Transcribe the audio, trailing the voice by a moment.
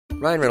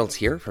Ryan Reynolds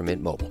here from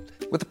Mint Mobile.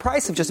 With the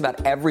price of just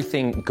about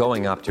everything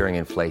going up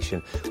during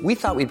inflation, we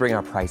thought we'd bring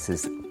our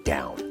prices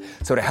down.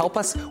 So to help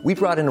us, we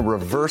brought in a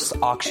reverse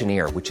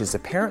auctioneer, which is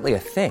apparently a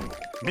thing.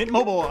 Mint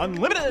Mobile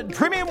Unlimited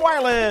Premium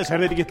Wireless. How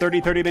to get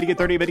 30, 30, bit to get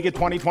 30, bit to get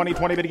 20, 20,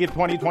 20, bit to get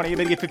 20, 20,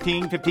 bit to get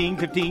 15, 15,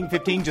 15,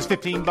 15, just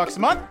 $15 a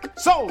month?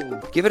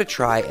 Sold! Give it a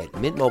try at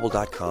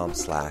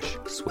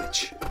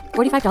mintmobile.com/switch.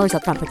 $45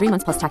 up front for 3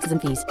 months plus taxes and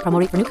fees. Promo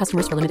rate for new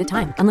customers for limited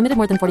time. Unlimited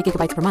more than 40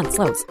 gigabytes per month.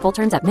 Slows full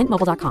terms at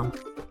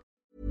mintmobile.com.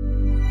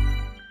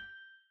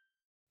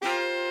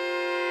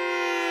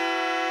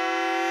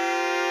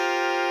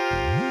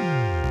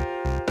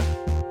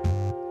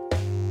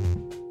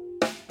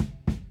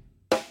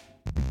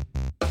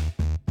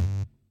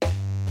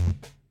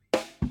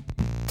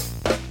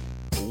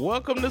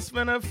 Welcome to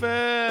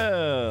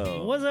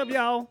SveNFL. What's up,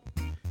 y'all?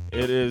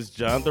 It is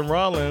Jonathan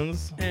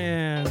Rollins.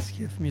 And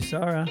Skip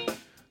Musara.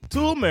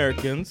 Two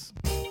Americans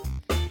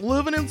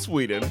living in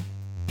Sweden,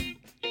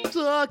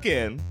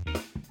 talking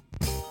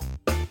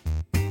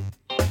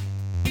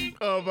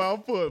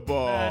about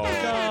football.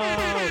 Let's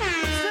go.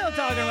 Still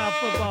talking about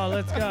football.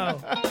 Let's go.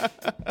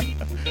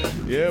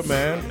 Yeah,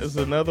 man. It's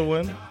another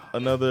one.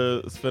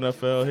 Another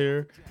SveNFL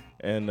here.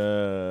 And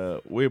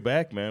we're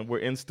back, man. We're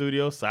in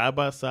studio side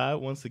by side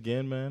once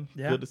again, man.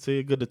 Yeah. Good to see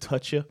you. Good to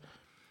touch you.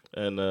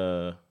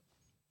 And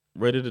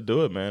ready to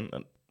do it, man.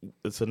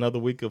 It's another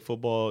week of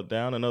football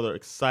down. Another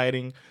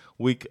exciting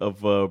week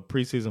of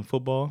preseason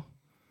football.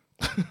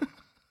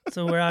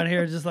 So we're out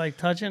here just like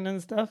touching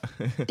and stuff.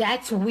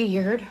 That's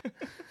weird.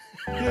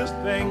 His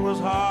thing was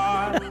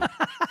hard.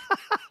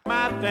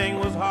 My thing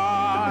was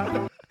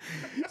hard.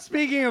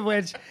 Speaking of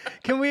which,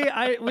 can we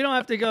don't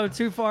have to go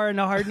too far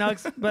into Hard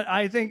Knocks, but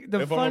I think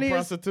the If funniest... I'm a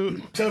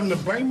prostitute. Tell him to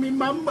bring me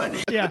my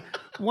money. Yeah.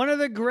 One of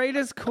the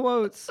greatest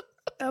quotes,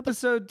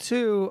 episode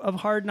 2 of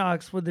Hard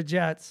Knocks with the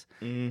Jets.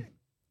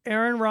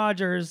 Aaron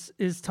Rodgers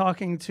is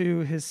talking to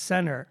his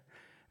center,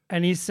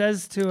 and he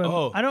says to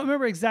him, I don't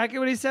remember exactly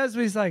what he says,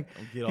 but he's like,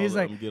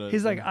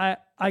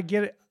 I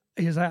get it.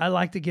 He's like, I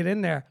like to get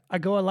in there. I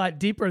go a lot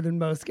deeper than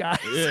most guys.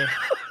 Yeah.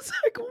 It's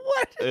like,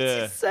 what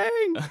is he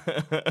saying?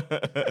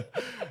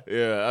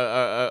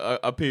 Yeah,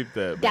 I peeped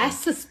that. That's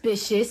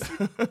suspicious.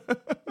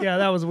 Yeah,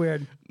 that was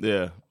weird.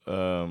 Yeah,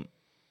 I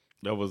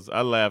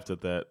laughed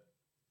at that.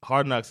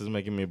 Hard Knocks is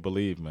making me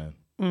believe, man.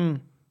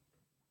 In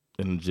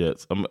the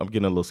Jets, I'm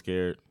getting a little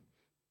scared.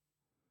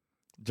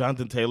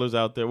 Jonathan Taylor's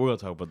out there. We're gonna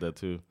talk about that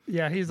too.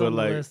 Yeah, he's on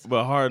the list.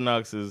 But Hard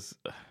Knocks is.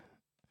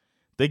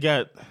 They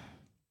got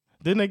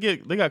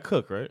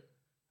Cook, right?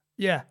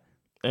 Yeah.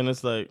 And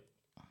it's like,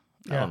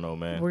 I Yeah. don't know,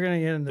 man. We're gonna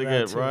get into They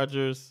that got too.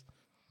 Rodgers.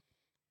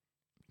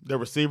 The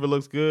receiver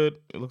looks good.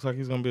 It looks like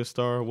he's gonna be a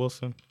star.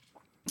 Wilson.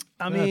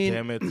 I God mean,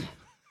 damn it.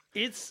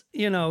 it's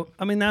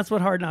that's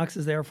what Hard Knocks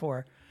is there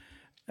for.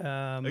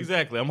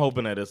 Exactly. I'm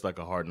hoping that it's like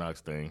a Hard Knocks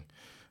thing,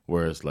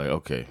 where it's like,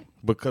 okay,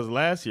 because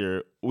last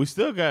year we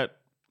got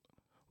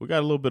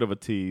a little bit of a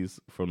tease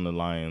from the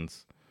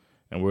Lions,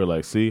 and we're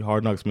like, see,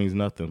 Hard Knocks means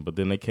nothing, but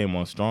then they came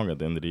on strong at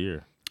the end of the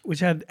year. Which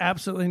had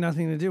absolutely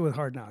nothing to do with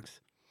Hard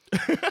Knocks.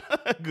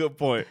 Good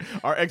point.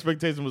 Our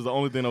expectation was the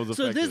only thing that was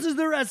effective. So this is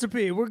the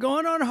recipe. We're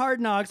going on Hard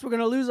Knocks. We're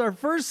going to lose our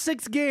first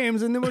 6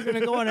 games, and then we're going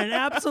to go on an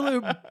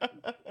absolute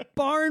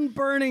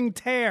barn-burning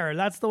tear.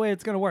 That's the way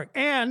it's going to work.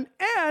 And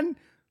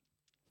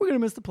we're going to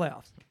miss the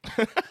playoffs.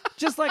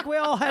 Just like we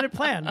all had it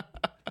planned.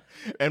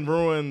 And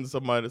ruin they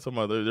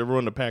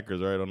ruined the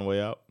Packers, right, on the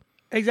way out.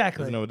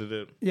 Exactly. You know what they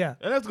did? Yeah.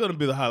 And that's going to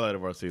be the highlight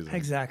of our season.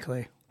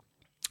 Exactly.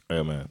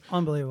 Yeah, man.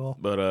 Unbelievable.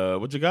 But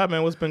what you got,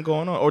 man? What's been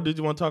going on? Or did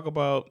you want to talk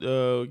about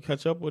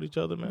catch up with each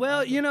other, man?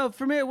 Well,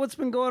 for me, what's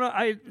been going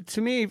on,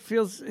 to me,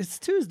 feels it's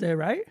Tuesday,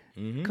 right?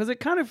 Because it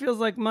kind of feels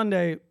like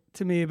Monday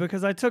to me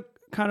because I took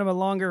kind of a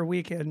longer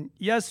weekend.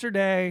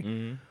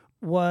 Yesterday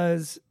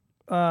was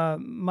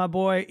my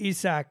boy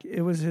Isak.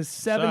 It was his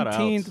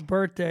 17th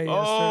birthday yesterday.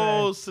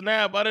 Oh,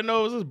 snap. I didn't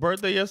know it was his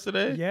birthday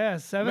yesterday. Yeah,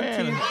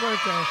 17th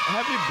birthday.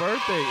 Happy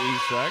birthday,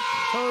 Isak.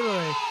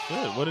 Totally.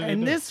 Shit, what did he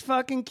And do? this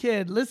fucking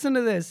kid, listen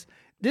to this.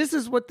 This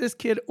is what this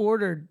kid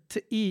ordered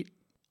to eat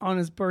on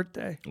his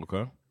birthday,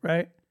 Okay.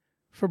 right?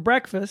 For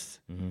breakfast,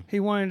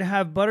 he wanted to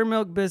have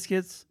buttermilk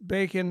biscuits,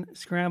 bacon,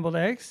 scrambled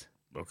eggs.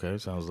 Okay,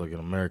 sounds like an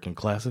American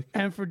classic.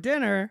 And for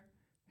dinner,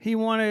 he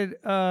wanted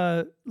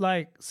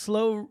like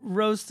slow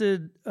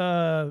roasted,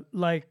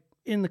 like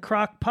in the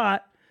crock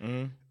pot,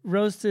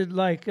 roasted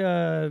like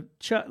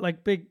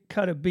like big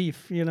cut of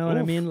beef. You know what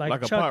I Oof, mean?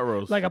 like a pot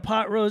roast. like a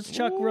pot roast,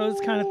 chuck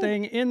roast kind of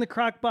thing in the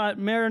crock pot,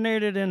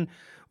 marinated in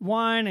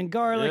wine and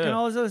garlic and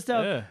all this other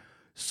stuff. Yeah.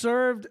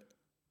 Served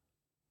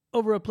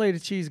over a plate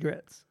of cheese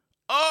grits.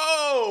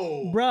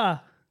 Oh!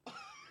 Bruh.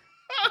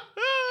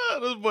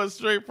 This boy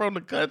straight from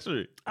the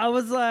country. I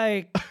was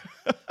like,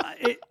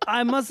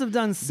 I must have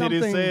done something.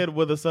 Did he say it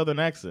with a southern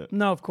accent?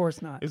 No, of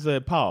course not. He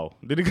said, Paul.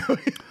 Did he go?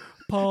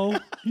 Paul,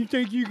 you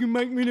think you can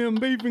make me them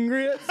beef and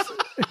grits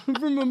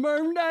for my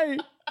birthday?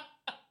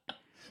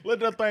 Let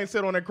that thing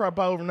sit on that crock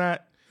pot overnight.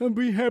 I'll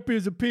be happy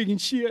as a pig and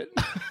shit.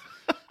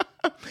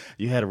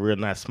 You had a real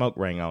nice smoke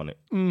ring on it.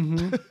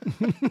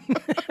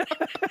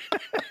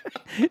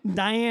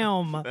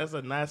 Damn. That's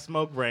a nice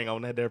smoke ring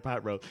on that there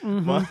pot roast.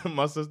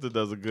 My sister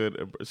does a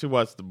good. She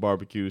watched the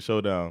Barbecue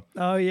Showdown.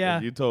 Oh yeah.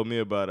 And you told me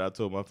about it. I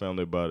told my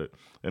family about it,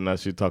 and now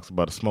she talks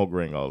about a smoke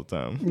ring all the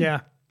time.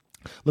 Yeah.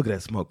 Look at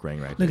that smoke ring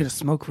right Look there. at the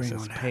smoke ring on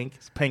It's that. pink.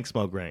 It's pink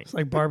smoke ring. It's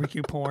like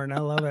barbecue porn. I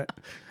love it.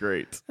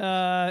 Great.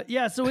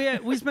 Yeah, so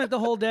we spent the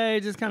whole day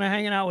just kind of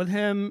hanging out with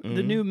him.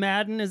 The new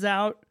Madden is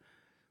out.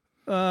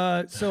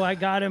 So I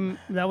got him.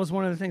 That was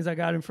one of the things I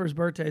got him for his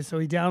birthday. So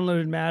he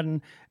downloaded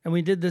Madden, and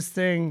we did this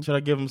thing. Should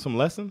I give him some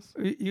lessons?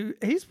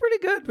 He's pretty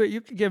good, but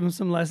you could give him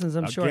some lessons,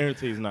 I'm sure. I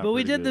guarantee he's not. But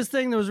we pretty did good. this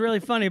thing that was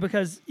really funny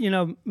because,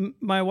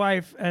 my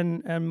wife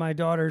and my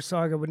daughter,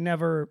 Saga, would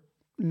never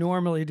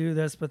normally do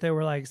this, but they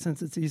were like,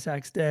 since it's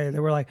Isak's day, they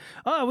were like,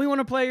 oh, we want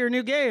to play your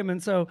new game.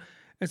 And so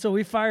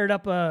we fired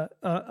up a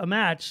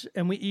match,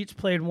 and we each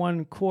played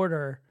one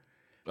quarter.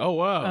 Oh,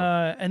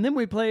 wow. And then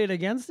we played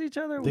against each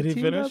other. Did We he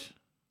teamed finish? up.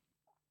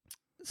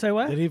 Say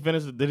what? Did he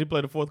finish? Did he play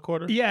the fourth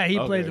quarter? Yeah, he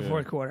played the yeah.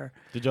 fourth quarter.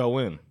 Did y'all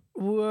win?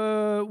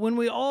 When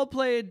we all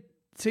played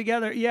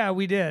together, yeah,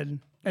 we did.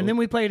 And then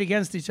we played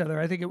against each other.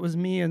 I think it was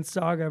me and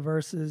Saga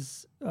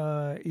versus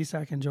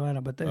Isak and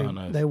Joanna, but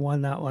nice. they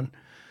won that one.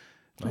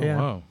 Oh, Yeah.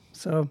 wow.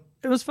 So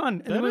it was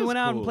fun. And then we is went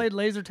out and cool. played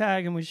laser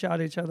tag, and we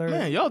shot each other.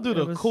 Man, y'all do It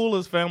the was-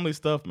 coolest family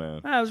stuff, man.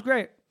 It was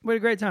great. We had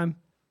a great time.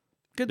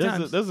 Good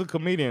times. There's a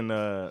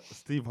comedian,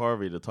 Steve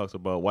Harvey, that talks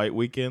about white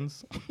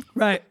weekends.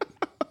 Right.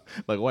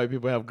 Like white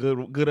people have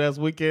good ass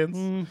weekends,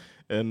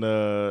 and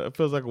it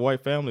feels like a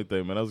white family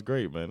thing, man. That was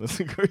great, man. It's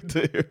great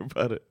to hear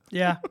about it.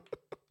 Yeah.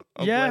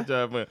 I'm Yeah. glad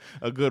y'all have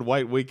a good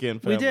white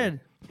weekend family. We did.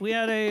 We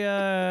had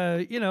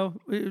a,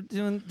 we were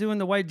doing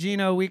the white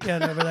Gino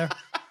weekend over there.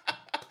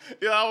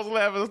 Yeah, I was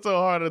laughing so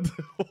hard at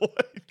the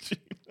white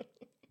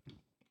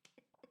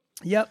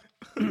Yep.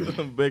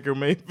 Gino. Baker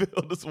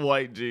Mayfield, this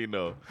white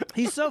Gino.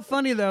 He's so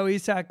funny though,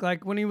 Isak.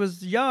 Like when he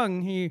was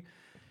young,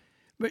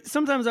 but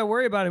sometimes I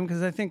worry about him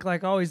because I think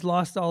like, oh, he's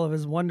lost all of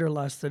his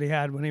wanderlust that he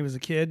had when he was a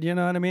kid. You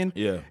know what I mean?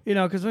 Yeah.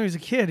 Because when he was a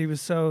kid, he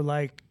was so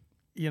like,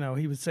 he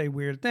would say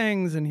weird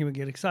things and he would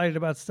get excited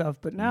about stuff.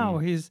 But now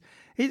he's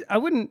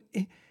not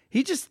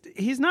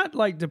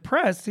like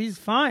depressed. He's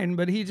fine,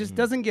 but he just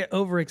doesn't get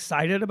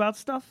overexcited about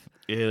stuff.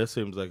 Yeah, that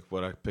seems like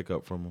what I pick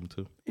up from him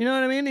too. You know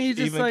what I mean? He's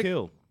just even like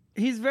killed.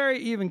 He's very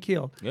even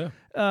keeled.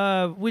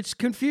 Yeah. Which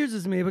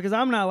confuses me because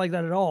I'm not like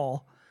that at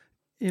all.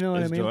 You know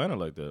what I Is mean? Joanna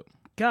like that?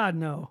 God,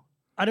 no.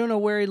 I don't know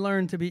where he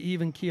learned to be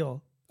even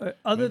keel.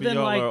 Other Maybe than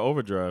y'all like are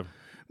overdrive.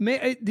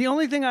 the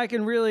only thing I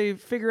can really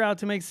figure out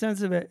to make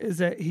sense of it is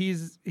that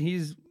he's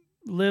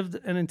lived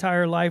an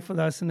entire life with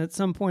us, and at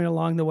some point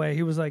along the way,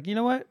 he was like, you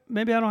know what?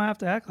 Maybe I don't have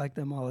to act like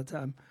them all the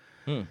time.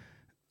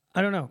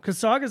 I don't know, because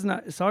Saga's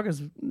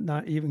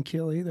not even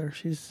keel either.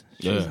 She's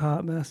a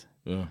hot mess.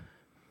 Yeah.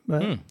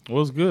 But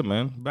Well, it's good,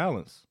 man.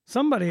 Balance.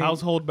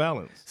 Household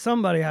balance.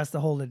 Somebody has to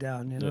hold it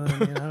down. You know what I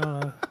mean? I don't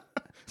know.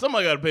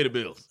 Somebody got to pay the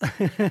bills.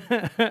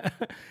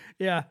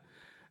 Yeah.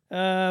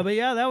 But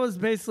yeah, that was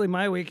basically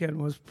my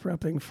weekend, was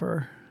prepping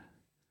for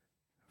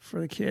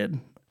the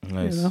kid.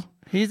 Nice. You know?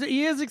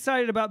 He is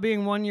excited about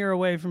being 1 year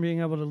away from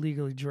being able to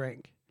legally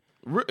drink.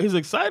 He's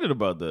excited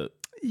about that.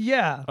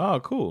 Yeah. Oh,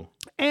 cool.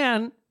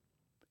 And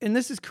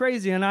this is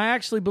crazy, and I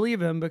actually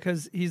believe him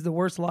because he's the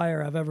worst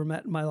liar I've ever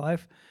met in my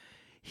life.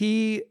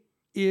 He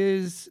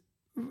is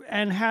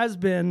and has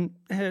been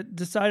had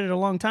decided a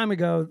long time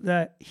ago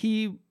that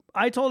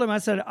I told him, I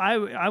said,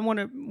 I want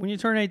to, when you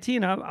turn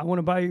 18, I want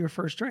to buy you your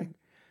first drink.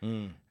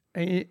 And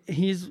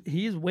he's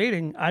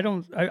waiting. I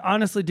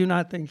honestly do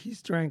not think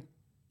he's drank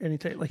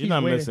anything. Like, you're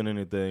not missing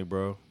anything,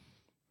 bro.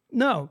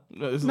 No,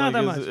 it's not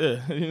like, that much.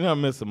 Yeah, you're not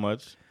missing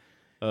much.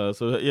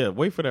 So yeah,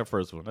 wait for that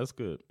first one. That's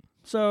good.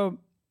 So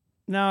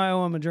now I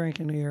owe him a drink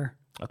in a year.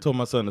 I told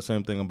my son the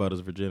same thing about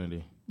his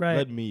virginity. Right.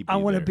 Let me be I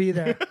want to there. be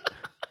there.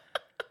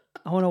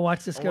 I want to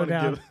watch this go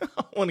down.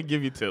 I want to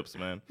give you tips,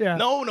 man. Yeah.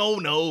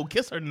 No.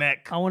 Kiss her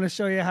neck. I want to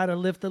show you how to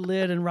lift the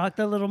lid and rock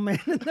the little man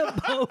in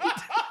the boat.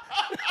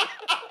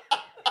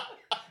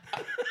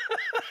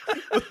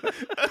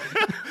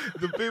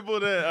 The people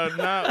that are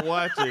not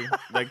watching,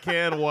 that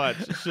can watch,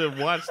 should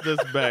watch this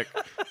back.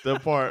 The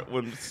part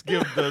when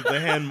Skip does the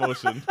hand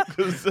motion.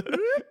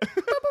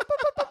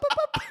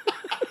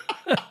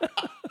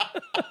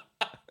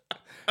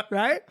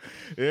 Right?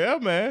 Yeah,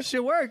 man.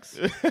 Shit works.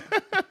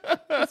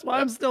 That's why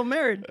I'm still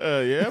married.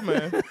 Yeah,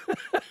 man.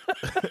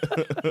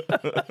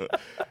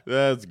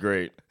 That's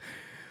great.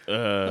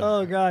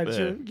 Oh, God. man.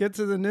 Should we get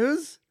to the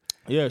news?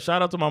 Yeah,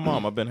 shout out to my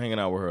mom. I've been hanging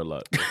out with her a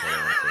lot. That's all I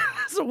wanna say.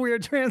 That's a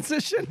weird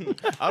transition.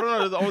 I don't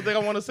know. The only thing I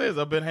want to say is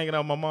I've been hanging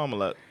out with my mom a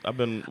lot. I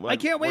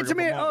can't wait to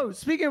meet. Oh,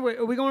 speaking of,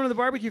 are we going to the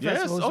barbecue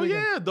yes. festival? Oh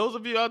yeah. Those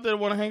of you out there that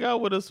want to hang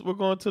out with us, we're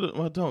going to the.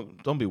 Well,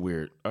 don't be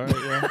weird. All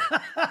right.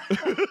 Yeah.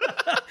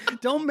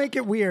 Don't make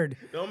it weird.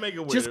 Don't make it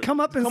weird. Just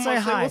come up and say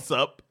hi. What's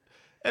up?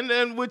 And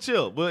then we'll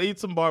chill. We'll eat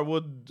some bar.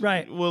 We'll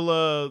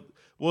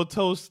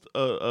toast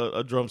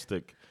a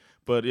drumstick.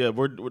 But yeah,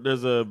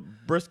 there's a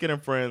Brisket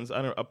and Friends.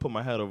 I put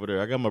my hat over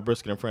there. I got my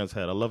Brisket and Friends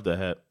hat. I love that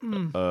hat.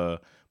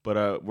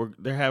 But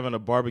they're having a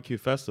barbecue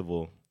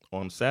festival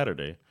on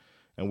Saturday,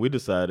 and we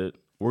decided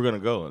we're gonna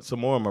go. Some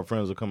more of my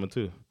friends are coming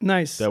too.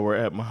 Nice. That were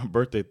at my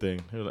birthday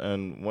thing,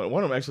 and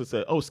one of them actually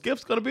said, "Oh,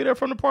 Skip's gonna be there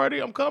from the party.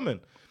 I'm coming."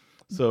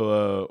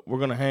 So we're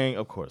gonna hang,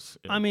 of course.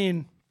 I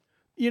mean,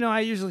 I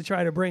usually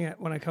try to bring it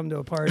when I come to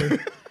a party.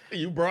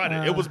 You brought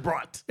it. It was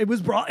brought. It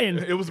was brought in.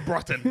 It was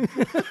brought in.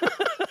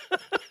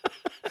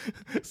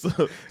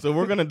 So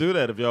we're gonna do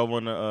that. If y'all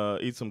want to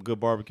eat some good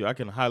barbecue, I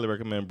can highly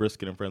recommend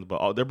Brisket and Friends.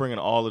 But they're bringing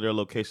all of their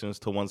locations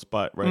to one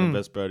spot right in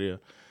Vesperia,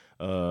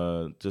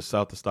 just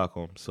south of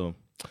Stockholm. So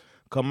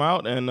come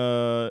out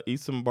and eat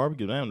some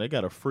barbecue. Damn, they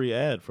got a free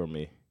ad from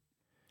me.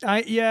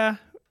 Yeah,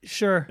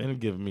 sure. They didn't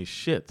give me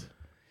shit.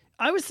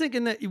 I was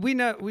thinking that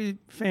we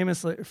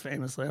famously,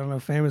 I don't know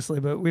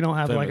famously, but we don't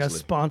have like a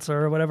sponsor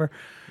or whatever.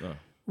 No.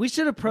 We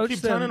should approach them.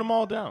 Keep turning them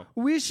all down.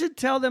 We should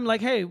tell them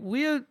like, hey,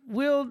 we'll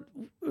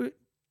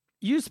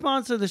you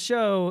sponsor the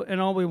show,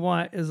 and all we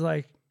want is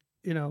like,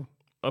 a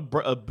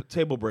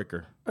table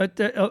breaker.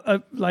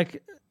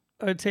 Like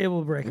a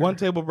table breaker. One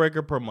table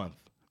breaker per month.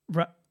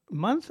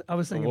 Month? I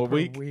was thinking per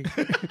week.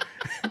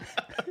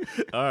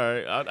 All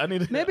right, I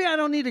need to... Maybe I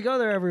don't need to go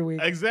there every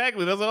week.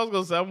 Exactly, that's what I was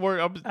gonna say. I'm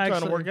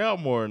trying to work out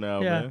more now,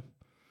 man.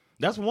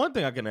 That's one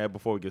thing I can add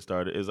before we get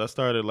started. Is I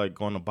started like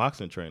going to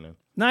boxing training.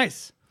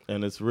 Nice.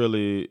 And it's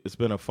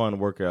been a fun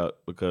workout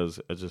because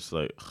I just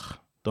like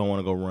don't want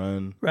to go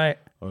run, right?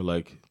 Or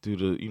like do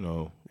the you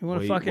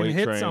want to fucking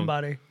hit train.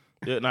 Somebody.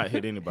 Yeah, not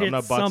hit anybody. I'm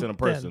not boxing a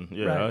person.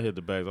 Yeah, right. I'll hit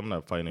the bags. I'm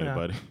not fighting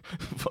anybody.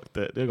 Fuck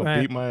that. They're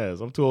gonna beat my ass.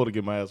 I'm too old to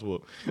get my ass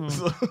whooped.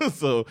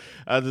 So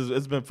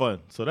it's been fun.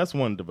 So that's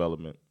one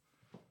development.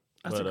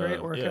 That's a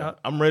great workout. Yeah,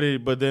 I'm ready,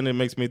 but then it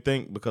makes me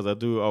think because I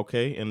do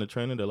okay in the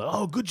training. They're like,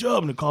 "Oh, good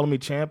job," and they're calling me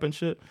champ and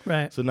shit.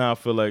 Right. So now I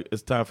feel like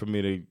it's time for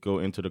me to go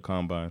into the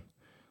combine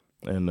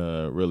and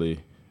really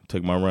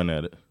take my run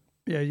at it.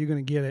 Yeah, you're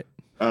gonna get it.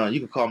 You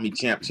can call me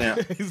champ.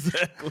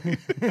 Exactly.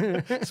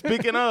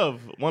 Speaking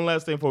of, one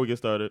last thing before we get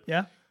started.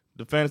 Yeah.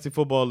 The Fantasy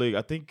Football League.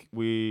 I think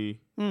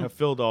we have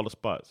filled all the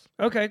spots.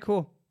 Okay,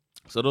 cool.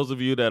 So those of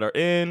you that are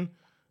in,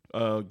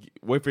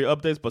 wait for your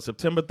updates. But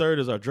September 3rd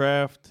is our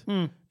draft,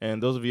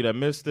 and those of you that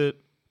missed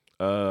it,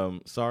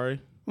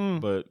 sorry,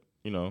 but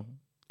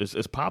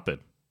it's popping.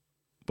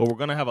 But we're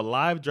gonna have a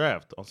live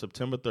draft on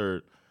September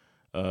 3rd,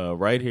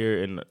 right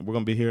here, and we're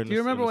gonna be here. Do you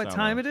remember what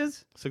time it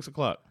is? 6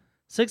 o'clock.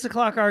 6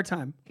 o'clock our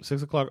time.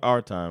 6 o'clock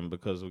our time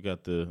because we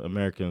got the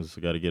Americans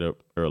got to get up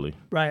early.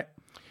 Right.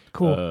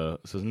 Cool.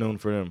 So it's noon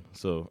for them.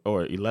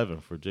 Or 11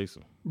 for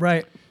Jason.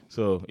 Right.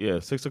 So yeah,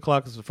 6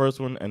 o'clock is the first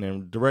one, and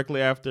then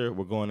directly after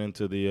we're going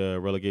into the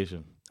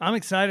relegation. I'm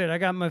excited. I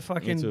got my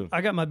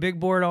big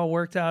board all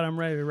worked out. I'm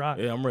ready to rock.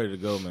 Yeah, I'm ready to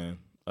go, man.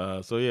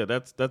 So yeah,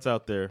 that's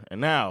out there. And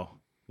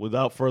now,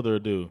 without further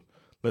ado,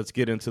 let's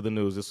get into the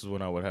news. This is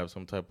when I would have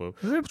some type of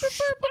news.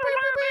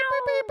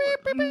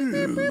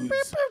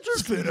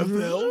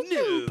 SveNFL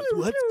news.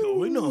 What's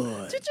going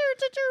on? What's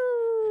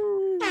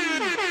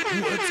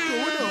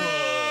going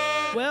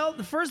on? Well,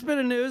 the first bit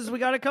of news, we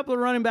got a couple of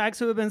running backs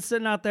who have been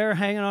sitting out there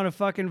hanging on a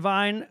fucking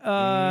vine.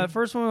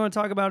 First one we want to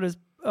talk about is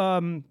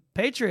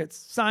Patriots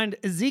signed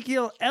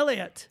Ezekiel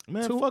Elliott.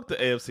 Man, fuck the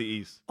AFC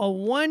East. A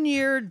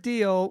 1-year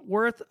deal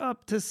worth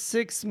up to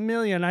 $6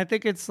 million. I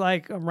think it's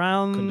like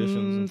around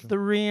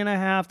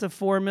 $3.5 to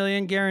 $4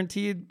 million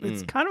guaranteed.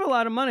 It's kind of a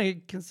lot of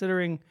money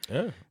considering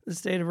the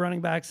state of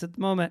running backs at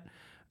the moment.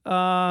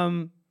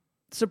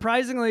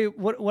 Surprisingly,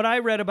 what I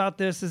read about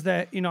this is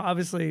that,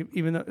 obviously,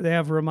 even though they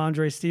have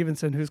Ramondre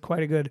Stevenson, who's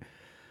quite a good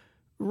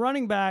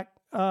running back,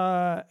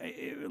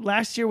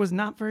 last year was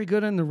not very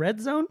good in the red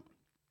zone.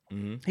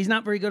 He's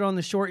not very good on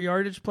the short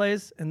yardage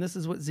plays, and this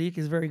is what Zeke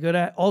is very good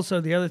at. Also,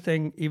 the other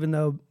thing, even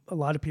though a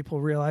lot of people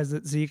realize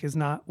that Zeke is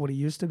not what he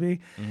used to be,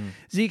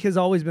 Zeke has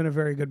always been a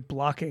very good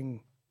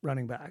blocking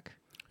running back.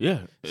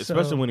 Yeah,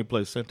 especially when he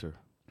plays center.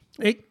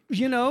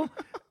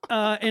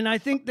 And I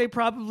think they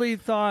probably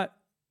thought,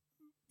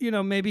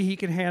 maybe he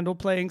can handle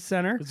playing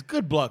center. It's a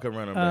good blocking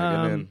running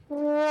back.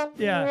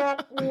 Yeah.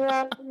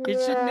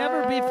 It should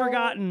never be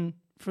forgotten,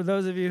 for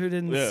those of you who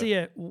didn't see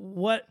it,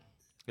 what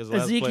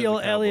Ezekiel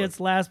Elliott's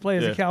last play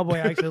as a Cowboy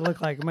actually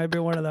looked like. It might be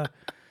one of the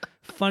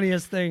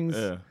funniest things.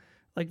 Yeah.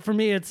 Like for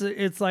me, it's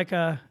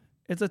a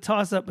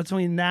toss up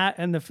between that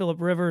and the Phillip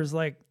Rivers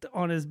like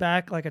on his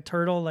back like a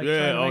turtle trying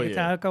to make a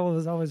tackle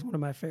was always one of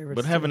my favorites.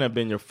 But having that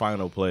been your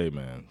final play,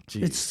 man,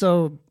 jeez. It's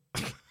so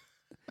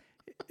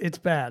it's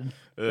bad.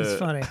 It's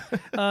funny.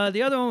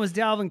 The other one was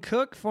Dalvin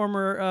Cook,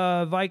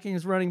 former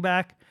Vikings running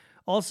back,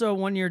 also a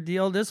 1-year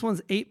deal. This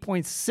one's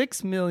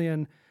 $8.6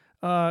 million.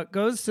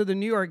 Goes to the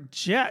New York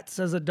Jets.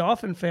 As a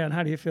Dolphin fan,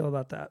 how do you feel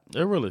about that?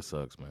 It really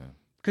sucks, man.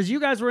 Because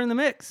you guys were in the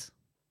mix.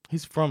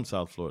 He's from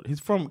South Florida. He's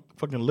from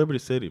fucking Liberty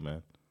City,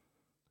 man.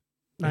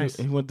 Nice.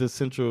 He went to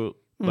Central,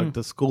 like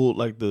the school,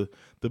 like the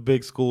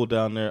big school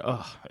down there.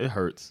 Oh, it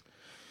hurts.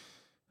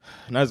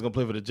 Now he's going to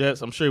play for the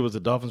Jets. I'm sure he was a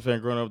Dolphins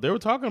fan growing up. They were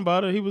talking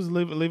about it. He was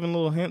leaving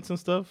little hints and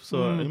stuff.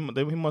 So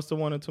he must have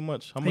wanted too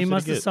much. How much he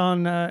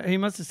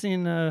must have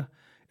seen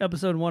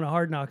episode 1 of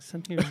Hard Knocks.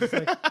 And he was just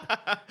like,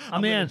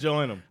 I'm going to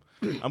join him.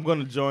 I'm going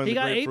to join. He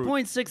got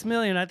 $8.6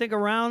 million. I think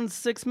around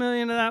 $6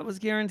 million of that was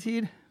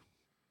guaranteed.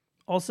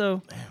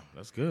 also. Damn,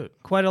 that's good.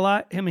 Quite a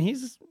lot. I mean,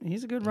 he's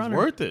a good runner.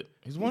 He's worth it.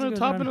 He's one of the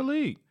top in the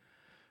league.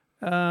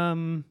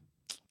 Damn.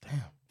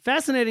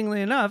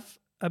 Fascinatingly enough,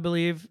 I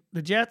believe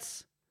the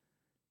Jets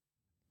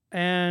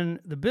and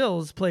the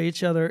Bills play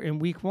each other in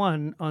Week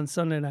 1 on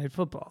Sunday Night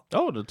Football.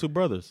 Oh, the two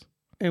brothers.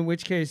 In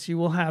which case, you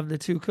will have the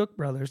two Cook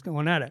brothers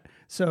going at it.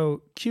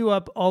 So cue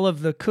up all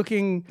of the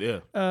cooking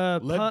puns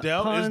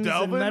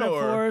and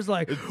metaphors,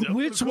 like,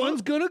 which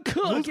one's going to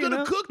cook? Who's going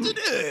to cook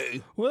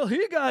today? Well,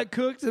 he got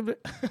cooked.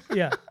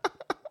 Yeah.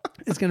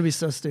 It's going to be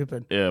so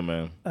stupid. Yeah,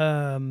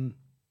 man.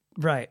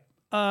 Right.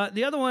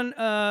 The other one,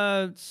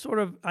 sort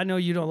of, I know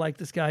you don't like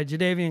this guy,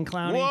 Jadeveon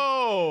Clowney.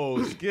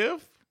 Whoa,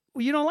 Skiff?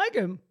 Well, you don't like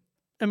him.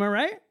 Am I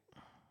right?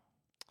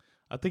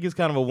 I think it's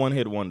kind of a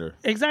one-hit wonder.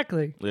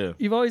 Exactly. Yeah.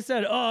 You've always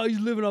said, oh, he's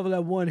living off of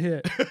that one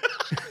hit.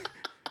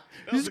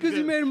 Just because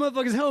you made a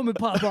motherfucker's helmet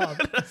pop off.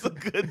 That's a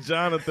good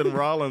Jonathan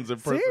Rollins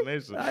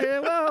impersonation.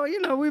 Well,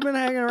 we've been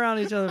hanging around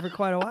each other for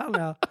quite a while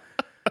now.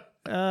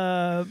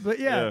 But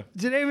yeah.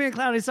 Jadeveon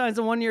Clowney signs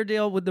a 1-year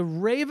deal with the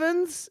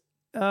Ravens.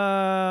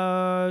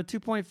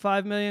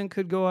 $2.5 million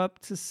could go up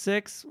to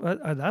 $6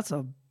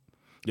 million.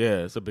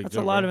 It's a big That's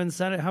jump, a lot right? of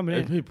incentive. How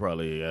many? He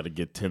probably got to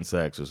get 10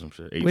 sacks or some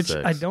shit. 8 Which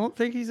sacks. I don't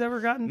think he's ever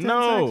gotten 10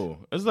 No.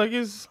 sacks. It's like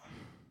he's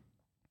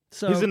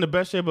in the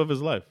best shape of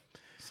his life.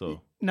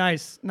 So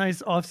nice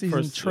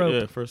offseason trope.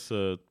 Yeah, first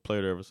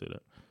player to ever say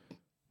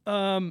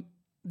that.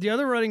 The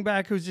other running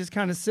back who's just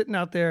kind of sitting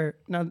out there.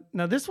 Now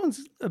this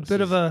one's a bit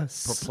of a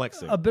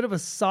perplexing. a bit of a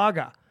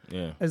saga,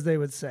 Yeah. as they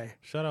would say.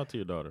 Shout out to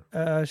your daughter.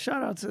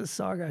 Shout out to the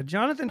saga.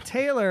 Jonathan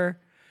Taylor.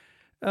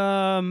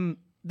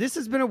 This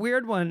has been a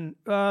weird one.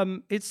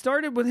 It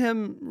started with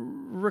him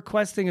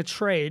requesting a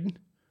trade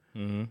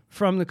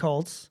from the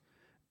Colts,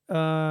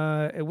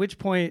 at which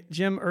point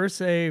Jim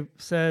Irsay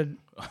said,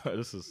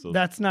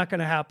 that's not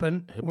going to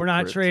happen. Hypocrite. We're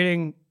not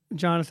trading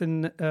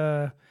Jonathan.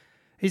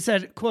 He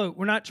said, quote,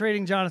 we're not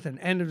trading Jonathan.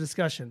 End of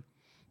discussion.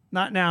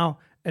 Not now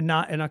and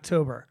not in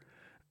October.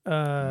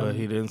 But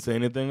he didn't say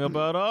anything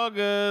about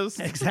August.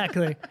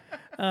 Exactly.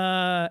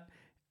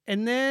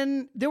 And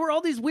then there were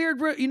all these weird,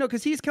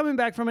 because he's coming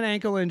back from an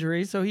ankle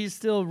injury, so he's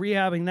still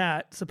rehabbing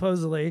that,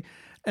 supposedly.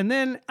 And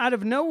then out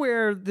of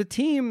nowhere, the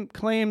team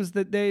claims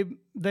that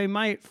they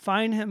might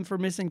fine him for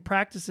missing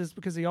practices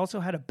because he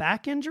also had a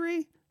back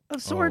injury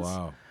of sorts.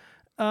 Oh,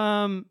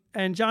 wow.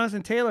 And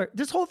Jonathan Taylor,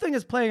 this whole thing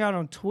is playing out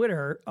on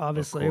Twitter,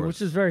 obviously,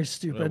 which is very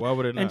stupid. Yeah, why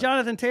would it not? And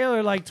Jonathan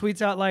Taylor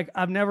tweets out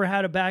I've never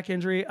had a back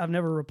injury. I've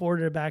never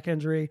reported a back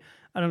injury.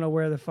 I don't know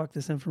where the fuck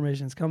this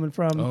information is coming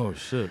from. Oh,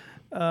 shit.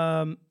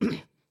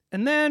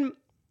 And then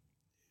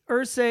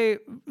Irsay,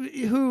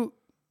 who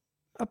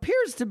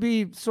appears to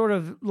be sort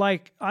of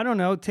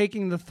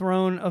taking the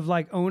throne of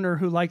owner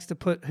who likes to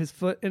put his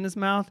foot in his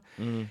mouth.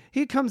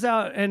 He comes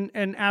out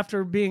and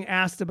after being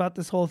asked about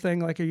this whole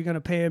thing, are you going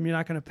to pay him? You're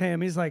not going to pay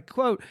him. He's like,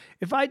 quote,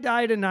 if I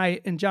die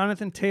tonight and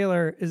Jonathan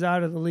Taylor is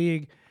out of the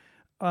league,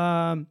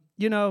 no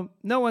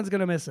one's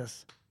going to miss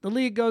us. The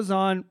league goes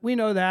on. We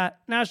know that.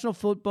 National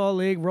Football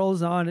League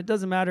rolls on. It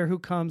doesn't matter who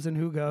comes and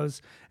who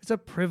goes. It's a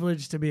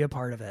privilege to be a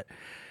part of it.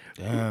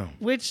 Damn.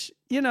 Which,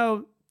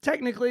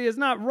 technically is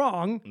not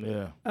wrong.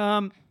 Yeah.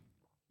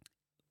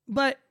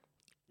 But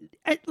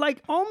at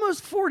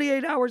almost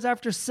 48 hours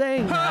after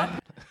saying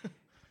that,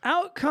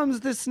 out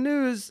comes this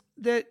news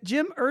that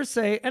Jim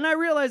Irsay, and I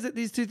realize that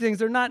these two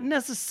things are not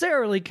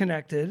necessarily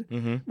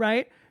connected,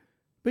 right?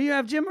 But you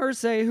have Jim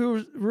Irsay,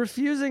 who's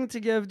refusing to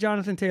give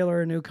Jonathan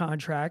Taylor a new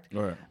contract,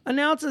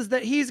 announces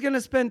that he's going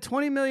to spend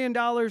 $20 million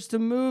to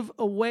move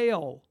a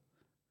whale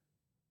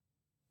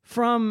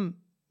from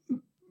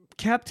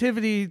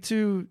captivity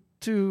to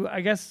I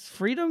guess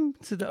freedom,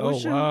 to the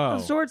ocean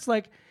of sorts.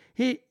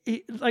 He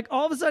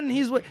all of a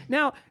sudden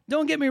now.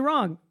 Don't get me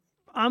wrong,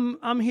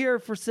 I'm here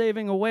for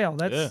saving a whale.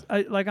 That's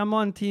I'm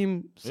on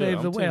team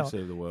Save the Whale.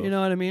 Save the Whale. You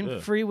know what I mean? Yeah.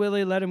 Free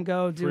Willy, let him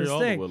go, do Free his all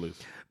thing. the Willies.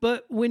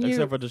 But when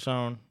Except for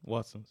Deshaun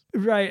Watson's.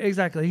 right,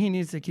 exactly, he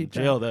needs to keep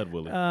Jail that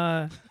Willie.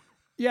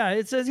 Yeah,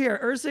 it says here,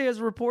 Irsay is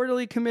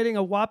reportedly committing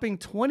a whopping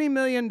 $20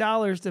 million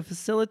to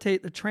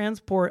facilitate the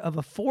transport of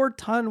a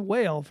 4-ton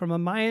whale from a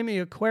Miami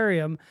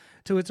aquarium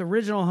to its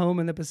original home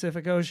in the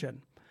Pacific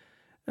Ocean.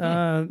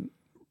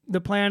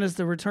 The plan is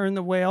to return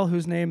the whale,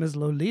 whose name is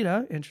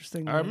Lolita.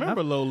 Interesting. I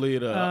remember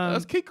Lolita.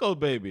 That's Kiko's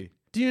baby.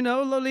 Do you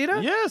know Lolita?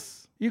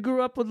 Yes. You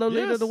grew up with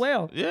Lolita the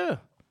whale. Yeah.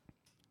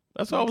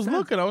 That's what I was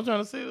looking. I was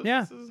trying to see.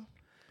 Yeah.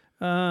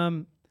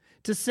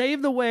 To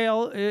save the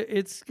whale,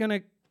 it's going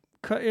to...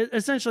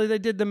 Essentially, they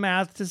did the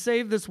math. To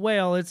save this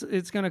whale,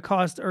 it's going to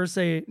cost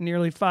Irsay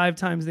nearly 5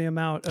 times the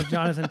amount of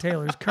Jonathan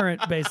Taylor's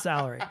current base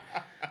salary,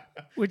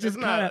 which is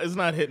it's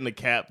not hitting the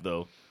cap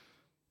though.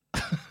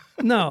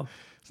 No,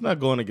 it's not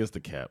going against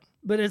the cap.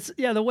 But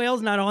the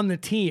whale's not on the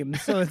team,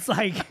 so it's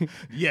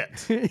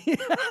yet.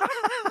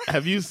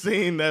 Have you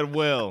seen that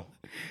whale?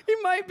 He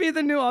might be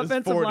the new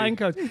offensive 40. line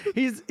coach.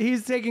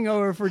 He's taking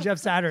over for Jeff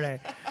Saturday.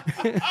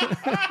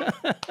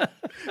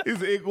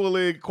 He's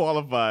equally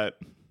qualified.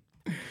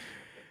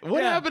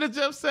 What happened to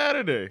Jeff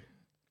Saturday?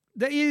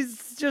 that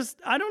he's just,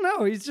 I don't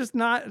know. He's just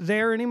not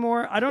there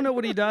anymore. I don't know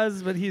what he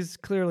does, but he's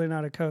clearly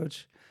not a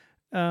coach.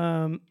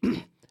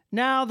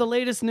 Now, the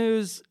latest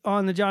news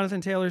on the Jonathan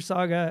Taylor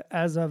saga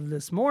as of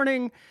this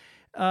morning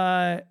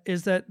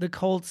is that the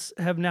Colts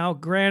have now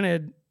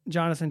granted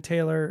Jonathan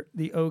Taylor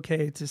the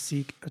okay to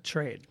seek a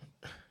trade.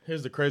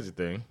 Here's the crazy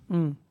thing.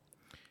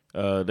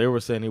 They were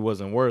saying he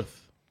wasn't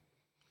worth,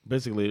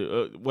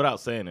 basically,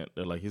 without saying it,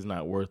 they're like, he's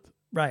not worth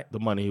the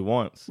money he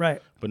wants.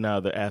 Right. But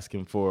now they're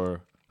asking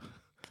for,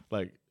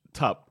 like,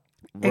 top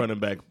running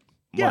back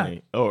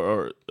money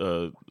or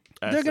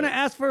they're going to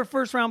ask for a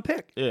first-round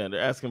pick. Yeah,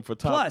 they're asking for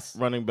top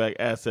running back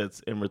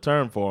assets in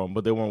return for him,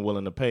 but they weren't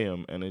willing to pay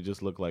him, and they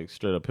just look like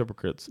straight-up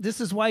hypocrites.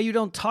 This is why you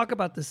don't talk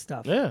about this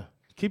stuff. Yeah.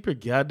 Keep your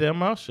goddamn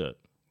mouth shut.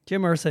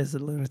 Jim Irsay's a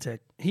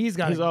lunatic. He's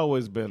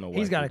always been a wacky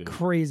He's got a dude.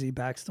 Crazy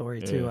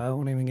backstory, too. I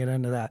won't even get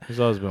into that.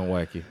 He's always been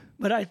wacky.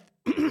 But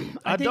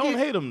I don't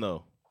hate him,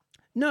 though.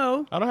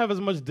 No. I don't have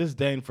as much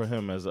disdain for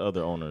him as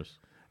other owners.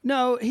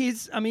 No, he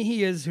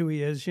is who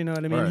he is. You know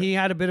what I mean? Right. He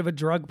had a bit of a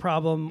drug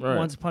problem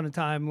once upon a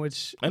time,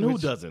 who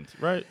doesn't,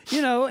 right?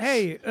 You know,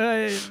 hey,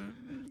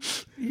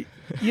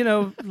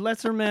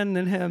 lesser men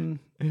than him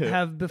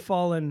have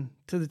befallen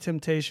to the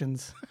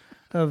temptations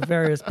of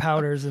various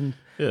powders and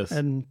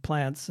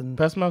plants and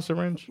pass my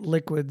syringe,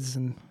 liquids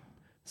and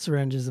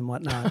syringes and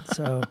whatnot.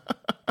 So,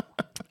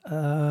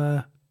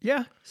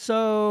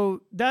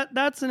 so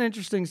that's an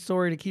interesting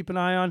story to keep an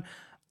eye on.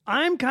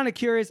 I'm kind of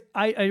curious.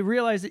 I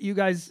realize that you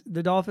guys,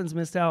 the Dolphins,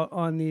 missed out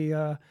on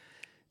the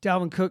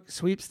Dalvin Cook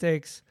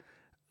sweepstakes.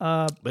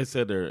 They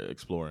said they're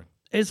exploring.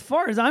 As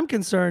far as I'm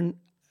concerned,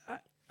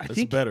 I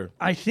think better.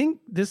 I think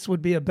this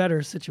would be a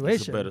better situation.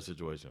 It's a better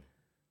situation.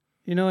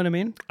 You know what I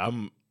mean?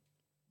 I'm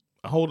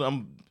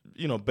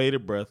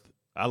bated breath.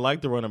 I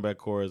like the running back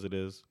core as it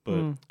is,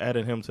 but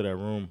adding him to that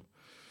room,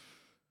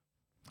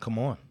 come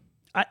on.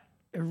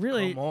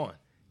 Come on.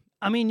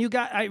 I mean,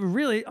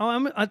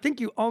 I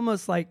think you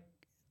almost like.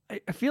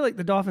 I feel like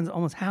the Dolphins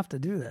almost have to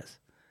do this.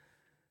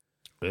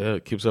 Yeah,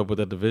 it keeps up with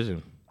that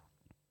division.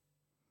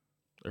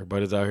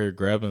 Everybody's out here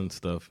grabbing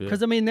stuff.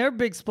 Because, I mean, their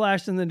big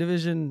splash in the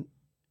division,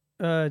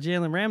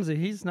 Jalen Ramsey,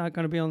 he's not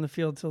going to be on the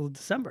field till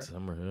December.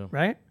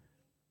 Right?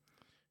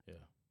 Yeah.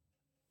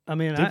 I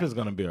mean, defense is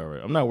going to be all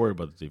right. I'm not worried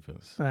about the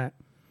defense. Right.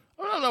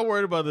 I'm not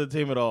worried about the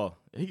team at all.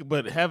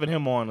 But having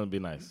him on would be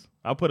nice.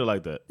 I'll put it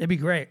like that. It'd be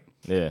great.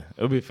 Yeah,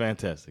 it would be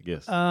fantastic,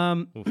 yes.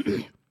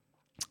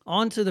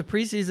 On to the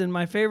preseason.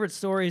 My favorite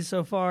stories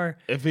so far.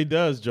 If he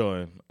does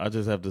join, I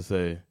just have to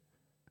say,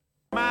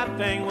 my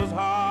thing was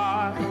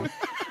hard.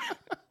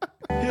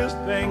 His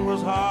thing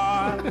was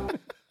hard.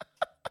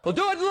 We'll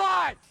do it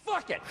live.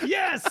 Fuck it.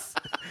 Yes.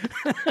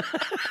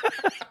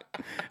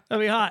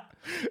 That'd be hot.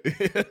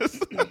 Yes.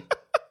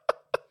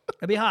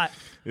 That'd be hot.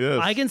 Yes.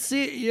 I can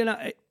see,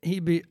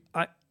 he'd be,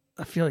 I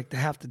feel like they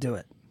have to do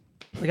it.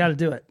 They got to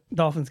do it.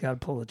 Dolphins got to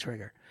pull the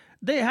trigger.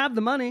 They have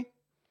the money.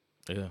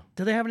 Yeah.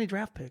 Do they have any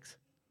draft picks?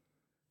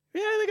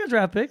 Yeah, they got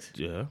draft picks.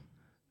 Yeah.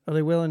 Are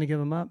they willing to give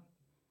them up?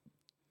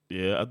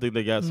 Yeah, I think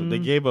they got some. They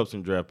gave up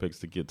some draft picks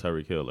to get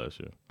Tyreek Hill last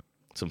year.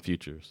 Some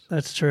futures.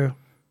 That's true.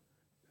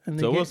 And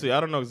so we'll see. I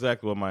don't know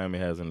exactly what Miami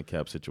has in the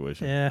cap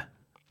situation. Yeah.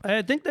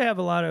 I think they have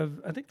a lot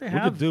of. I think they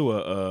have. We could do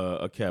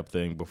a cap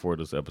thing before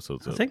this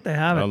episode's up. I think they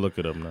have it. I'll look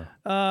it up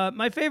now.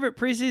 My favorite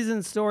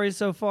preseason story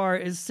so far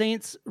is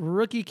Saints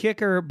rookie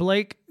kicker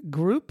Blake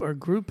Group or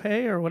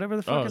whatever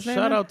the fuck his name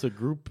is. Shout out to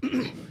Group.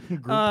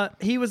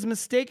 He was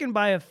mistaken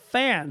by a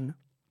fan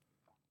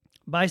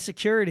by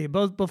security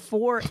both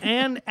before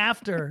and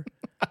after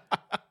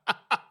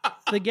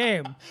the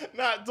game.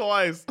 Not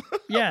twice.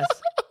 Yes.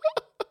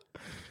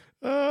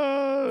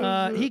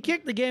 He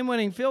kicked the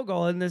game-winning field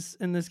goal in this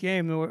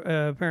game,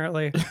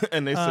 apparently.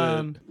 And they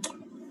said,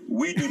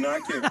 We do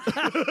not kick.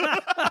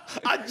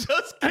 I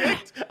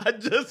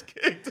just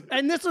kicked.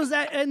 And this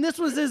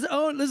was his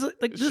own. This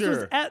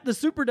was at the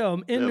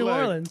Superdome in New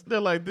Orleans.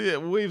 They're like,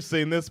 we've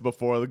seen this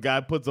before. The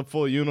guy puts a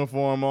full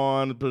uniform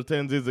on,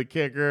 pretends he's a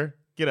kicker.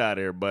 Get out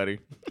of here, buddy.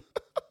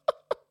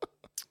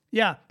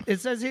 Yeah, it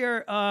says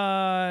here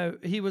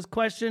he was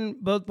questioned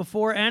both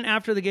before and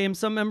after the game.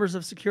 Some members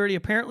of security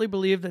apparently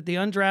believe that the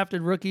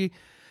undrafted rookie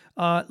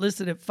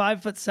listed at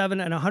 5'7"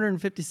 and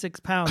 156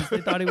 pounds. They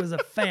thought he was a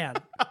fan,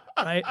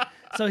 right?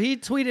 So he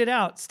tweeted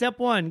out, Step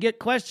 1, get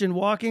questioned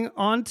walking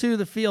onto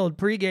the field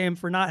pregame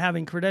for not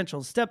having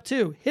credentials. Step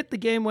 2, hit the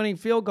game-winning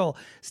field goal.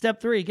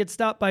 Step 3, get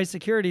stopped by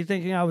security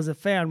thinking I was a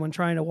fan when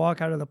trying to walk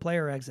out of the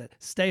player exit.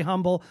 Stay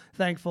humble,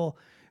 thankful,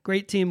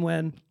 great team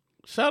win.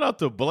 Shout out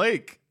to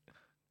Blake.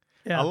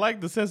 Yeah. I like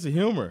the sense of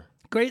humor.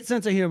 Great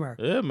sense of humor.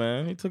 Yeah,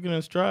 man. He took it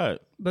in stride.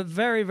 But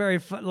very, very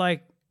fun.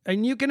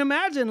 And you can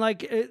imagine,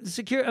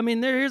 secure. I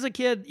mean, here's a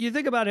kid. You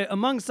think about it.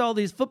 Amongst all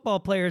these football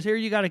players, here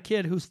you got a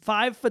kid who's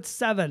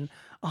 5'7",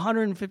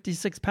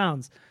 156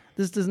 pounds.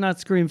 This does not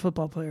scream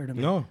football player to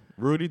me. No,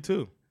 Rudy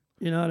too.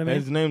 You know what I mean?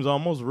 And his name's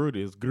almost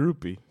Rudy. It's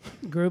Groupie.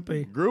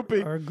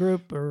 Groupie. Or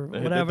group or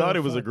whatever. They thought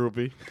he was a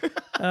groupie.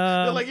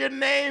 They're like, your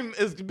name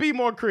is, be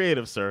more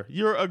creative, sir.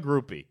 You're a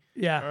groupie.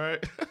 Yeah. All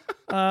right.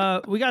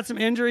 We got some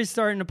injuries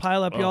starting to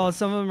pile up, y'all.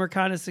 Some of them are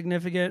kind of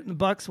significant. The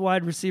Bucs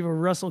wide receiver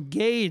Russell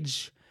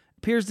Gage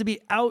appears to be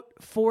out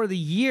for the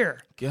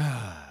year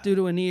due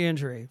to a knee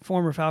injury.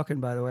 Former Falcon,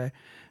 by the way.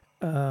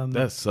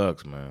 That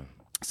sucks, man.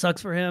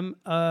 Sucks for him.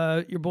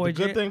 Your boy. The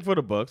good thing for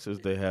the Bucs is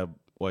they have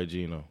White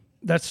Gino.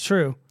 That's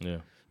true. Yeah,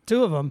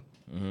 2 of them.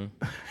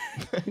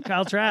 Mm-hmm.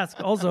 Kyle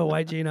Trask, also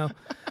White Gino.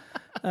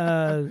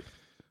 2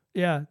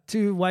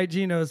 White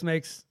Genos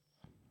makes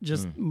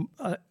just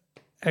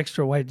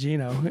extra White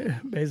Gino,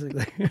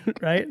 basically,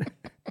 right?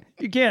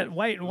 You can't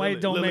white and white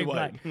don't make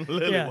white.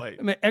 White.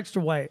 I mean,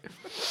 extra white.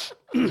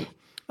 We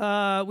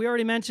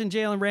already mentioned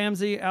Jalen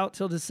Ramsey out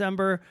till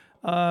December,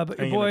 but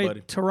your boy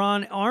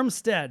Teron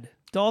Armstead,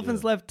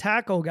 Dolphins left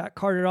tackle, got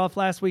carted off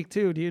last week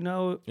too. Do you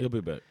know? He'll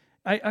be back.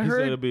 I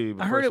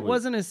heard it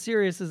wasn't as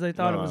serious as they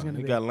thought it was going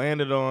to be. He got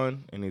landed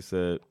on, and he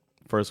said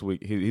first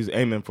week he's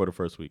aiming for the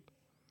first week.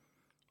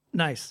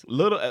 Nice.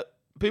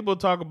 People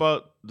talk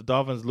about the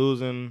Dolphins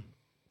losing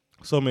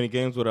so many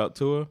games without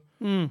Tua,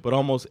 but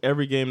almost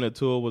every game that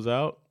Tua was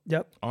out,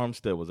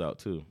 Armstead was out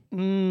too.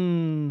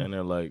 And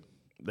they're like,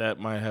 that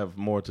might have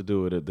more to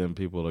do with it than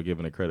people are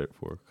giving it credit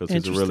for, because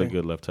he's a really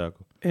good left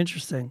tackle.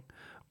 Interesting.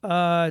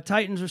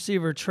 Titans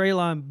receiver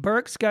Treylon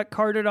Burks got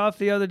carted off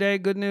the other day.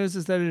 Good news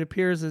is that it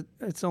appears that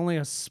it's only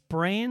a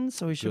sprain,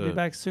 so he should be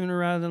back sooner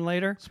rather than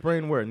later.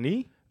 Sprain where?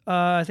 Knee?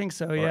 I think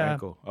so, or yeah.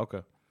 Ankle. Okay.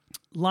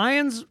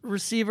 Lions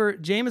receiver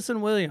Jameson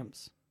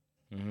Williams,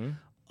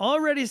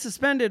 already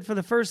suspended for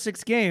the first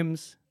 6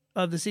 games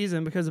of the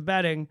season because of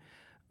betting,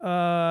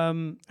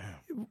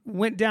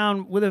 went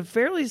down with a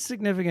fairly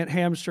significant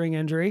hamstring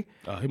injury.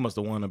 He must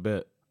have won a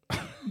bet.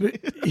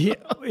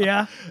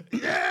 Yeah.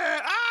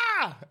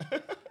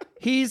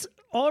 He's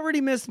already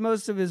missed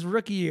most of his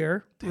rookie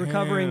year,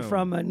 recovering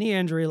from a knee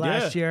injury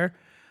last year.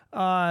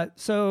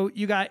 So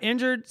you got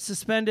injured,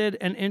 suspended,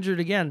 and injured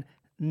again.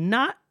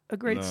 Not a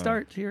great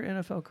start to your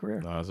NFL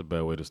career. No, that's a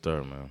bad way to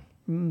start,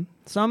 man.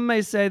 Some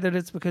may say that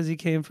it's because he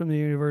came from the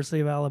University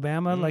of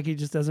Alabama, like he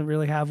just doesn't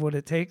really have what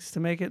it takes to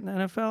make it in the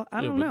NFL.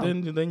 I don't know.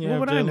 Then you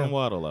have Jalen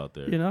Waddle out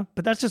there. You know,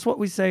 but that's just what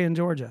we say in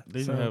Georgia.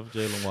 Then you have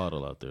Jalen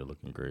Waddle out there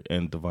looking great,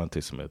 and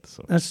Devontae Smith.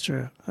 So. That's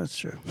true.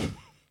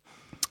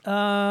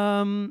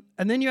 And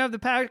then you have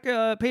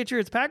the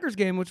Patriots-Packers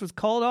game, which was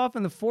called off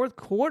in the fourth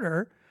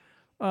quarter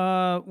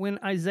when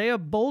Isaiah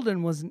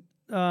Bolden was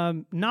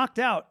knocked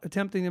out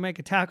attempting to make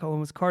a tackle and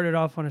was carted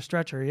off on a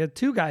stretcher. He had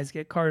 2 guys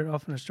get carted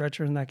off on a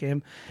stretcher in that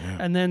game. Yeah.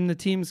 And then the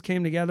teams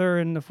came together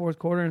in the fourth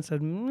quarter and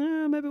said,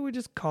 maybe we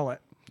just call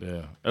it.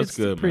 Yeah, that's it's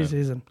good,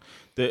 preseason.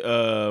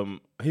 Man.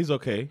 He's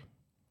okay.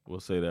 We'll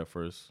say that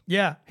first.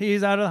 Yeah,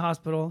 he's out of the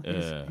hospital.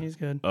 Yeah. He's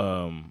good.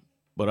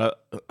 But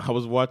I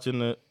was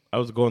watching it. I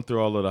was going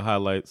through all of the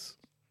highlights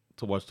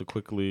to watch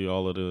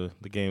all of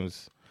the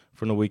games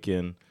from the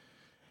weekend.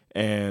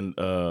 And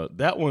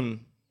that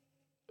one,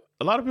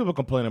 a lot of people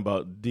complain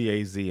about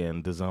DAZ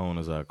and DAZN,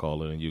 as I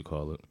call it, and you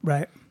call it.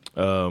 Right.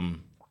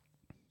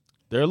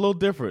 They're a little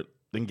different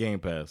than Game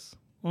Pass.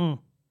 One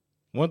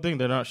thing,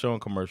 they're not showing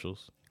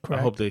commercials. Correct.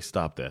 I hope they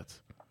stop that.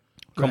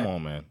 Come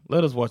on, man.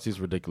 Let us watch these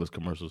ridiculous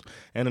commercials.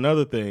 And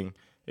another thing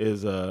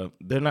is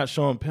they're not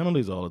showing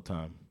penalties all the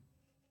time.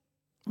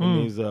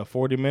 In these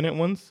 40-minute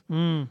ones,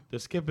 they're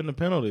skipping the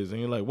penalties. And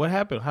you're like, what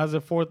happened? How's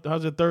it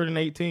 3rd and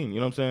 18? You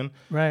know what I'm saying?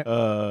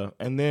 Right.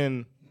 And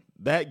then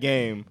that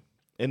game,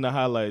 in the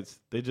highlights,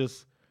 they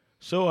just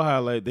show a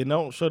highlight. They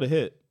don't show the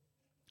hit.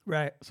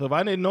 Right. So if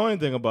I didn't know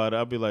anything about it,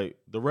 I'd be like,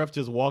 the ref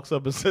just walks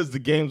up and says the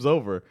game's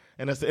over,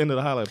 and that's the end of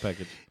the highlight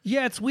package.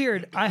 Yeah, it's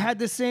weird. I had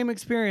the same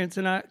experience,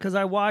 and because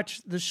I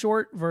watched the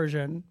short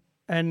version,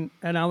 and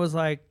I was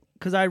like,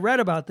 because I read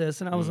about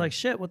this, and I was like,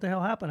 shit, what the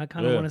hell happened? I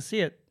kind of want to see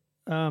it.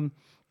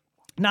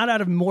 Not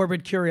out of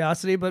morbid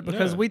curiosity, but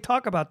because we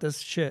talk about this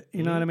shit.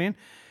 You know what I mean?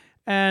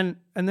 And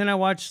then I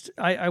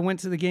went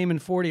to the game in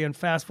 40 and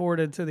fast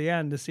forwarded to the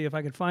end to see if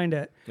I could find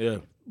it. Yeah.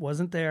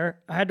 Wasn't there.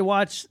 I had to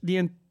watch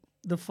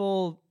the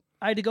full,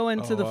 I had to go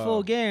into the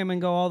full game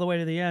and go all the way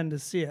to the end to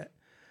see it.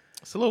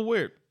 It's a little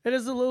weird. It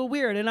is a little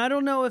weird. And I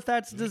don't know if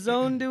that's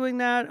DAZN doing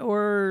that,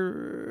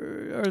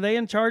 or are they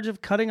in charge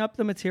of cutting up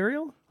the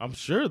material? I'm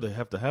sure they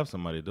have to have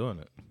somebody doing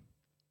it.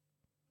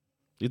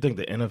 You think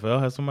the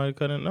NFL has somebody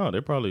cutting it? No, they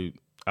probably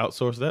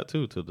outsource that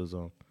too to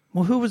DAZN.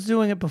 Well, who was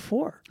doing it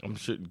before? I'm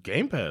sure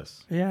Game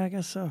Pass. Yeah, I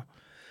guess so.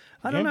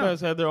 I don't know. Game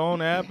Pass had their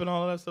own app and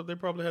all of that stuff. They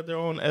probably had their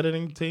own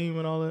editing team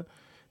and all that.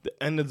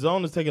 And the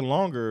zone is taking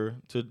longer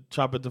to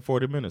chop it to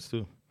 40 minutes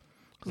too.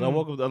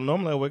 Because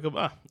normally I wake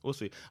up, we'll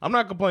see. I'm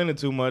not complaining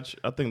too much.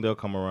 I think they'll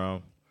come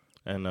around.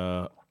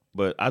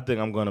 But I think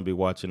I'm going to be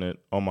watching it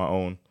on my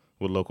own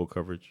with local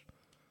coverage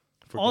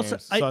for also,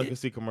 games, so I can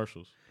see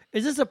commercials.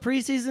 Is this a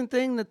preseason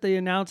thing that the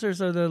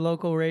announcers are the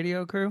local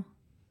radio crew?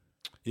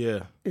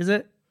 Yeah. Is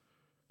it?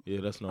 Yeah,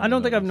 that's I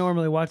don't think I've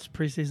normally watched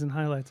preseason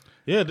highlights.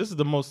 Yeah, this is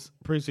the most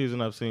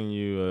preseason I've seen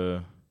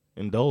you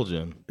indulge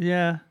in.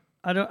 Yeah.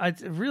 I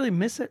really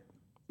miss it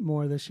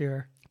more this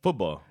year.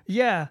 Football.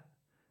 Yeah.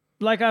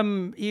 Like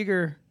I'm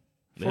eager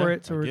for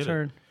it to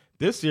return.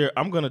 This year,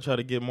 I'm going to try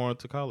to get more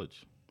into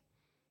college.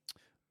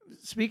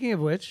 Speaking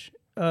of which,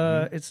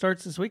 It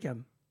starts this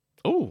weekend.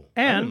 Oh,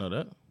 I didn't know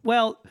that.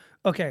 Well,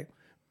 okay.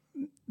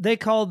 They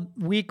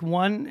called week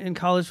 1 in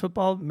college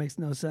football. It makes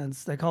no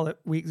sense. They call it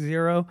week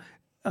 0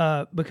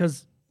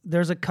 because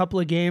there's a couple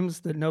of games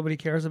that nobody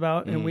cares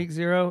about in week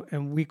 0,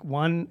 and week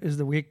 1 is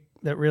the week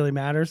that really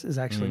matters, is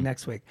actually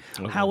next week.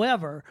 Okay.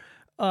 However,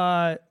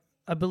 I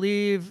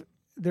believe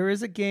there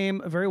is a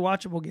game, a very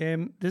watchable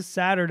game, this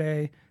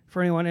Saturday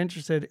for anyone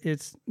interested.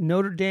 It's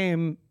Notre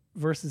Dame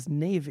versus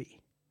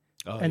Navy,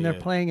 and they're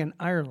playing in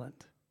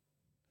Ireland.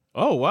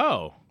 Oh,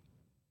 wow.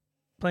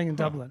 Playing in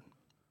Dublin.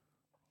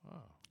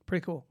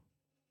 Pretty cool.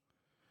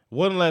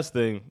 One last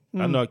thing.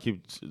 I know I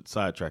keep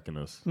sidetracking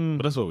us,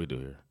 but that's what we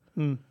do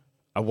here.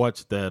 I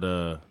watched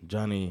that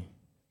Johnny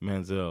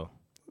Manziel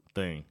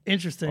thing.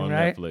 Interesting, on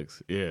right?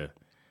 Netflix. Yeah.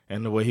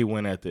 And the way he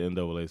went at the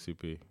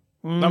NAACP.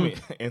 I mean,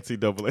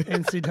 NCAA.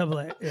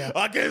 NCAA, yeah.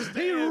 Against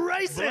the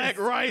racist. Black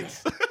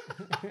rights.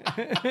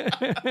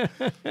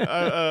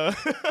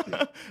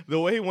 The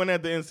way he went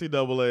at the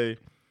NCAA,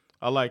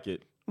 I like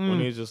it. When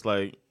he's just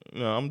like,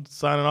 I'm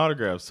signing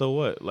autographs. So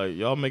what? Like,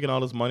 y'all making all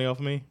this money off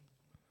me?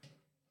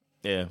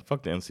 Yeah,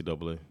 fuck the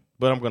NCAA.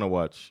 But I'm going to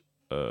watch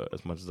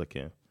as much as I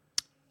can.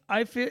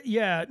 I feel,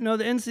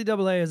 the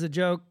NCAA is a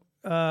joke.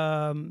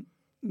 The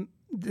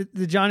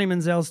Johnny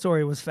Manziel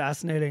story was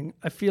fascinating.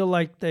 I feel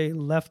like they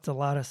left a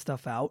lot of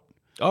stuff out.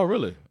 Oh,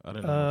 really? I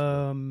didn't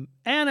know.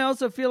 And I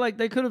also feel like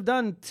they could have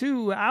done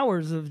 2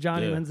 hours of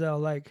Johnny Manziel.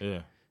 Like,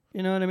 you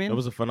know what I mean? It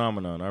was a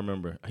phenomenon. I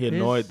remember. He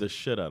annoyed the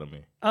shit out of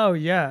me. Oh,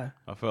 yeah.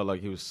 I felt like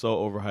he was so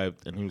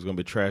overhyped and he was going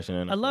to be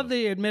trashing it. I love that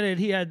he admitted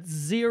he had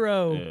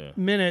 0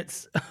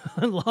 minutes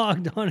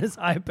logged on his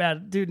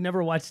iPad. Dude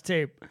never watched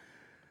tape.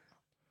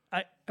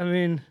 I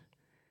mean,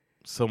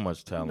 so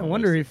much talent. No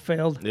wonder he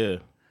failed. Yeah.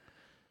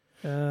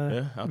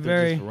 Out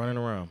there just running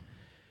around.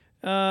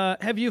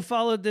 Have you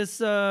followed this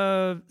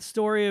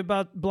story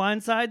about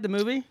Blindside, the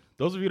movie?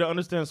 Those of you that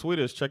understand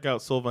Swedish, check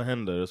out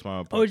SveNFL. That's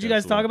my podcast. Oh, did you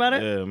guys talk about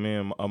it? Yeah, me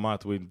and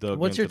Amat, we dug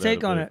What's your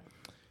take on it?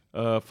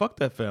 Fuck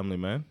that family,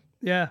 man.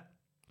 Yeah.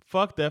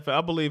 Fuck that.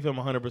 I believe him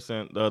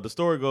 100%. The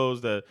story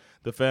goes that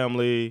the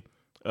family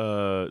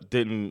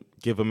didn't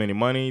give him any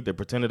money. They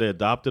pretended they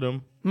adopted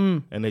him,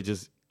 and they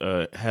just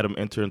had him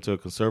enter into a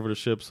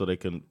conservatorship so they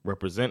can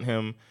represent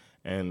him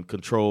and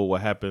control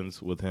what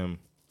happens with him,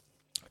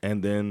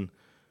 and then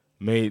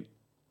made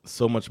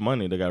so much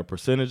money. They got a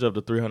percentage of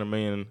the $300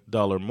 million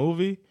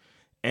movie,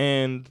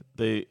 and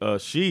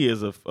she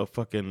is a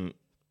fucking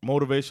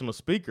motivational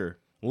speaker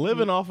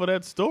living off of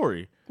that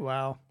story.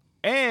 Wow.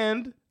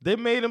 And they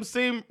made him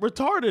seem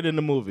retarded in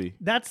the movie.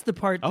 That's the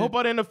part. I hope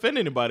I didn't offend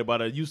anybody by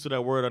the use of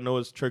that word. I know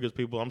it triggers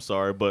people. I'm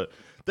sorry, but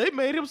they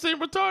made him seem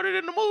retarded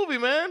in the movie,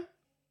 man.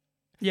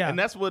 Yeah, and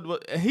that's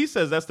what he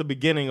says. That's the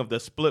beginning of the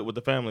split with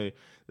the family.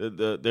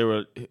 They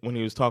were when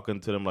he was talking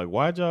to them, like,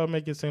 "Why'd y'all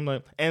make it seem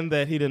like?" And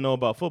that he didn't know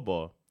about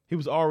football. He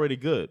was already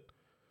good,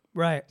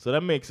 right? So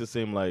that makes it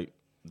seem like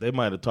they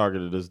might have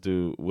targeted this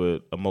dude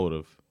with a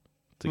motive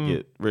to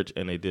get rich,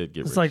 and they did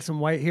get rich. It's like some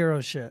white hero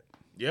shit.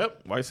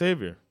 Yep, white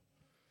savior.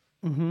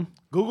 Mm-hmm.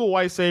 Google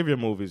white savior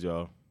movies,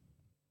 y'all.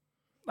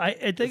 I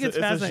think it's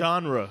fascinating. It's a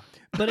genre,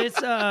 but it's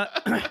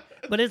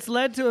but it's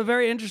led to a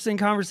very interesting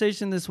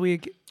conversation this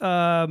week.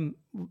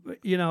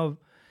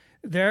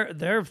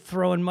 They're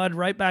throwing mud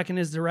right back in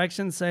his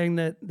direction, saying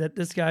that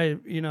this guy,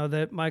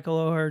 that Michael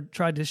O'Hare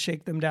tried to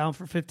shake them down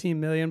for $15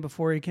 million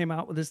before he came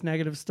out with this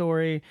negative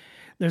story.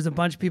 There's a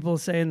bunch of people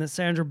saying that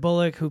Sandra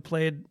Bullock, who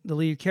played the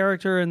lead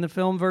character in the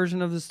film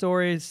version of the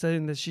story, is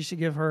saying that she should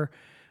give her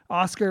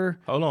Oscar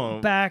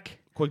back.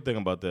 Quick thing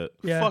about that.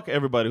 Yeah. Fuck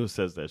everybody who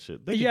says that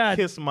shit. They can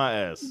kiss my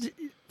ass.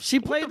 She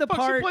played the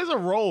part. She plays a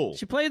role.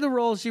 She played the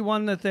role. She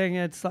won the thing.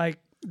 It's like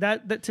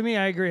that to me,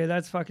 I agree.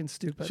 That's fucking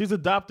stupid. She's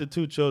adopted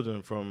 2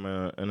 children from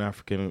an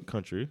African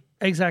country.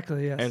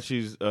 Exactly, yes. And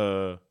she's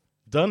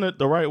done it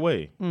the right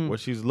way, where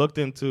she's looked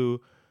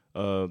into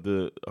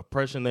the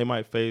oppression they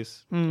might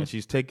face, and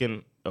she's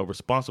taken a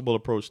responsible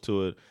approach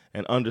to it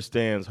and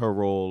understands her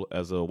role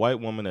as a white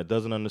woman that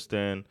doesn't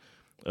understand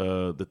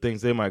the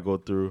things they might go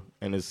through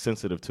and is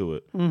sensitive to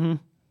it. Mm-hmm.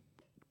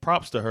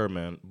 Props to her,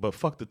 man. But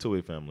fuck the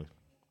Tui family.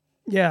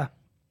 Yeah.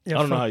 I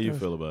don't know how you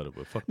feel about it,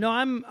 but fuck. No,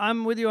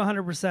 I'm with you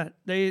 100%.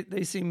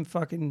 They seem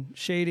fucking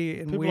shady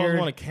and people weird. People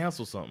always want to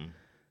cancel something.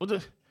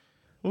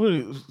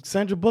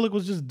 Sandra Bullock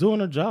was just doing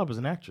her job as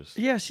an actress.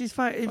 Yeah, she's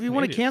fine. If you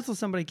want to cancel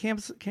somebody,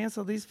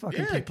 cancel these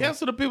fucking people.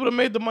 Cancel the people that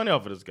made the money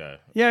off of this guy.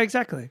 Yeah,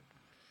 exactly.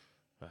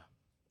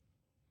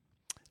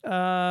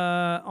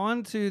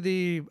 On to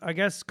the, I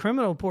guess,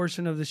 criminal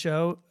portion of the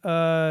show.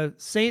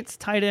 Saints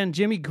tight end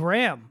Jimmy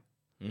Graham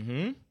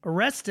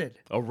arrested.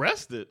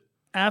 Arrested?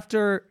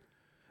 After,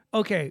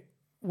 okay,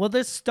 well,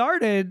 this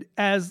started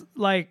as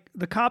like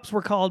the cops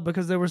were called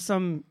because there was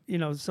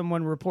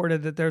someone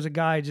reported that there's a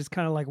guy just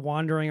kind of like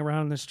wandering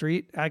around the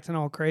street acting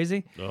all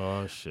crazy.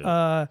 Oh, shit.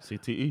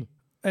 CTE.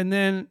 And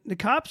then the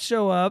cops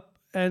show up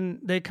and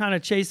they kind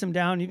of chase him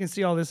down. You can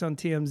see all this on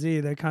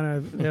TMZ.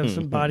 They have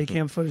some body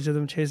cam footage of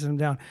them chasing him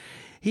down.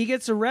 He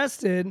gets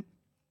arrested.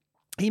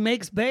 He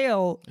makes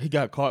bail. He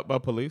got caught by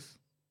police?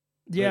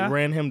 Yeah. They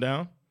ran him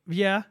down?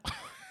 Yeah.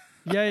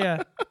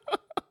 Yeah.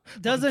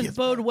 Doesn't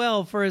bode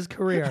well for his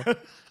career.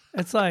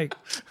 It's like,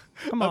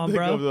 come on,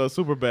 bro. Of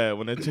super bad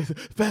when they chase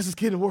fastest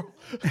kid in the world.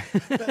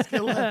 Fastest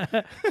kid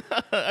alive.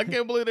 I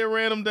can't believe they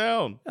ran him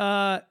down.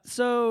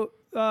 So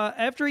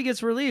after he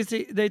gets released,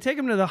 they take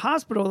him to the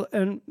hospital,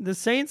 and the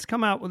Saints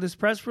come out with this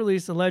press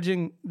release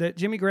alleging that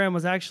Jimmy Graham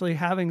was actually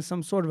having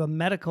some sort of a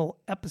medical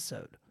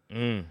episode.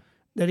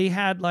 That he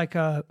had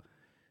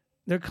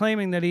they're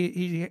claiming that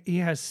he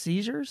has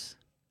seizures.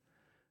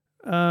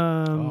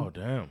 Oh,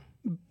 damn.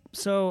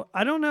 So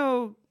I don't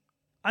know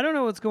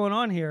what's going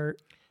on here.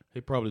 He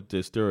probably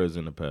did steroids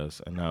in the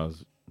past, and now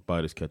his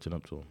body's catching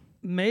up to him.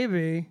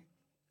 Maybe.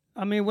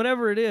 I mean,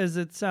 whatever it is,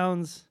 it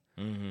sounds...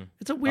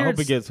 It's a weird... I hope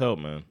he gets help,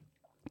 man.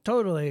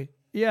 Totally.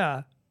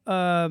 Yeah.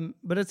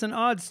 But it's an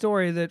odd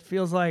story that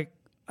feels like...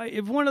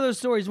 If one of those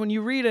stories, when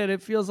you read it,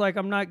 it feels like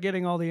I'm not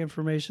getting all the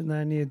information that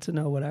I need to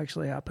know what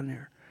actually happened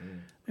here.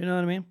 You know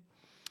what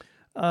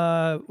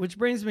I mean? Which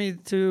brings me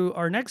to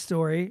our next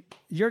story.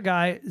 Your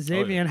guy,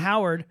 Xavier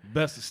Howard.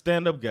 Best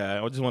stand-up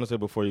guy. I just want to say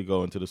before you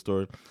go into the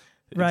story...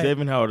 Right.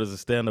 Xavier Howard is a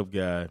stand-up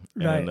guy,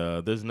 and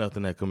right. There's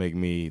nothing that could make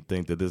me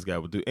think that this guy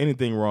would do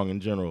anything wrong in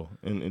general.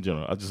 In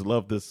general, I just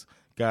love this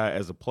guy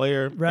as a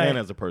player and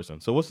as a person.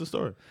 So, what's the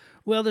story?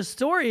 Well, the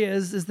story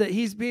is that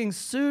he's being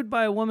sued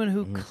by a woman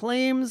who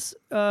claims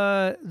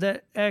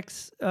that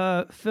X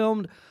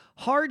filmed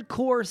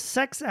hardcore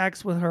sex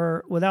acts with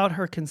her without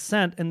her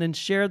consent, and then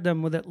shared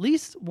them with at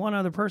least one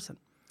other person.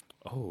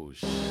 Oh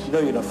shit! You know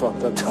you're not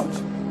fucked up,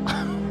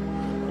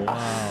 Tom.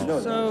 Wow.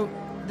 So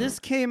this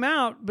came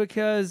out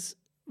because.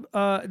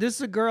 This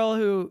is a girl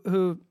who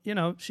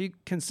she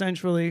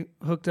consensually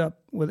hooked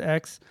up with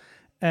X,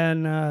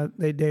 and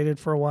they dated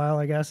for a while,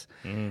 I guess.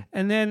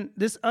 And then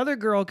this other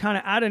girl kind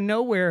of out of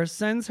nowhere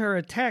sends her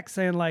a text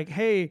saying like,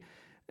 "Hey,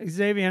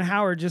 Xavier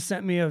Howard just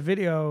sent me a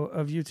video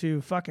of you two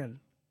fucking."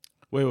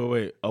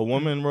 Wait. A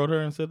woman wrote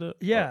her and said that?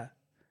 Yeah.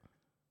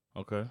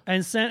 Oh. Okay.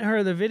 And sent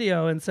her the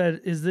video and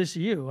said, "Is this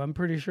you? I'm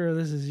pretty sure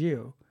this is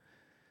you."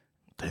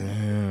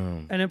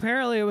 Damn. And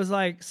apparently it was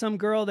like some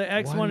girl that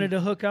X wanted to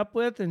hook up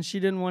with, and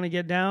she didn't want to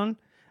get down.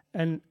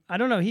 And I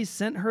don't know, he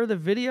sent her the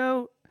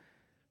video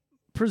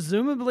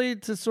presumably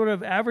to sort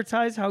of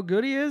advertise how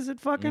good he is at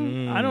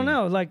fucking, I don't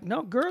know. Like,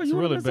 no, girl, you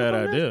want to It's a really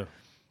bad idea.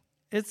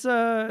 It's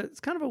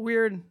kind of a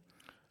weird...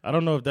 I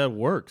don't know if that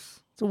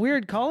works. It's a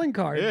weird calling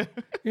card. Yeah.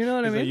 You know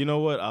what I mean? Like, you know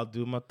what? I'll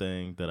do my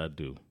thing that I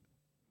do.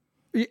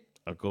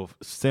 I'll go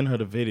send her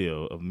the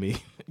video of me.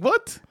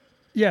 What?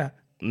 Yeah.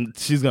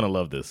 She's going to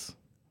love this.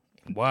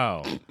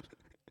 Wow.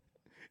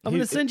 I'm going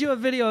to send you a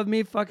video of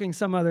me fucking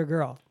some other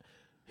girl.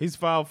 He's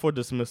filed for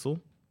dismissal.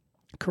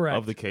 Correct.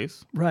 Of the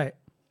case. Right.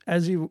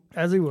 As he would.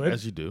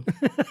 As you do.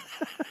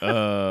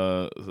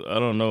 I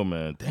don't know,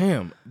 man.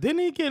 Damn.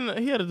 Didn't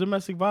he had a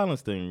domestic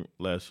violence thing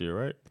last year,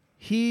 right?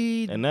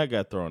 And that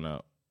got thrown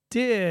out.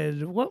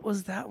 Did. What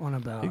was that one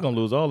about? He's going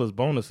to lose all his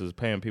bonuses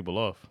paying people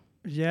off.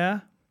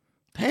 Yeah.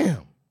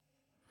 Damn.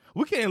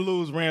 We can't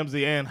lose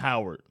Ramsey and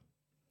Howard.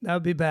 That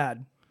would be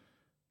bad.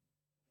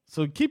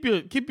 So keep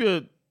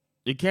your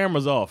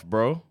cameras off,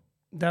 bro.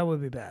 That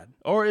would be bad.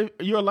 Or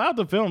you're allowed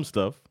to film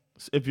stuff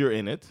if you're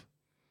in it,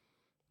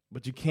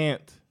 but you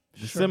can't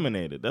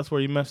disseminate it. That's where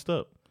you messed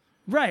up.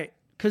 Right,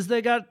 because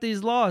they got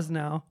these laws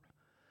now.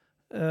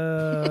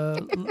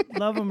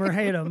 Love them or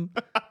hate them.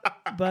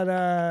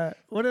 But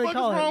what do they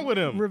call it? What's wrong with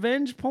him?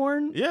 Revenge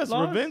porn? Yes,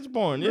 laws? revenge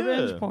porn. Yeah.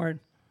 Revenge porn.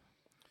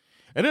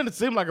 And then it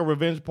seemed like a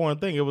revenge porn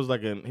thing. It was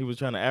like he was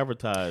trying to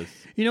advertise.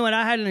 You know what?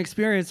 I had an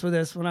experience with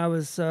this when I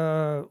was,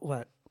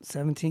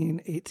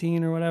 17,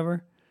 18 or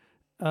whatever.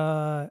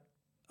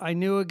 I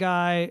knew a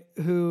guy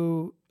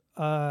who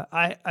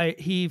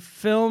he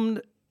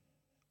filmed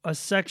a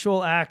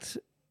sexual act.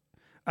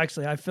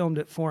 Actually, I filmed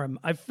it for him.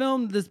 I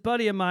filmed this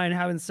buddy of mine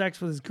having sex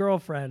with his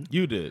girlfriend.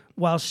 You did?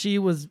 While she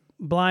was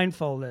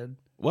blindfolded.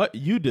 What?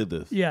 You did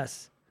this?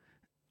 Yes.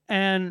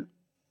 And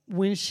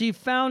when she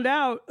found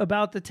out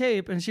about the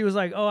tape and she was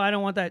like, "Oh, I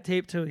don't want that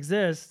tape to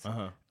exist.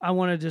 I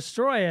want to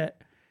destroy it."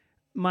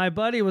 My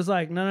buddy was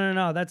like,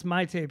 No, that's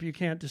my tape. You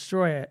can't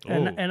destroy it.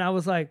 And I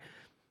was like,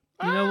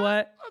 you know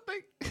what?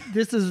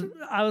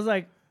 I was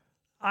like,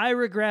 I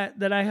regret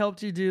that I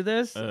helped you do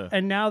this.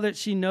 And now that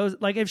she knows,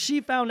 like if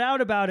she found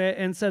out about it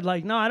and said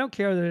like, "No, I don't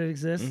care that it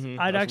exists.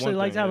 I'd actually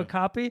like to have a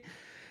copy."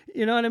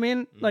 You know what I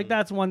mean? Like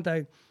that's one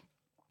thing.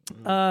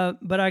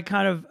 But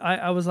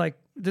I was like,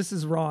 this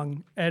is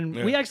wrong. And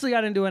we actually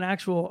got into an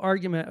actual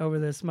argument over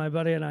this, my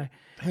buddy and I.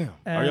 Damn.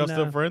 And, are y'all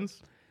still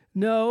friends?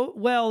 No.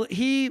 Well,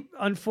 he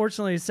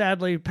unfortunately,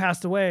 sadly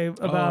passed away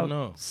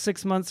about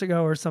 6 months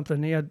ago or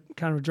something. He had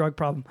kind of a drug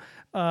problem.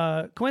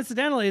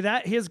 Coincidentally,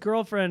 his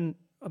girlfriend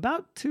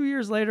about 2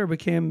 years later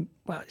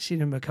she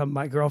didn't become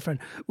my girlfriend.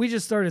 We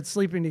just started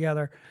sleeping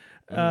together.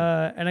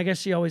 And I guess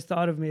she always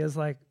thought of me as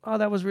like, "Oh,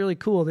 that was really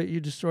cool that you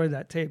destroyed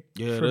that tape."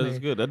 Yeah, that is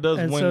good. That does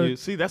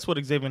that's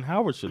what Xavier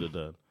Howard should have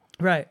done.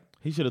 Right.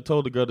 He should have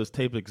told the girl this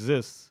tape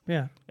exists.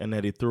 Yeah. And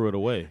that he threw it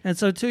away. And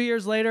so 2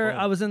 years later,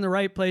 I was in the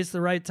right place,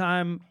 the right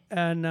time,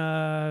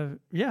 and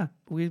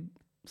we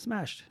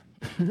smashed.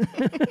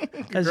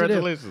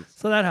 Congratulations.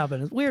 So that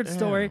happened. It's a weird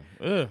story.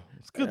 Yeah,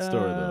 it's a good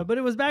story though. But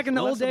it was back in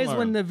the old days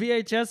when the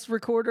VHS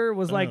recorder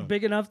was like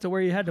big enough to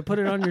where you had to put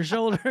it on your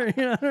shoulder.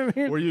 You know what I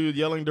mean? Were you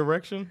yelling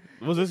direction?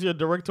 Was this your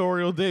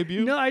directorial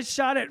debut? No, I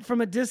shot it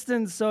from a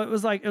distance, so it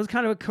was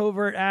kind of a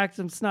covert act.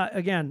 It's not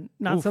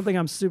something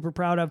I'm super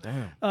proud of.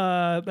 Damn.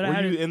 But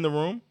Were you in the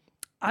room?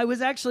 I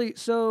was actually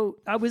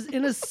I was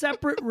in a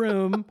separate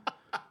room.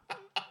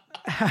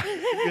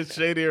 It's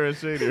shadier and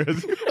shadier.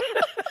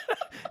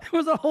 There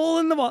was a hole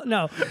in the wall.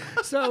 No.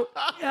 So,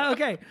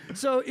 okay.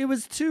 So it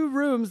was two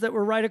rooms that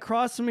were right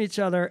across from each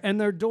other, and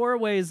their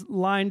doorways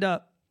lined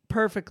up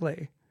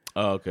perfectly.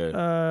 Oh,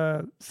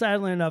 okay.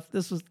 Sadly enough,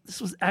 this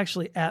was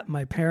actually at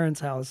my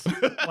parents' house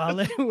while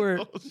they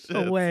were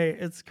away.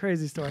 It's a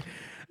crazy story.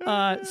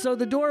 So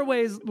the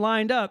doorways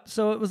lined up.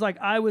 So it was like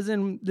I was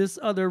in this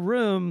other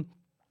room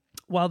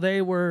while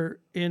they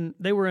were in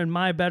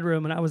my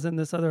bedroom, and I was in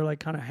this other like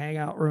kind of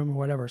hangout room or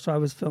whatever. So I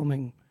was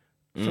filming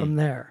from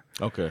there.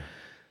 Okay.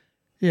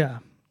 Yeah.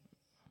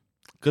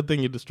 Good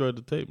thing you destroyed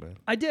the tape, man.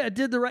 I did.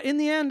 In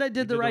the end, I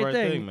did the right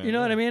thing. Man. You know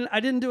what I mean? I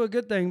didn't do a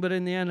good thing, but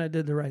in the end, I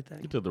did the right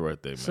thing. You did the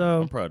right thing, man.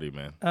 So, I'm proud of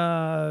you,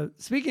 man.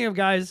 Speaking of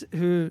guys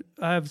who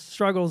have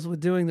struggles with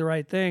doing the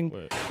right thing,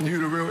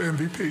 you the real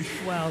MVP.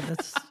 Wow,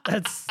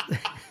 that's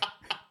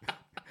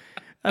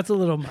that's a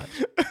little much.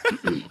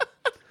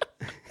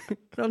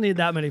 Don't need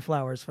that many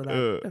flowers for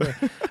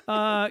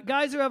that.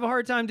 Guys who have a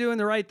hard time doing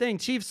the right thing.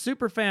 Chiefs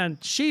superfan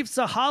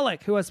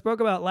Chiefsaholic, who I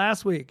spoke about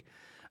last week,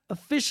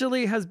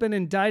 officially has been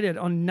indicted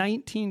on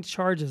 19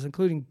 charges,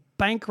 including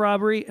bank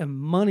robbery and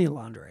money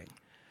laundering.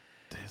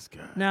 This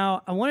guy.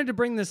 Now, I wanted to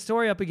bring this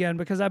story up again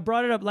because I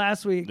brought it up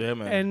last week. Yeah,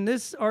 man. And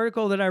this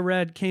article that I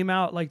read came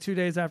out like 2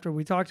 days after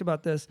we talked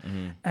about this.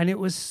 And there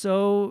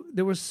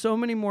were so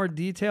many more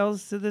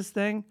details to this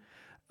thing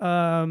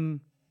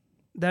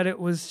that it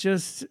was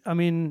just, I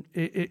mean,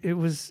 it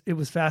was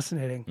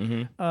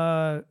fascinating.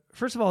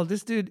 First of all,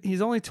 this dude,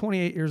 he's only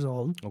 28 years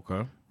old.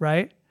 Okay.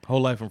 Right?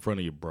 Whole life in front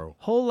of you, bro.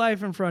 Whole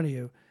life in front of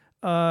you.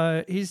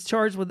 He's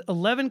charged with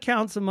 11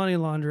 counts of money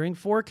laundering,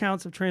 4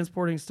 counts of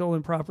transporting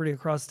stolen property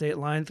across state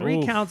line,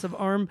 3 counts of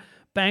armed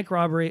bank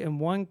robbery,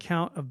 and 1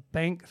 count of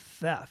bank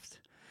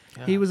theft.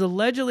 Yeah. He was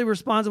allegedly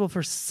responsible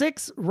for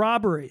 6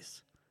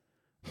 robberies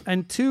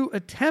and 2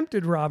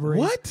 attempted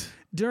robberies. What?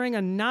 During a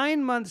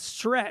 9-month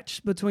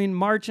stretch between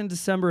March and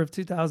December of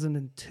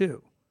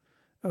 2002.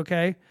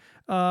 Okay?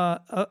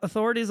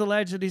 Authorities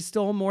allege that he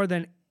stole more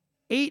than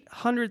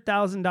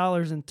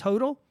 $800,000 in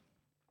total.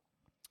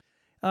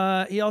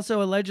 He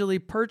also allegedly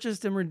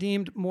purchased and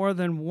redeemed more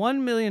than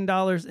 $1 million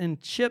in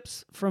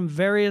chips from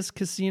various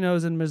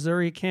casinos in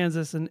Missouri,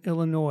 Kansas, and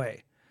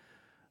Illinois.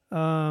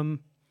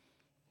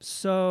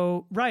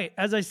 So, right,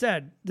 as I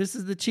said, this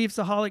is the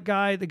Chiefsaholic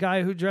guy, the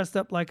guy who dressed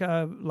up like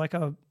a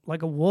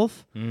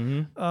wolf.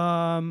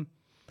 Mm-hmm.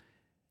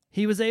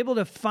 He was able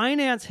to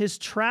finance his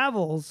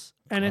travels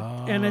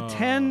and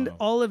attend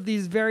all of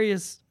these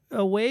various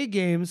away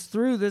games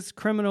through this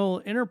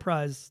criminal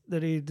enterprise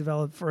that he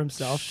developed for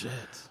himself. Shit.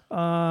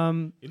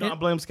 I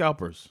blame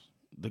scalpers.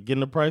 They're getting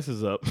the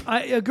prices up.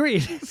 I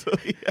agreed. So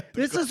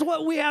this is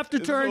what we have to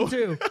turn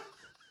to.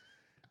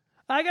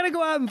 I gotta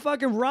go out and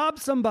fucking rob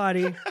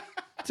somebody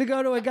to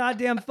go to a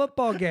goddamn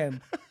football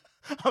game.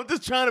 I'm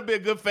just trying to be a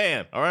good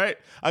fan, all right?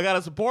 I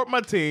gotta support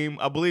my team.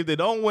 I believe they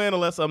don't win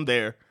unless I'm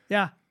there.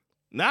 Yeah.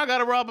 Now I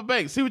gotta rob a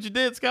bank. See what you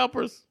did,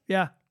 scalpers?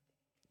 Yeah.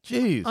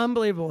 Jeez.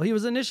 Unbelievable. He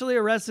was initially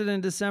arrested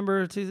in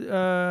December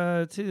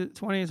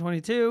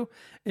 2022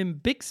 in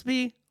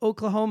Bixby,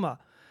 Oklahoma,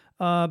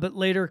 but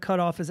later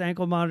cut off his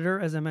ankle monitor,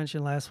 as I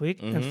mentioned last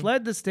week, and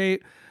fled the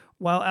state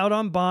while out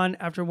on bond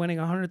after winning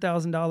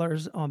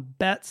 $100,000 on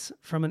bets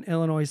from an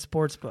Illinois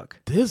sports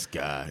book. This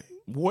guy.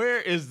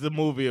 Where is the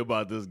movie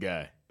about this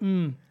guy?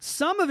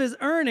 Some of his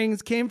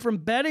earnings came from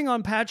betting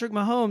on Patrick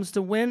Mahomes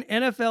to win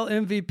NFL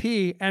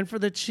MVP and for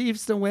the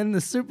Chiefs to win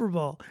the Super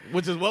Bowl.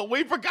 Which is what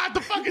we forgot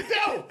to fucking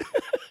do.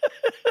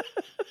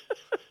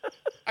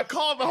 I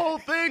called the whole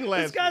thing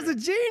last This guy's year. a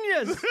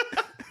genius.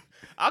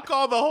 I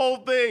called the whole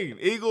thing.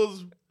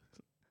 Eagles.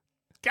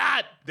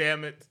 God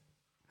damn it.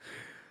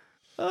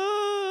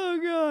 Oh,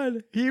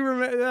 God.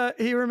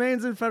 He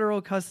remains in federal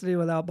custody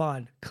without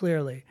bond,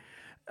 clearly.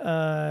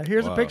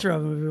 Here's a picture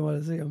of him if you want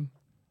to see him.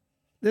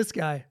 This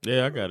guy.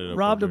 Yeah, I got it.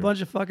 Robbed a bunch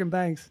of fucking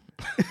banks.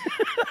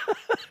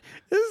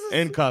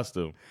 In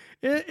costume.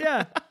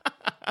 Yeah.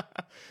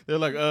 They're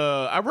like,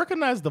 I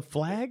recognize the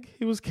flag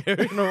he was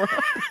carrying around.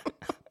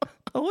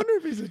 I wonder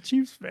if he's a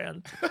Chiefs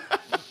fan.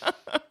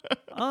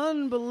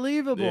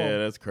 Unbelievable. Yeah,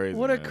 that's crazy.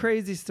 What a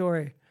crazy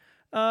story.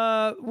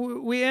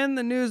 We end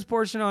the news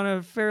portion on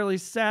a fairly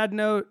sad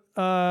note.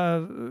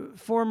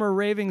 Former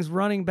Ravens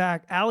running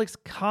back Alex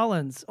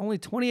Collins, only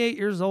 28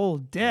 years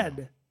old,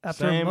 dead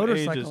after a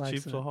motorcycle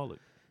accident. Chiefsaholic.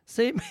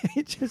 Same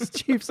age as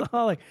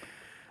Chiefsaholic.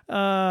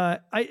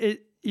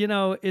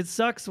 It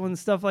sucks when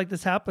stuff like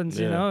this happens.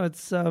 Yeah. You know,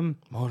 it's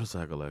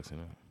Motorcycle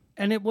accident.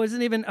 and it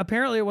wasn't even.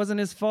 Apparently, it wasn't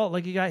his fault.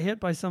 Like he got hit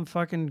by some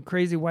fucking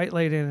crazy white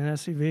lady in an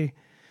SUV.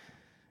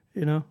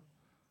 You know,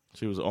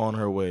 She was on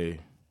her way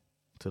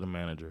to the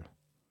manager.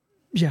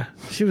 Yeah,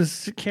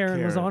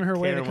 Karen was on her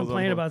way to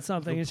complain about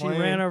something, and she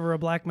ran over a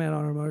black man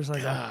on her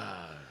motorcycle. God.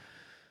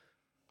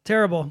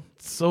 Terrible.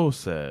 So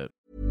sad.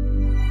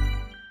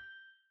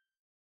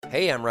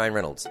 Hey, I'm Ryan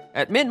Reynolds.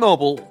 At Mint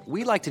Mobile,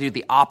 we like to do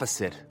the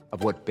opposite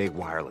of what Big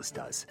Wireless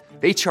does.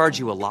 They charge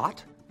you a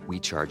lot, we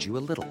charge you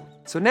a little.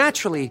 So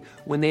naturally,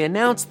 when they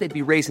announced they'd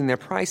be raising their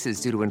prices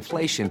due to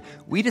inflation,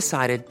 we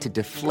decided to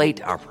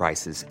deflate our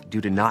prices due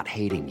to not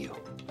hating you.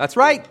 That's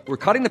right. We're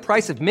cutting the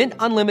price of Mint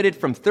Unlimited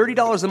from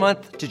 $30 a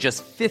month to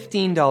just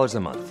 $15 a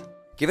month.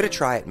 Give it a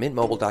try at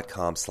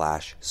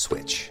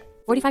mintmobile.com/switch.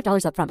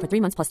 $45 up front for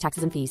 3 months plus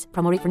taxes and fees.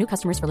 Promo rate for new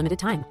customers for limited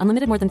time.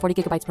 Unlimited more than 40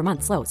 gigabytes per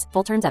month. Slows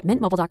full terms at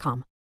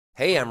mintmobile.com.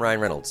 Hey, I'm Ryan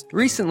Reynolds.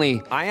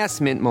 Recently, I asked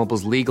Mint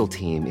Mobile's legal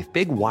team if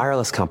big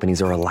wireless companies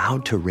are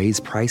allowed to raise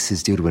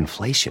prices due to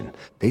inflation.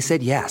 They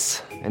said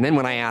yes. And then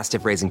when I asked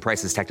if raising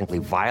prices technically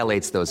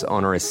violates those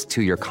onerous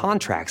 2-year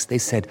contracts, they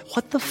said,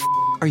 "What the f***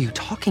 are you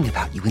talking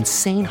about, you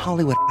insane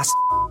Hollywood ass?"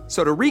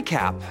 So to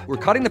recap, we're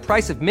cutting the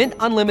price of Mint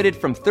Unlimited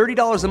from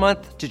 $30 a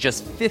month to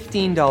just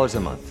 $15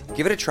 a month.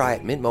 Give it a try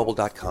at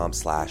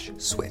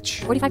mintmobile.com/switch.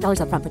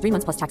 $45 up front for 3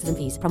 months plus taxes and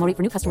fees. Promo rate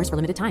for new customers for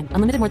limited time.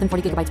 Unlimited more than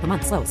 40 gigabytes per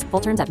month. Slows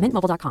full terms at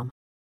mintmobile.com.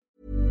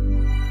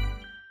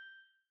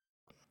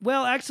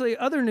 Well, actually,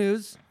 other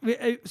news.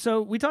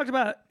 So we talked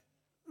about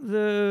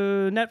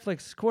the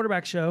Netflix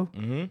quarterback show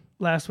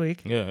last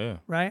week. Yeah.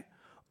 Right?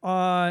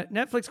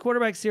 Netflix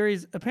quarterback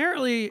series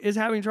apparently is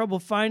having trouble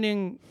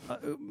finding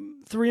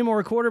 3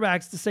 more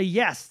quarterbacks to say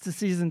yes to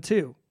season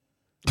 2.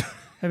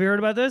 Have you heard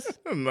about this?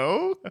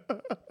 No.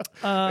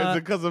 Is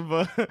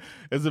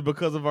it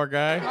because of our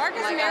guy?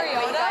 Marcus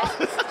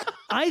Mariota?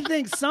 I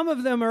think some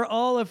of them are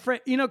all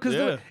afraid,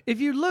 because if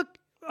you look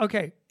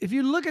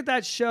at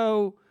that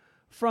show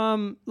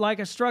from like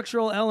a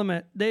structural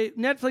element,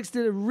 Netflix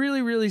did a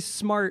really, really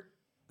smart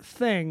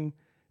thing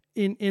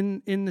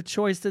in the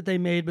choice that they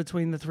made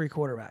between the 3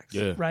 quarterbacks.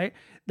 Yeah. Right?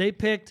 They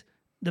picked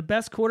the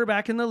best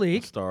quarterback in the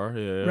league. Star,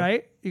 yeah.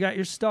 Right? You got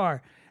your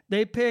star.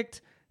 They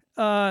picked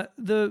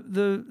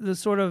the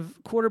sort of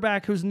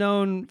quarterback who's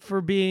known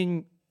for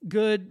being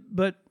good,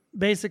 but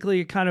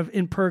basically kind of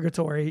in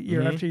purgatory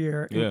year after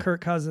year, in Kirk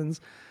Cousins.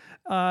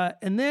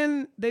 And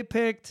then they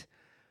picked,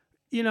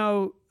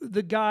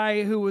 the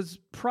guy who was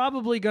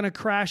probably going to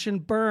crash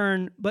and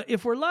burn, but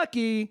if we're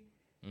lucky,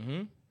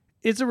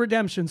 it's a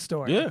redemption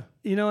story. Yeah.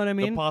 You know what I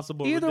mean? A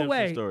possible either redemption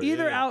way, story.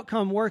 either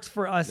outcome works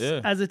for us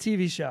as a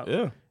TV show.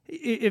 Yeah.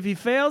 If he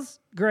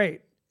fails,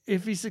 great.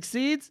 If he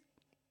succeeds,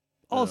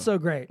 also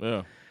great.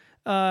 Yeah.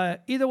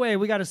 Either way,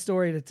 we got a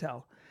story to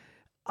tell.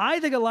 I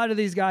think a lot of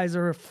these guys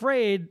are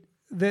afraid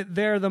that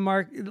they're the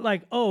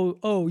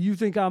you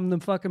think I'm the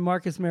fucking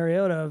Marcus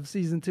Mariota of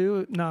season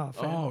 2? No,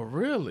 fam. Oh,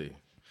 really?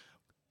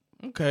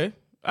 Okay.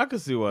 I can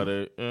see why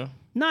they,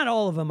 Not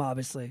all of them,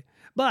 obviously.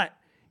 But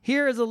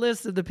here is a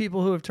list of the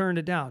people who have turned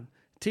it down.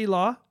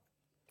 T-Law.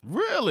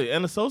 Really?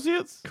 And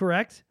associates?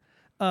 Correct.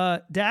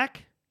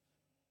 Dak.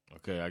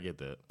 Okay, I get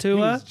that. Tua.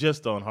 He was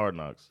just on Hard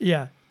Knocks.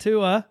 Yeah.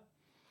 Tua.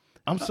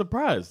 I'm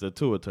surprised that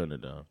Tua turned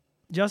it down.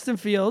 Justin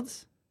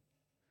Fields.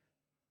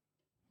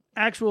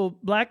 Actual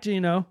Black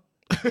Geno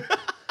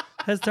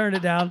has turned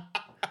it down.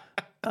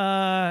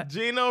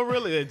 Geno,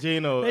 really?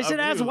 Geno. They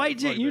should ask White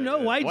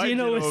Geno. White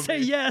Geno would say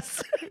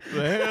yes.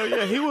 Hell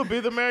yeah, he would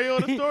be the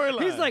Mariota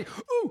storyline. He's like,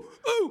 ooh,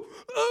 ooh,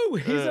 ooh.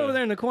 He's over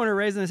there in the corner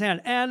raising his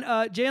hand. And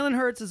Jalen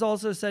Hurts has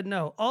also said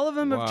no. All of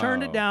them have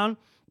turned it down.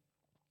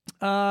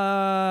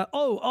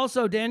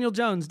 Also Daniel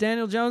Jones.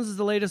 Daniel Jones is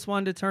the latest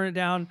one to turn it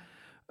down.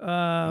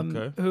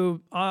 Who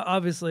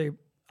obviously,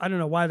 I don't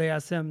know why they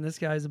asked him. This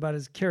guy's about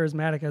as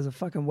charismatic as a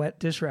fucking wet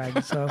dish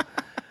rag. So,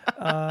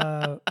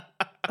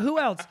 who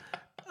else?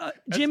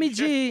 Jimmy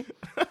G.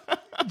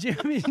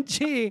 Jimmy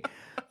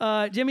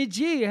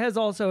G has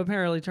also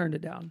apparently turned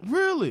it down.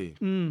 Really?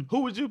 Who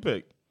would you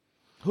pick?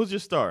 Who's your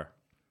star?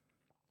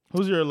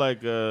 Who's your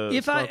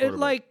if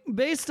I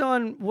based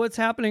on what's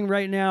happening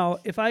right now,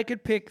 if I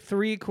could pick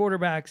 3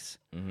 quarterbacks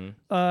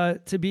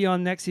to be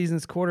on next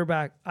season's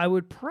quarterback, I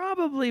would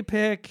probably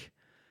pick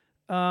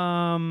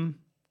Joe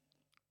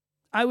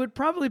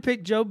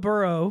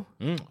Burrow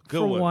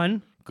for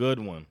one. Good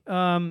one.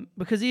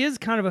 Because he is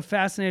kind of a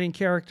fascinating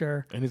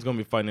character. And he's going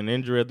to be fighting an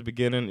injury at the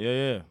beginning.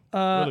 Yeah.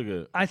 Really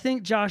good. I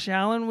think Josh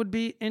Allen would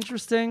be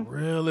interesting.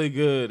 Really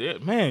good. Yeah,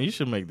 man, you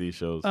should make these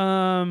shows.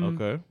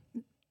 Okay.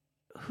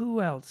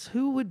 Who else?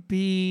 Who would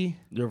be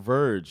your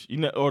Verge?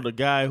 Or the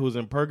guy who's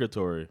in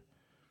purgatory.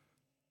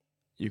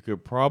 You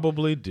could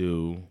probably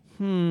do.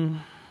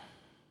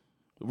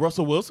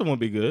 Russell Wilson would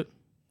be good.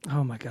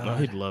 Oh my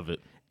God, he'd love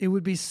it. It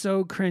would be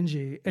so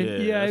cringy.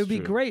 It would be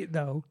great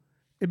though.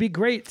 It'd be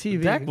great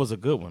TV. Dak was a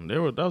good one.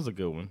 That was a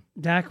good one.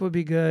 Dak would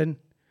be good.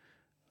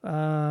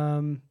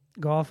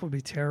 Goff would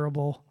be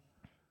terrible.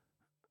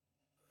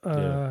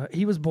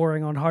 He was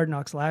boring on Hard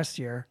Knocks last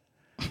year.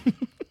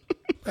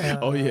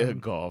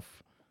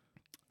 Goff.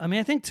 I mean,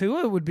 I think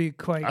Tua would be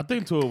quite. I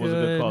think Tua was a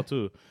good call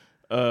too.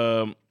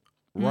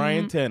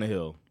 Ryan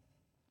Tannehill.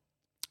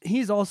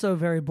 He's also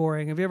very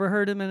boring. Have you ever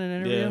heard him in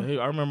an interview?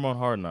 Yeah, I remember on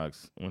Hard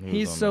Knocks when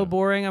he was on so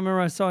boring. I remember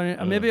I saw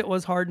it. Maybe it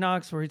was Hard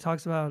Knocks where he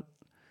talks about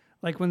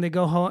Like when they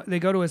go home, they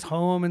go to his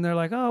home and they're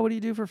like, "Oh, what do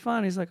you do for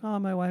fun?" He's like, "Oh,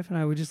 my wife and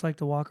I would just like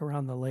to walk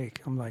around the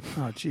lake." I'm like,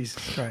 "Oh,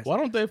 Jesus Christ!" Why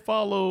don't they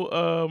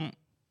follow?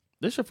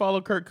 They should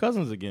follow Kirk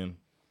Cousins again.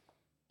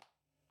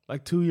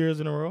 Like 2 years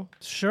in a row.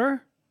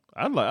 Sure.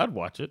 I'd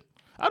watch it.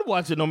 I'd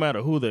watch it no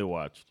matter who they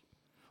watched.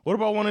 What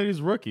about one of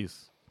these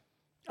rookies?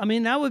 I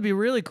mean, that would be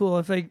really cool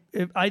if I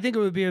think it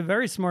would be a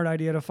very smart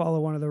idea to follow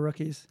one of the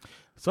rookies.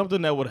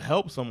 Something that would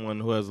help someone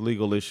who has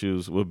legal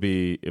issues would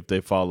be if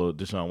they followed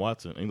Deshaun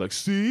Watson. And you're like,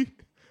 see,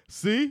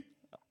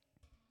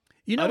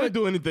 you know, I didn't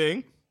do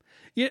anything.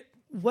 Yeah.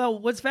 Well,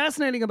 what's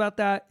fascinating about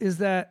that is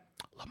that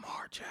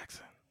Lamar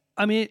Jackson.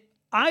 I mean,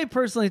 I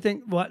personally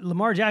think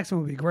Lamar Jackson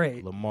would be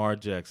great. Lamar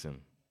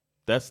Jackson,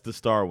 that's the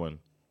star one.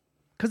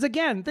 Because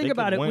again, think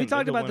about it. We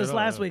talked about this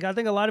last week. I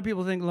think a lot of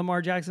people think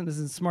Lamar Jackson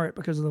isn't smart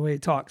because of the way he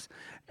talks,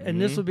 and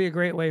this would be a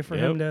great way for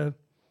him to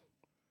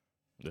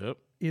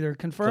either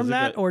confirm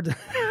that or.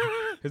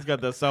 He's got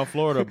that South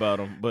Florida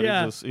about him, but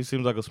he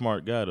seems like a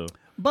smart guy though.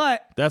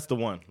 But that's the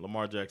one,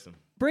 Lamar Jackson.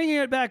 Bringing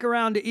it back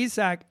around to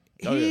Isak,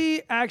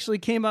 he actually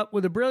came up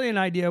with a brilliant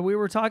idea. We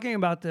were talking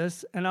about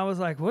this, and I was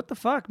like, what the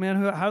fuck, man?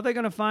 How are they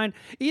going to find...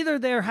 Either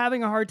they're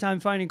having a hard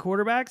time finding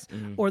quarterbacks,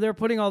 or they're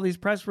putting all these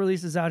press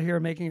releases out here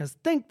making us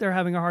think they're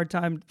having a hard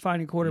time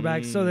finding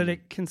quarterbacks so that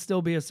it can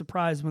still be a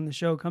surprise when the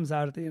show comes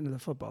out at the end of the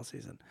football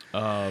season.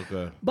 Oh,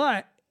 okay.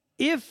 But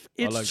if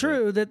it's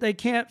true that they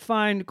can't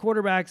find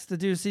quarterbacks to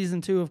do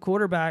season 2 of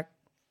quarterback,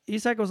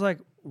 Isak was like,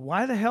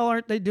 why the hell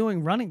aren't they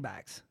doing running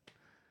backs?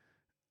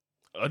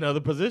 Another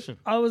position.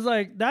 I was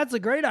like, that's a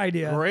great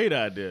idea. Great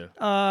idea.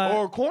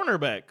 Or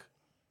cornerback.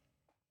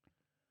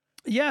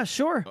 Yeah,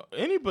 sure.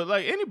 Any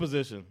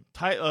position.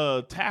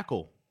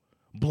 Tackle.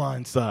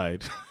 Blind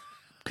side.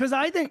 Because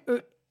I think,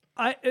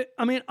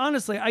 I mean,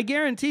 honestly, I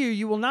guarantee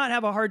you will not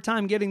have a hard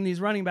time getting these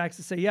running backs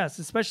to say yes,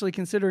 especially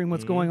considering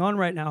what's going on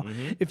right now.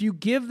 If you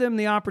give them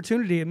the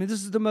opportunity, I mean,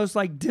 this is the most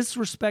like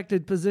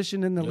disrespected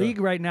position in the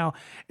league right now.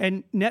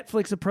 And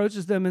Netflix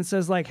approaches them and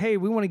says like, hey,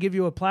 we want to give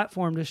you a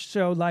platform to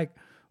show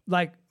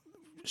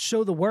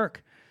show the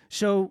work,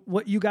 show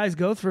what you guys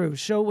go through,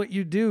 show what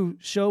you do,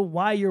 show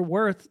why you're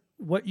worth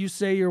what you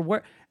say you're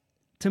worth.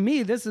 To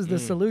me, this is the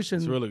solution.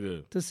 It's really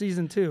good. To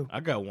season 2. I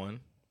got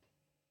one.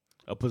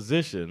 A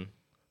position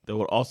that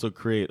would also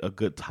create a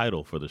good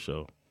title for the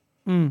show.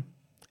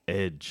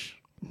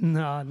 Edge.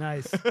 Nah,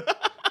 nice.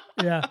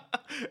 Yeah.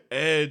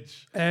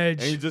 Edge.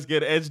 And you just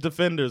get edge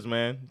defenders,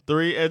 man.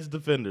 3 edge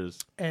defenders.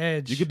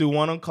 Edge. You could do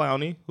one on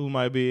Clowney, who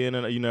might be in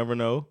it. You never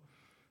know.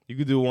 You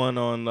could do one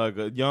on like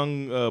a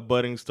young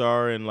budding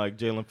star and like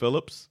Jalen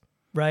Phillips.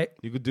 Right.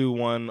 You could do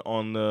one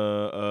on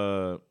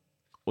the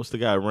what's the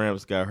guy?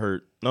 Rams got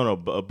hurt. No,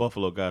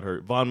 Buffalo got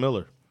hurt. Von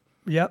Miller.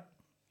 Yep.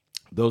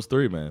 Those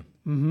 3, man.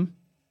 Mm-hmm.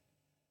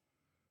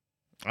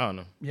 I don't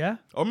know. Yeah.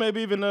 Or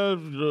maybe even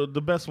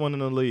the best one in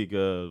the league.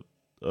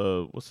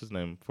 What's his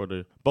name for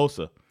the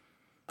Bosa?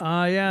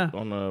 Yeah.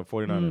 On the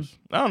 49ers.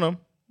 I don't know.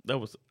 That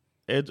was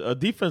edge. A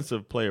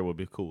defensive player would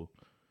be cool.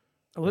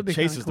 It would be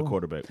chases cool. the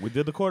quarterback. We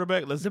did the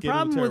quarterback. Let's the get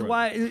problem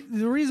with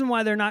the reason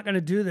why they're not going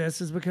to do this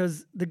is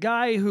because the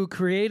guy who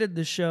created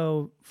the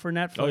show for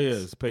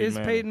Netflix is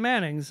Peyton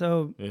Manning.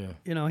 So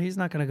he's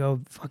not going to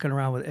go fucking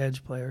around with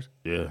edge players.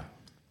 Yeah.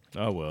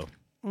 Oh well.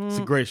 It's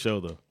a great show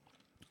though.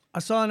 I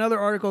saw another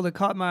article that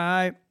caught my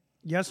eye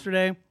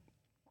yesterday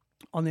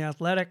on The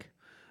Athletic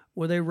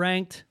where they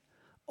ranked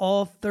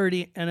all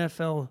 30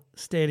 NFL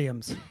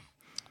stadiums.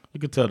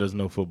 You could tell there's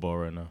no football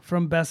right now.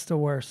 From best to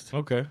worst.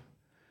 Okay.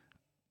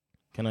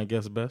 Can I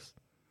guess best?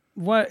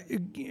 What?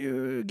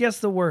 Guess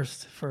the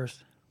worst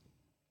first.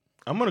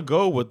 I'm going to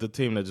go with the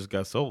team that just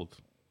got sold.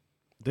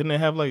 Didn't they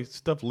have like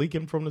stuff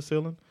leaking from the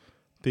ceiling?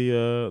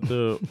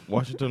 The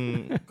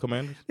Washington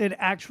Commanders? They had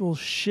actual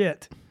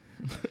shit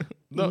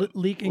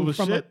leaking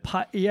from a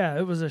pipe. Yeah,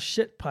 it was a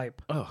shit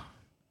pipe. Oh.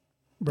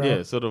 Bro.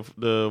 Yeah, so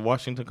the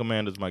Washington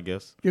Commanders, my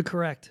guess. You're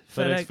correct.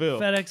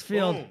 FedEx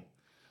Field.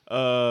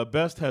 Boom.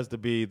 Best has to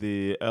be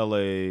the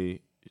LA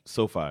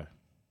SoFi.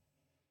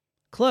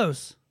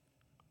 Close.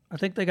 I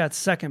think they got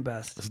second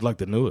best. It's like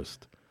the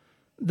newest.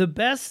 The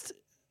best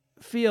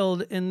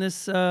field in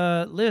this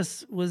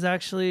list was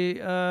actually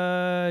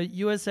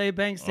USA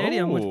Bank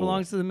Stadium, which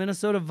belongs to the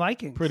Minnesota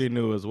Vikings. Pretty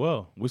new as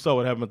well. We saw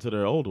what happened to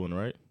their old one,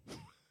 right?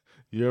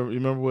 You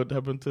remember what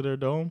happened to their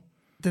dome?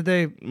 Did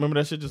they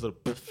remember that shit just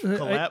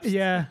collapsed?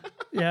 Yeah.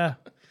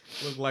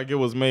 Looked like it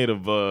was made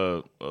of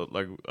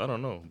like I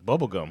don't know,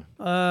 bubble gum.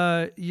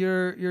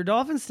 Your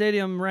Dolphin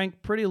Stadium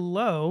ranked pretty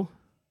low.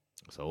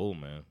 It's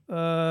old, man.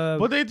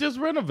 But they just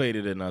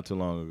renovated it not too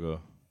long ago.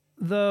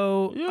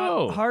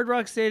 Though Hard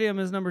Rock Stadium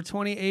is number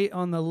 28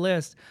 on the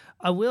list.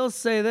 I will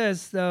say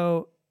this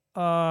though.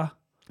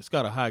 It's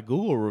got a high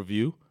Google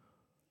review.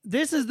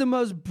 This is the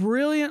most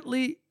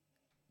brilliantly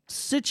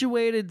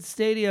situated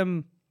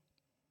stadium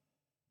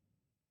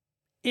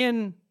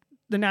in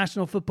the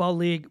National Football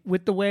League,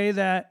 with the way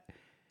that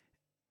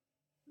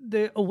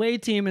the away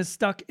team is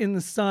stuck in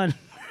the sun.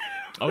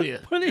 Oh yeah,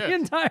 for the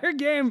entire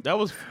game. That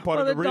was part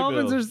of the rebuild.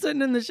 Dolphins are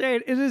sitting in the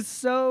shade. It is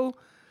so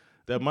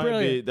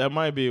That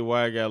might be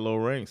why I got low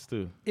ranks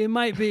too. It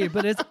might be,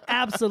 but it's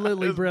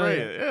absolutely It's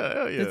brilliant. Yeah,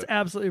 hell yeah. It's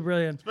absolutely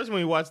brilliant. Especially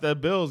when you watch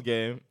that Bills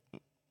game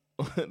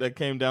that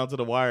came down to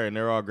the wire and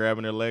they're all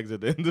grabbing their legs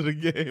at the end of the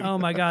game. Oh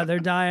my God, they're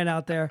dying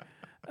out there.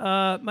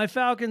 My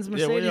Falcons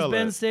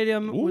Mercedes-Benz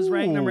Stadium was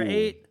ranked number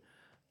 8.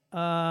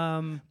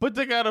 But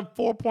they got a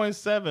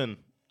 4.7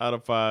 out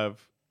of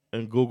 5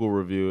 in Google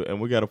review, and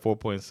we got a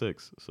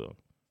 4.6. So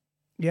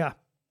yeah,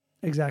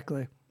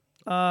 exactly.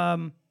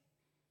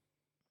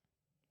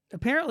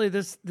 Apparently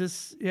this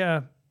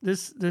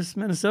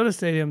Minnesota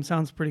stadium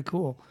sounds pretty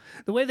cool.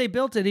 The way they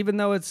built it, even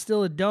though it's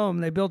still a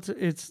dome,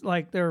 it's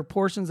like there are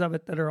portions of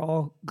it that are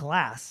all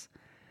glass.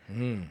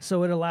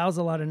 So it allows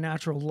a lot of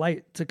natural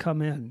light to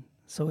come in.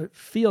 So it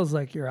feels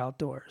like you're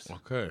outdoors.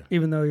 Okay.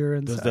 Even though you're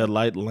inside. Does that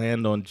light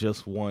land on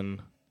just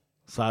one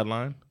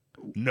sideline?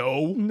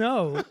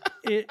 No.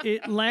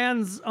 It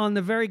lands on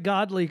the very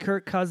godly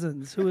Kirk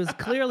Cousins, who has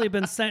clearly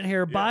been sent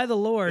here by the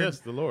Lord,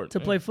 to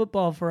play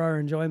football for our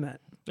enjoyment.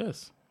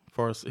 Yes.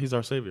 He's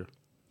our savior.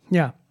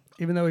 Yeah.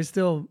 Even though he's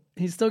still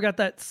got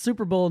that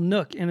Super Bowl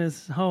nook in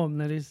his home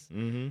that he's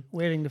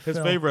waiting to fill.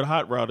 His favorite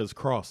hot route is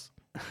cross.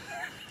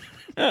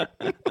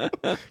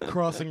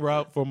 Crossing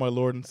route for my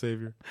Lord and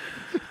Savior.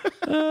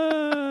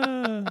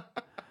 I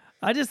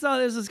just thought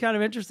this was kind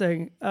of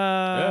interesting.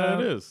 Yeah,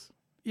 it is.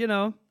 You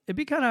know, it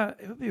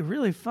would be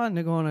really fun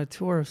to go on a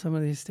tour of some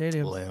of these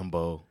stadiums.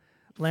 Lambeau.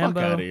 Fuck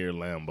out of here,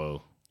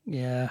 Lambeau.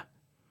 Yeah.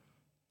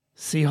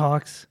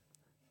 Seahawks.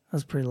 That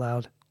was pretty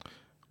loud.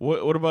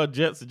 What about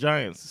Jets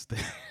Giants?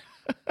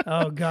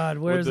 Oh God,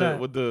 where's that?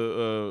 With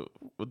the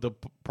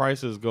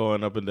prices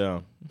going up and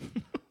down.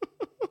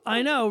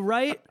 I know,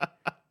 right?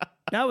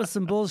 That was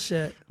some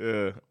bullshit.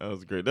 Yeah, that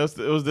was great. It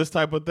was this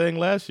type of thing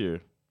last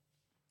year.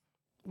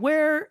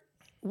 I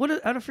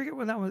don't forget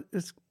what that was.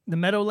 It's the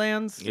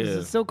Meadowlands. Yeah. Is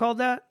it still called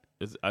that?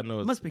 It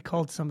must be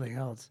called something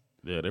else.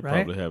 Yeah, they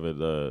right? probably have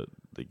it.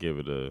 They give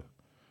it a.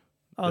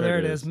 Oh, there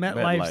it is.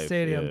 MetLife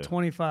Stadium, yeah.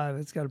 25.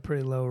 It's got a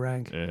pretty low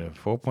rank. Yeah,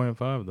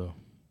 4.5 though.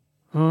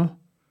 Huh?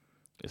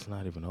 It's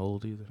not even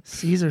old either.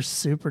 Caesar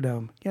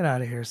Superdome. Get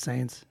out of here,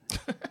 Saints.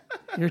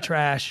 You're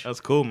trash. That's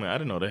cool, man. I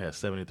didn't know they had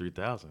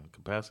 73,000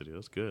 capacity.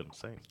 That's good.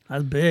 Saints.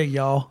 That's big,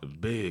 y'all. It's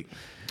big.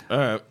 All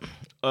right.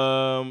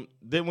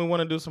 Didn't we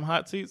want to do some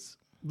hot seats?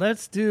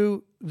 Let's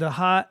do the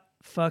hot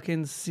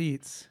fucking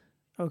seats.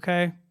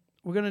 Okay?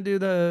 We're going to do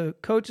the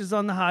coaches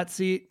on the hot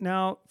seat.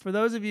 Now, for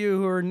those of you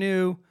who are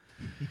new,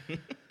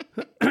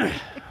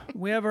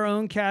 we have our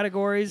own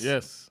categories.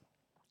 Yes.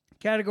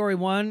 Category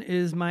 1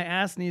 is my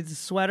ass needs a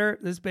sweater.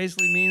 This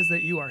basically means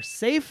that you are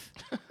safe,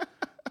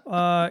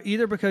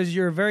 either because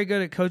you're very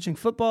good at coaching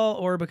football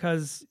or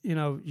because,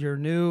 you're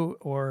new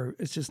or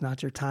it's just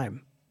not your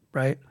time,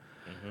 right?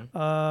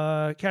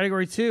 Mm-hmm.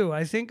 Category 2,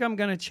 I think I'm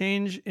going to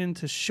change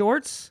into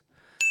shorts.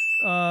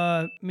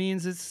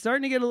 Means it's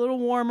starting to get a little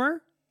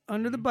warmer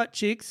under the butt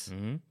cheeks.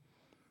 Mm-hmm.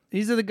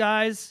 These are the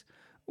guys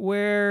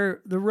where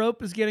the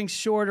rope is getting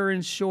shorter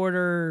and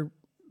shorter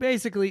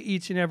basically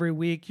each and every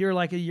week. You're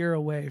like a year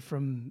away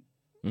from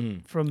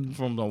being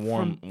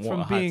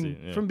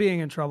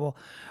in trouble.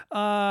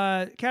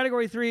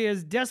 Category 3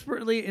 is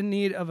desperately in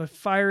need of a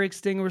fire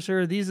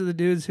extinguisher. These are the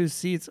dudes whose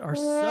seats are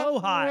so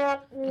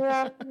hot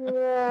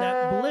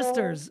that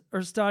blisters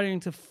are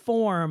starting to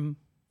form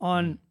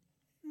on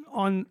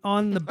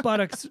the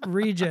buttocks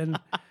region,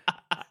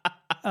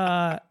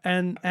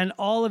 and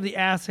all of the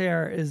ass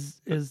hair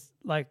is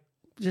like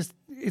just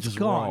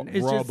gone.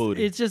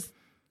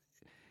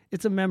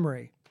 It's a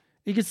memory.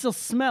 You can still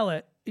smell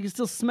it. You can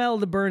still smell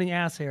the burning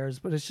ass hairs,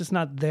 but it's just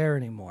not there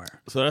anymore.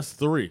 So that's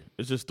 3.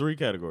 It's just 3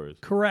 categories.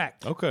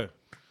 Correct. Okay.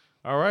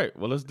 All right.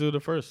 Well, let's do the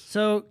first.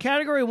 So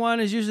category 1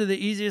 is usually the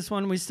easiest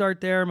one. We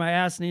start there. My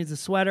ass needs a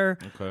sweater.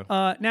 Okay.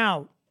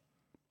 Now,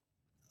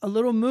 a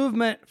little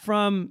movement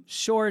from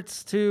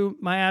shorts to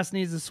my ass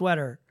needs a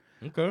sweater.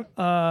 Okay.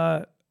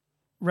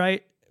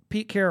 Right?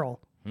 Pete Carroll.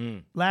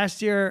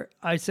 Last year,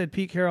 I said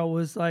Pete Carroll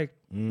was like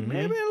maybe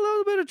in a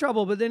little bit of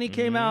trouble, but then he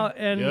came out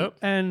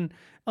and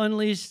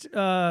unleashed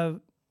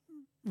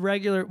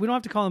regular. We don't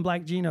have to call him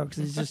Black Gino because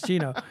he's just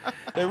Gino.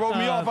 They wrote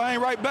me off. I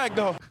ain't right back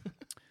though.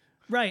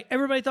 Right.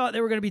 Everybody thought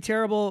they were going to be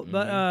terrible,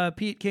 but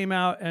Pete came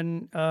out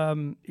and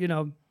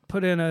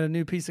put in a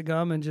new piece of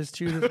gum and just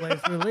chewed his way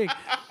through the league.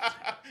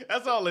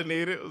 That's all it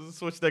needed was to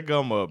switch that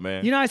gum up,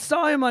 man. I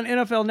saw him on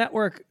NFL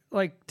Network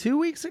like 2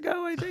 weeks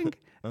ago, I think.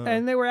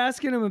 And they were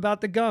asking him about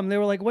the gum. They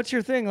were like, what's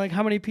your thing? Like,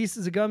 how many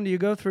pieces of gum do you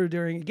go through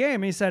during a game?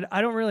 And he said, I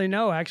don't really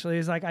know, actually.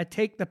 He's like, I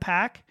take the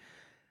pack.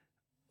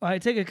 I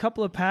take a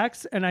couple of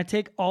packs, and I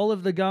take all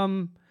of the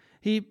gum.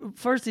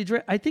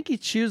 I think he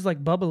chews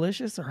like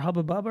Bubblicious or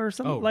Hubba Bubba or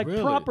something.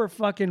 Really? Proper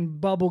fucking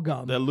bubble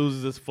gum. That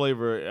loses its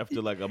flavor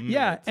after like a minute.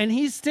 Yeah, and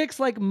he sticks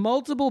like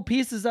multiple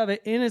pieces of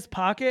it in his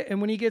pocket,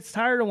 and when he gets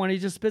tired of one, he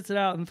just spits it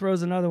out and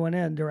throws another one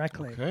in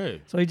directly.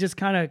 Okay. So he just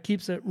kind of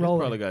keeps it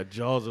rolling. He's probably got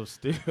jaws of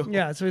steel.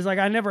 Yeah, so he's like,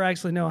 I never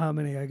actually know how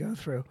many I go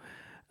through.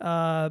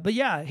 But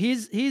yeah,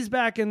 he's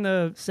back in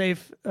the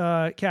safe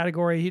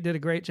category. He did a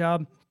great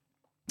job.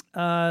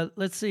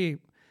 Let's see.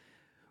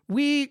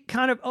 We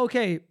kind of,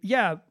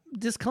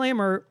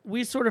 disclaimer,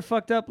 we sort of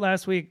fucked up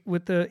last week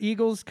with the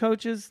Eagles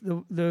coaches.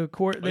 Were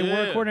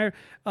coordinator.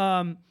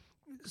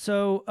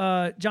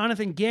 So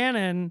Jonathan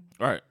Gannon,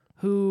 right,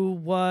 who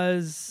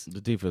was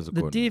the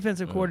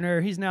defensive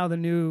coordinator, he's now the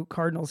new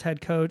Cardinals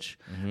head coach,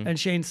 and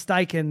Shane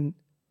Steichen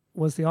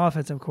was the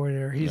offensive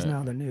coordinator. He's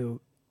now the new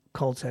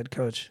Colts head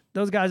coach.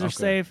 Those guys are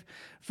safe.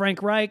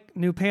 Frank Reich,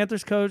 new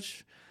Panthers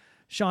coach.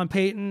 Sean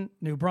Payton,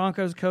 new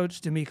Broncos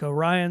coach. D'Amico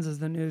Ryans is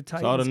the new Titans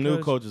coach. So all the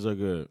new coaches are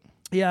good.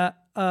 Yeah.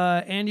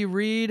 Andy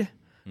Reid,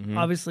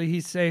 obviously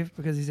he's safe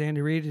because he's Andy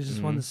Reid. He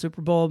just won the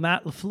Super Bowl.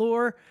 Matt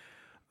LaFleur,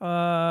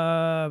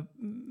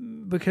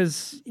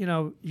 because,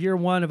 year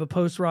one of a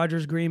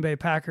post-Rodgers Green Bay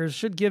Packers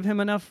should give him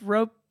enough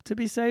rope to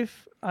be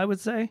safe, I would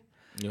say.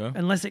 Yeah.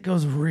 Unless it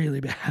goes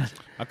really bad.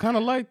 I kind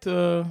of liked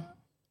what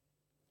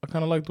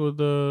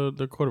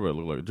the quarterback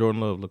looked like.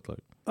 Jordan Love looked like.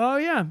 Oh,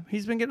 yeah.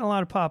 He's been getting a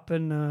lot of pop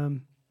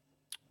in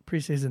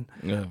preseason.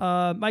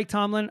 Yeah. Mike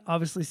Tomlin,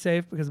 obviously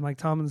safe because Mike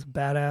Tomlin's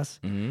badass.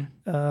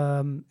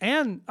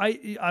 And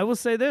I will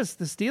say this,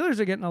 the Steelers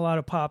are getting a lot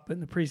of pop in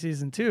the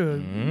preseason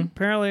too.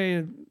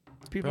 Apparently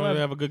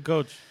have a good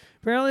coach.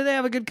 Apparently they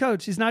have a good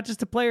coach. He's not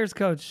just a player's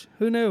coach.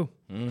 Who knew?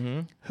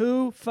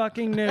 Who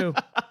fucking knew?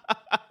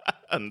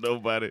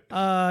 Nobody.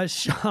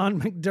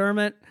 Sean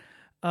McDermott.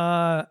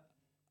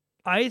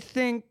 I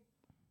think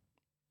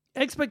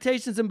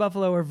expectations in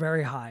Buffalo are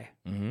very high.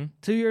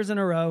 2 years in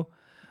a row.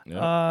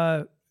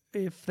 Yep.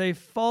 If they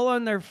fall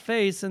on their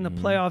face in the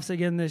playoffs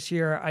again this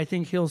year, I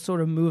think he'll sort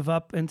of move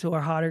up into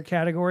a hotter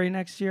category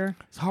next year.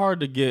 It's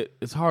hard to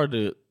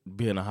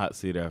be in a hot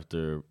seat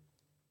after.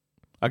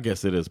 I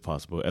guess it is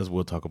possible, as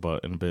we'll talk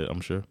about in a bit,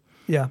 I'm sure.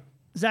 Yeah.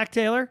 Zach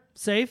Taylor,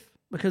 safe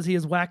because he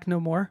is whack no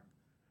more.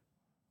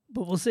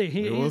 But we'll see.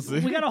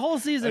 We got a whole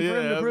season for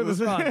him to prove us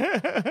wrong.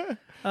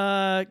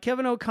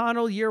 Kevin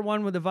O'Connell, year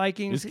one with the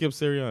Vikings. You skipped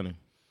Sirianni.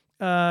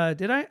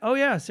 Did I? Oh,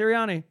 yeah,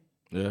 Sirianni.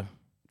 Yeah.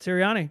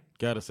 Sirianni.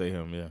 Gotta say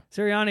him, yeah.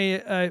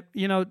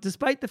 Sirianni,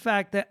 despite the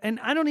fact that, and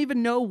I don't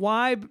even know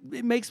why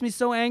it makes me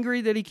so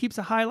angry that he keeps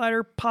a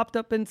highlighter popped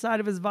up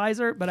inside of his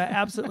visor, but I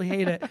absolutely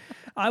hate it.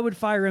 I would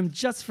fire him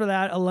just for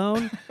that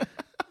alone.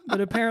 But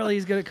apparently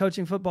he's good at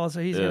coaching football, so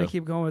he's going to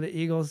keep going with the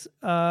Eagles.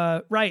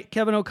 Right,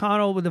 Kevin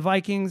O'Connell with the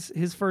Vikings,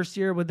 his first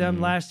year with them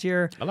last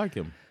year. I like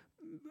him.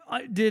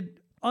 I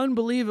did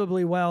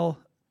unbelievably well.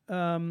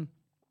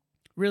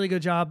 Really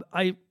good job.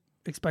 I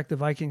expect the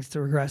Vikings to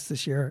regress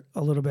this year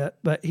a little bit,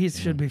 but he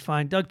should be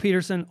fine. Doug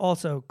Peterson,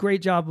 also great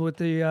job with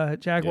the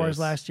Jaguars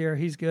last year.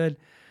 He's good.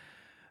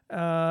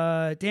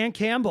 Dan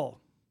Campbell,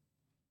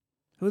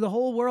 who the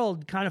whole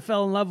world kind of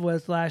fell in love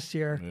with last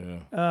year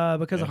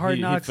because of Hard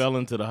Knocks. He fell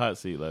into the hot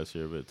seat last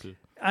year a bit too.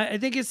 I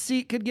think his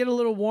seat could get a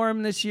little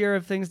warm this year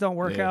if things don't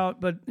work out,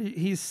 but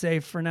he's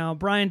safe for now.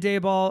 Brian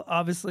Daboll,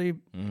 obviously,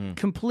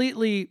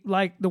 completely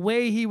like the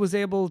way he was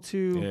able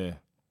to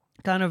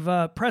kind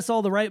of press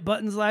all the right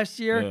buttons last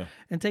year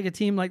and take a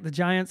team like the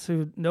Giants,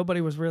 who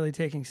nobody was really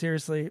taking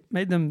seriously,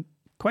 made them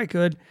quite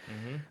good.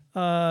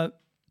 Then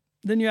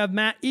you have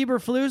Matt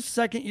Eberflus,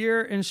 second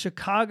year in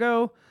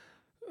Chicago.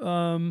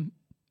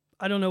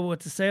 I don't know what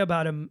to say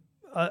about him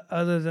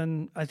other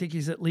than I think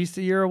he's at least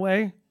a year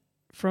away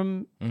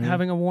from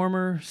having a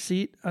warmer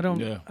seat. I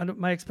don't.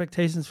 My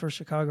expectations for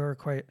Chicago are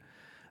quite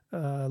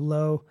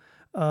low.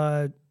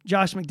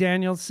 Josh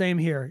McDaniels, same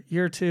here,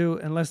 year two,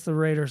 unless the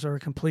Raiders are a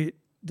complete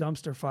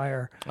dumpster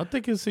fire. I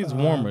think his seat's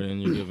warmer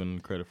than you're giving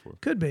credit for.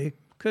 Could be.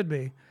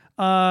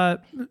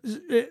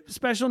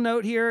 Special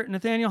note here,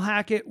 Nathaniel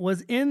Hackett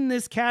was in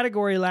this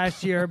category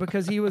last year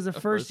because he was a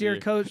first-year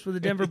coach with the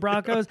Denver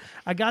Broncos.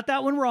 I got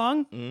that one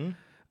wrong,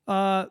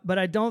 but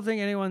I don't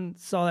think anyone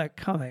saw that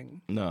coming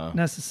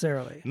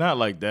necessarily. Not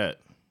like that.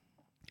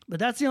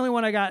 But that's the only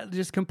one I got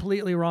just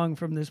completely wrong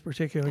from this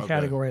particular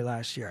category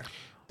last year.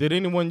 Did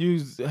anyone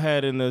you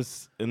had in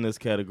this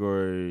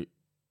category?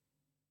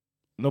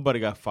 Nobody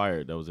got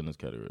fired that was in this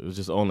category. It was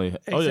just only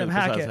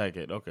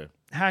Hackett. Okay.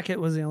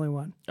 Hackett was the only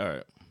one. All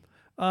right.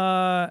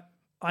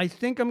 I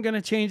think I'm going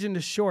to change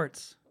into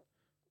shorts.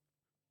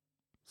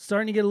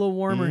 Starting to get a little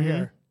warmer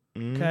here.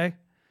 Okay.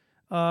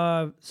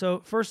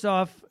 So first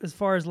off, as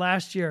far as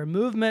last year,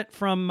 movement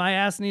from my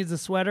ass needs a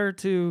sweater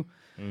to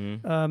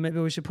maybe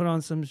we should put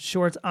on some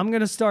shorts. I'm going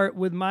to start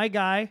with my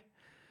guy,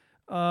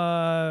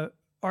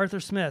 Arthur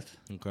Smith.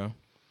 Okay.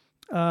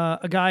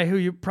 A guy who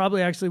you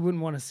probably actually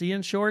wouldn't want to see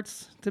in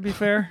shorts, to be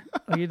fair.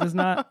 Like, he does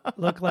not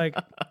look like,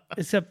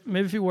 except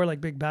maybe if he wore like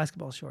big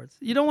basketball shorts.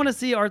 You don't want to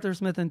see Arthur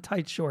Smith in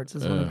tight shorts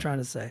is what I'm trying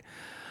to say.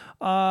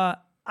 I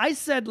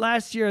said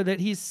last year that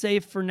he's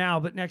safe for now,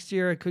 but next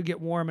year it could get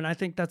warm, and I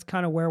think that's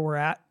kind of where we're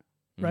at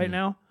right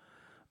now.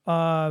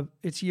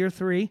 It's year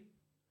 3.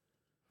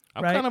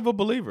 I'm kind of a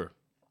believer.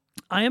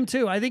 I am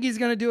too. I think he's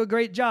going to do a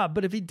great job,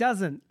 but if he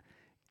doesn't,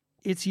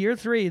 it's year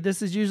 3.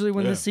 This is usually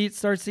when the seat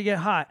starts to get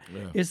hot.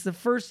 Yeah. It's the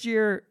first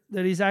year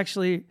that he's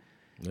actually.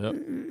 Yep.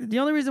 The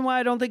only reason why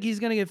I don't think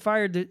he's going to get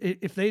fired,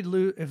 if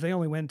they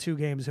only win 2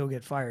 games, he'll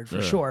get fired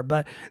for sure.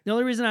 But the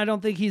only reason I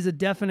don't think he's a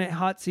definite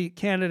hot seat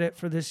candidate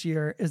for this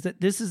year is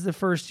that this is the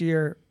first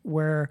year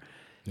where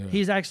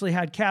He's actually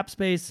had cap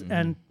space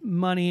and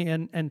money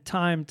and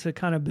time to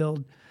kind of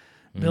build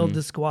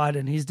the squad,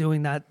 and he's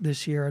doing that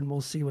this year, and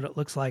we'll see what it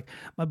looks like.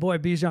 My boy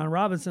Bijan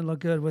Robinson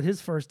looked good with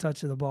his first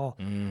touch of the ball.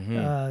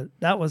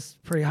 That was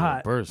pretty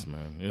hot. Burst,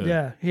 man.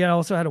 Yeah. He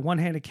also had a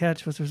one-handed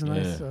catch, which was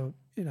nice. So,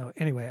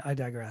 anyway, I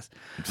digress.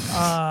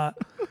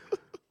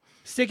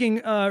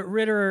 Sticking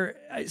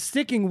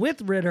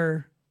with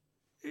Ritter,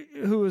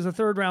 who was a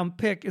third-round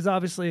pick, is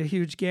obviously a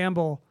huge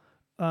gamble.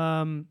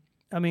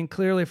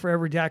 Clearly for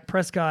every Dak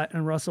Prescott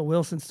and Russell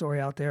Wilson story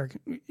out there,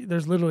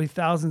 there's literally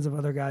thousands of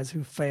other guys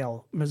who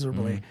fail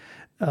miserably.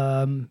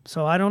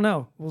 So I don't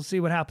know. We'll see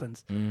what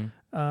happens.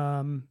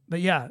 But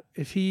yeah,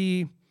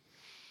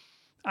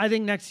 I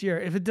think next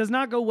year, if it does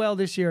not go well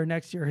this year,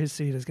 next year his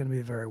seat is going to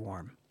be very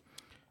warm.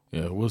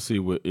 Yeah, we'll see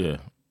a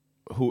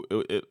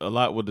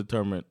lot will be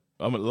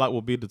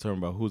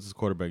determined by who's his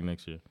quarterback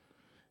next year.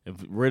 If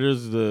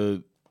Ritter's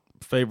the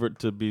favorite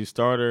to be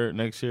starter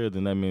next year,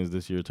 then that means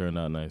this year turned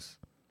out nice.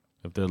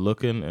 If they're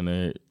looking and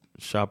they're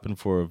shopping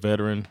for a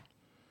veteran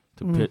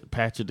to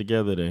patch it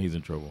together, then he's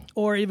in trouble.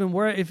 Or even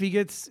where if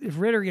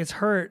Ritter gets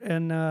hurt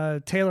and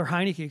Taylor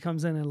Heineke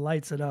comes in and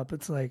lights it up,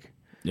 it's like,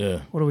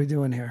 what are we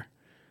doing here?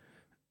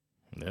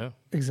 Yeah,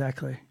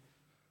 exactly.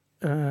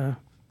 My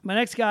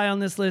next guy on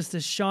this list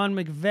is Sean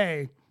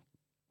McVay.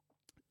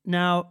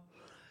 Now,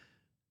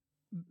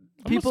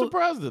 I'm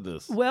surprised at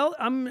this. Well,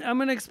 I'm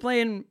going to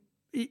explain.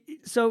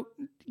 So,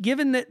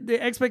 given that the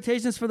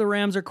expectations for the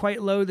Rams are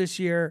quite low this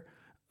year,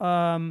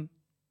 you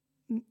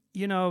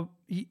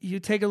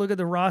take a look at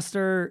the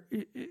roster.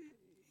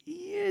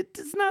 It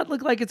does not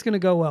look like it's going to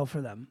go well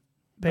for them,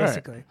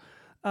 basically.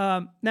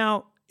 Right.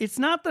 Now, it's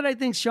not that I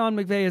think Sean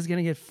McVay is going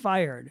to get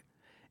fired.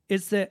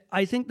 It's that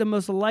I think the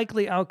most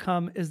likely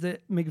outcome is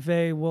that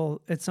McVay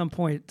will at some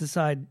point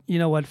decide, you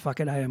know what, fuck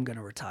it, I am going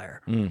to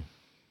retire.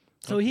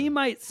 So he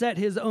might set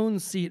his own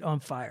seat on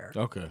fire,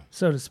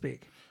 so to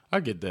speak. I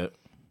get that.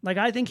 Like,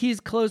 I think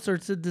he's closer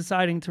to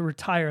deciding to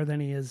retire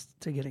than he is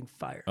to getting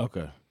fired.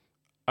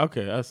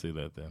 Okay, I see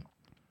that then.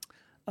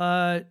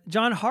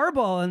 John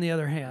Harbaugh, on the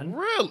other hand.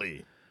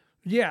 Really?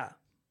 Yeah,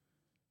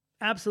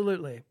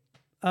 absolutely.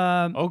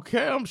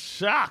 Okay, I'm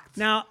shocked.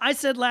 Now, I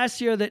said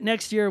last year that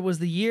next year was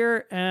the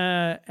year,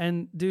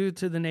 and due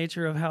to the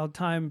nature of how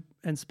time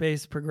and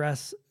space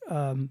progress,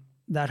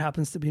 that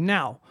happens to be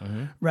now,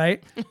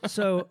 right?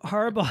 So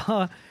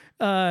Harbaugh,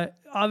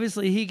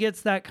 obviously he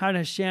gets that kind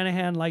of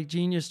Shanahan-like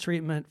genius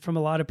treatment from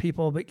a lot of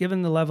people, but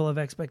given the level of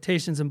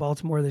expectations in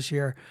Baltimore this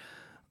year,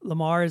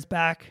 Lamar is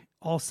back,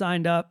 all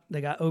signed up.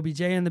 They got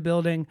OBJ in the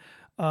building.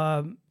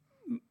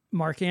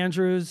 Mark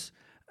Andrews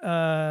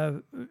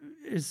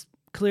is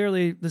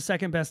clearly the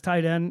second best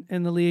tight end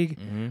in the league.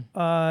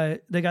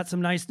 They got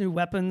some nice new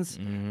weapons.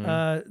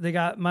 They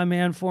got my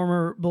man,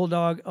 former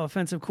Bulldog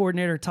offensive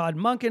coordinator Todd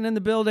Monken in the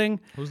building.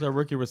 Who's that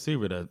rookie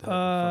receiver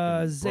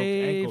that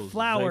Zay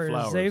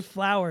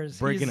Flowers.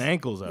 Breaking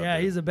ankles out there. Yeah,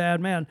 he's a bad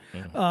man.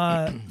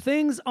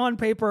 Things on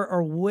paper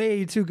are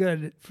way too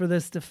good for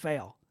this to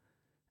fail.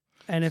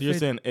 And so you're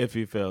saying if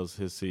he fails,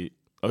 his seat...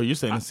 Oh, you're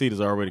saying his seat is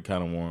already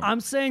kind of warm.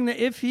 I'm saying that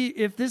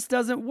if this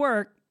doesn't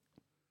work...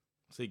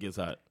 Seat gets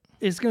hot.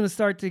 It's going to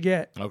start to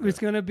get, it's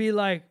going to be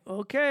like,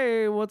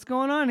 okay, what's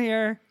going on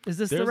here? Is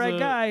this the right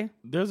guy?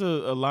 There's a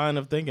line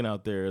of thinking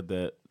out there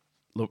that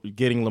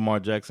getting Lamar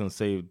Jackson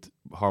saved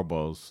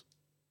Harbaugh's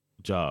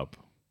job.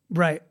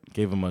 Right.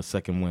 Gave him a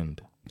second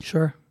wind.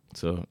 Sure.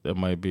 So that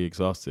might be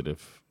exhausted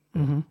if,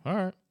 all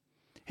right.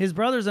 His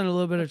brother's in a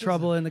little bit of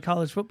trouble in the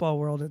college football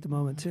world at the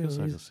moment, too. I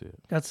can see it.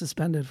 Got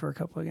suspended for a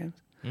couple of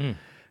games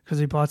because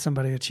he bought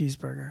somebody a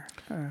cheeseburger.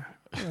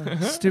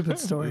 Stupid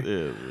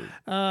story.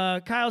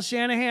 Kyle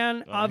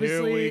Shanahan,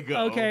 obviously. Here we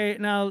go. Okay,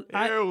 now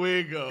here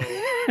we go.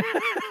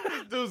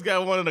 This dude's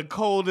got one of the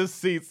coldest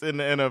seats in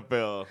the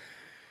NFL.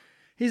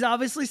 He's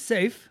obviously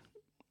safe.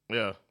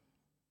 Yeah.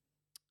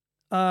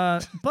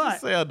 But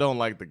just say I don't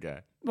like the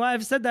guy. Well,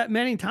 I've said that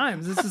many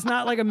times. This is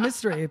not like a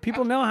mystery.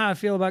 People know how I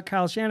feel about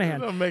Kyle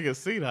Shanahan. Don't make a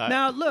seat hot.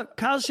 Now, look,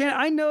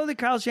 I know that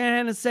Kyle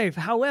Shanahan is safe.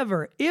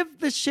 However, if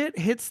the shit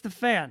hits the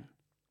fan,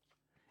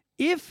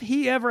 if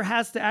he ever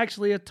has to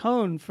actually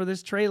atone for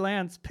this Trey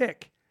Lance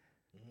pick,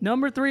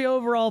 number 3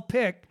 overall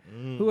pick,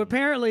 who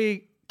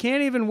apparently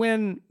can't even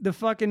win the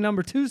fucking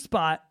number 2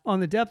 spot on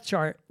the depth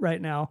chart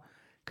right now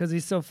because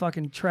he's so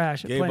fucking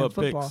trash at playing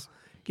football. Picks.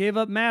 Gave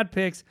up mad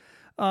picks.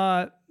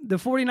 The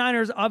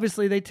 49ers,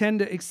 obviously, they tend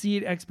to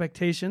exceed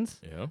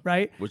expectations,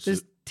 right?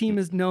 This team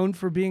is known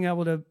for being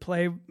able to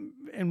play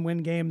and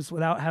win games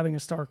without having a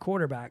star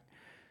quarterback.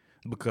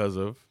 Because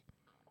of?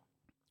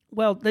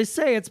 Well, they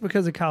say it's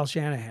because of Kyle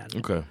Shanahan.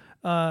 Okay.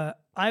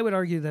 I would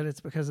argue that it's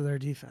because of their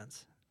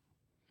defense.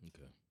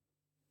 Okay.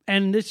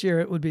 And this year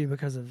it would be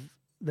because of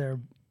their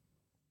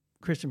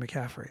Christian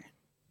McCaffrey.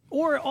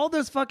 Or all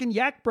those fucking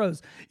yak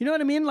bros. You know what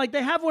I mean? Like,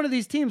 they have one of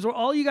these teams where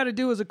all you got to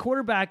do as a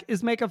quarterback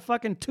is make a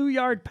fucking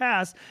 2-yard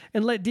pass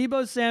and let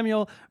Deebo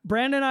Samuel,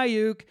 Brandon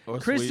Ayuk, or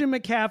Christian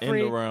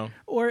McCaffrey,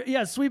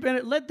 or sweep in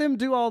it. Let them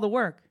do all the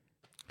work.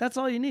 That's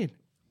all you need.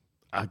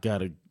 I got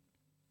to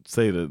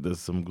say that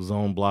there's some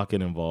zone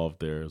blocking involved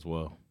there as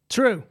well.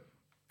 True.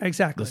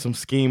 Exactly. There's some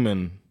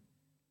scheming,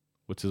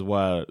 which is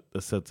why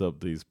it sets up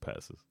these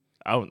passes.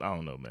 I don't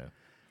know, man.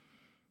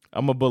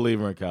 I'm a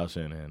believer in Kyle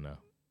Shanahan now.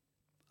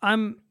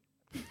 I'm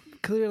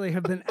clearly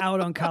have been out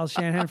on Kyle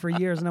Shanahan for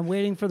years, and I'm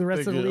waiting for the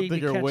rest of the league to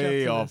catch up to I think you're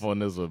way off this. on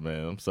this one,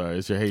 man. I'm sorry.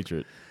 It's your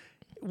hatred.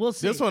 We'll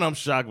see. This one I'm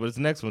shocked, but it's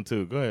the next one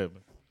too. Go ahead.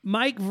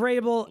 Mike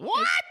Vrabel,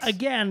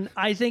 again,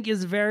 I think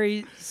is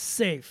very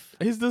safe.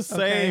 He's the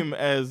same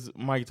as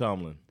Mike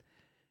Tomlin.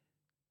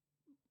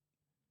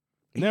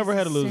 Never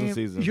had a losing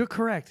season. You're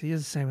correct. He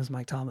is the same as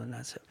Mike Tomlin.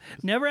 That's it.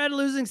 Never had a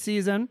losing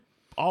season.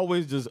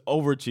 Always just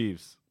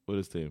overachieves with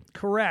his team.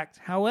 Correct.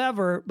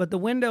 However, but the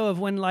window of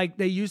when like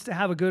they used to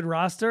have a good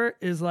roster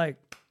is like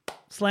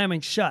slamming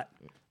shut.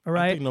 All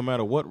right. I think no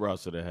matter what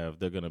roster they have,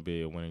 they're going to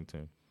be a winning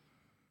team.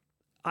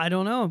 I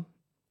don't know.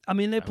 I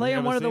mean, they play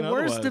in one of the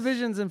worst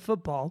divisions in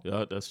football.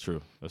 Yeah, that's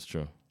true. That's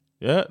true.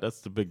 Yeah,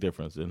 that's the big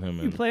difference in him.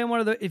 You play in one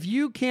of the. If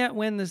you can't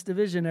win this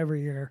division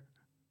every year,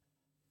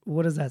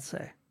 what does that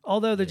say?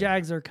 Although the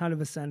Jags are kind of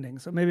ascending,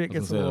 so maybe it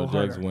gets a little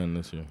harder. The Jags win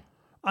this year.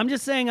 I'm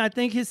just saying, I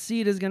think his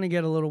seat is going to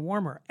get a little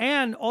warmer,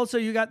 and also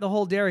you got the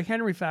whole Derrick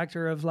Henry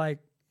factor of like,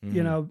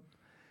 you know,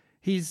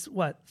 he's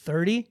what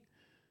 30.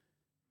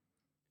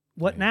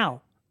 What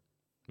now?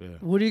 Yeah.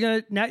 What are you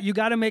gonna now? You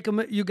got to make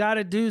him. You got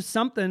to do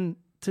something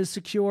to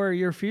secure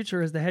your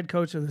future as the head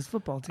coach of this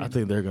football team. I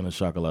think they're going to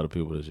shock a lot of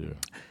people this year.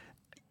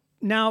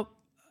 Now,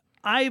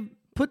 I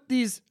put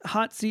these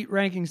hot seat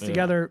rankings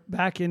together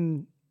back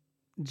in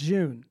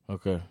June.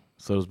 Okay.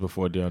 So it was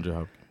before DeAndre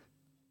Hopkins.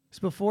 It's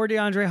before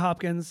DeAndre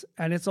Hopkins,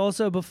 and it's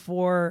also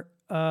before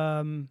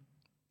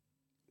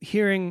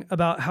hearing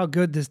about how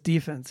good this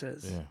defense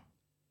is.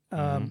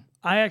 Yeah.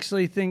 I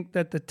actually think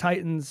that the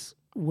Titans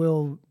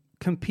will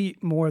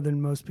compete more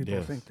than most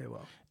people think they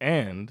will.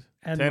 And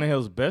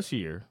Tannehill's best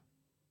year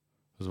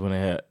was when they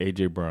had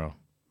A.J. Brown.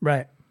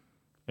 Right.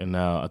 And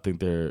now I think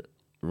they're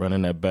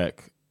running that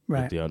back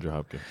right. with DeAndre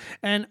Hopkins.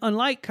 And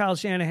unlike Kyle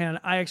Shanahan,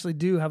 I actually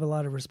do have a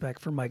lot of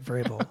respect for Mike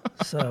Vrabel.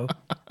 So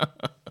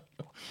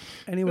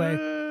anyway,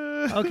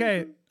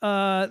 okay.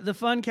 The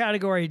fun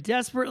category,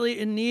 desperately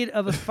in need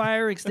of a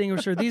fire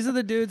extinguisher. These are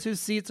the dudes whose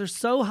seats are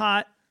so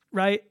hot,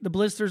 right? The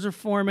blisters are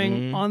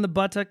forming on the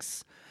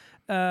buttocks.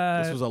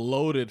 This was a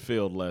loaded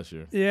field last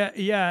year.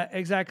 Yeah,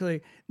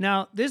 exactly.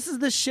 Now, this is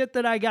the shit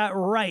that I got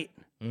right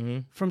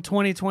from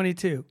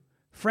 2022.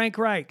 Frank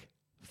Reich,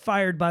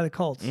 fired by the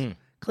Colts.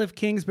 Cliff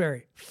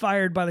Kingsbury,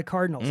 fired by the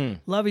Cardinals.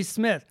 Lovie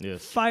Smith,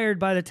 fired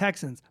by the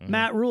Texans.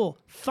 Matt Rule,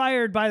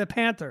 fired by the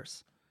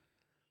Panthers.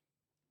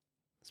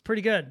 It's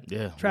pretty good.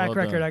 Yeah, Track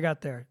record I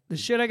got there. The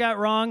shit I got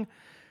wrong,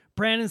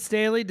 Brandon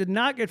Staley did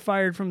not get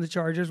fired from the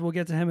Chargers. We'll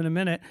get to him in a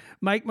minute.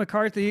 Mike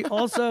McCarthy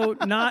also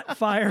not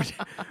fired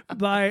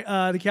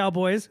by the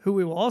Cowboys, who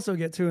we will also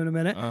get to in a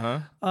minute.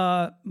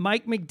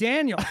 Mike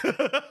McDaniel.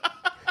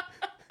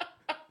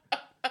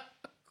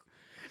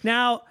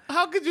 Now,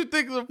 how could you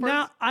think of the person?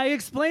 Now, I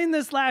explained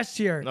this last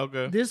year.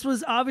 Okay. This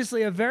was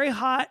obviously a very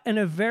hot and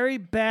a very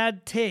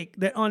bad take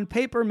that on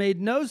paper made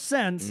no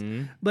sense,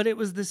 but it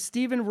was the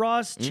Stephen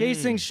Ross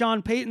chasing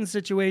Sean Payton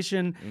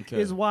situation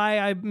is why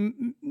I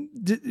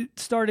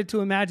started to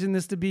imagine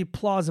this to be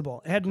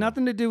plausible. It had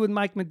nothing to do with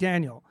Mike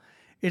McDaniel.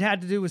 It had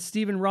to do with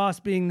Stephen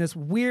Ross being this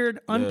weird,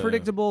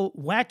 unpredictable,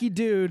 wacky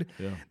dude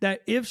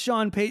that if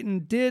Sean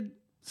Payton did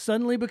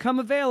suddenly become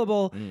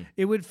available,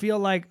 it would feel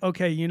like,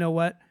 okay, you know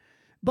what?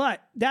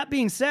 But that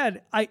being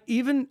said, I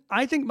think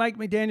Mike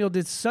McDaniel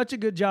did such a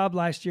good job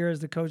last year as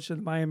the coach of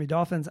the Miami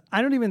Dolphins.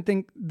 I don't even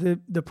think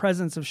the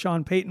presence of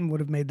Sean Payton would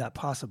have made that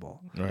possible.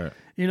 Right.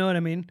 You know what I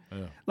mean?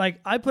 Yeah.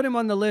 Like, I put him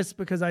on the list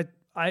because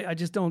I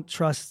just don't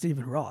trust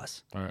Stephen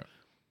Ross. All right.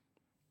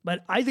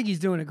 But I think he's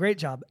doing a great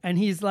job. And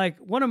he's like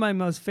one of my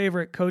most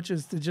favorite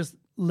coaches to just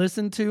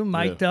listen to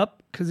mic'd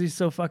up because he's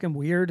so fucking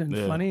weird and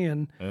funny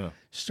and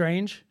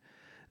strange.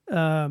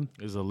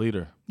 Is a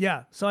leader.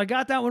 Yeah, so I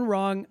got that one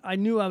wrong. I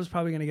knew I was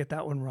probably going to get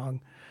that one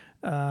wrong.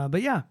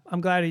 But yeah, I'm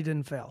glad he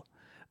didn't fail.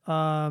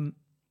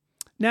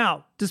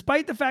 Now,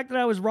 despite the fact that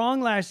I was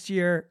wrong last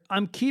year,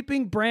 I'm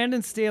keeping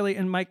Brandon Staley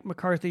and Mike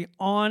McCarthy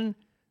on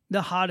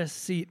the hottest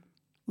seat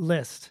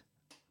list.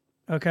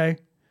 Okay?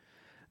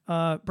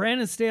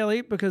 Brandon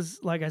Staley, because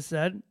like I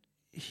said,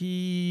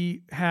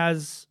 he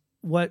has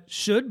what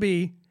should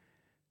be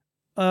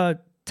a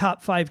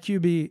top 5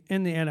 QB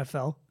in the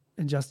NFL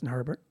in Justin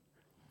Herbert.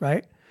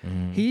 Right?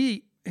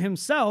 He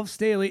himself,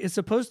 Staley, is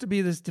supposed to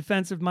be this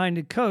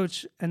defensive-minded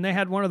coach, and they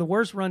had one of the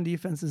worst run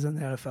defenses in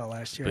the NFL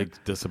last year.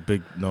 That's a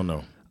big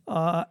no-no.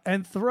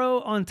 And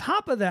throw on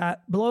top of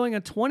that, blowing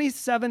a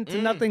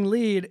 27-0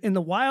 lead in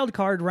the wild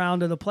card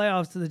round of the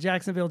playoffs to the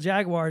Jacksonville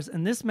Jaguars,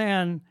 and this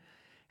man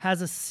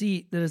has a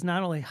seat that is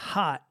not only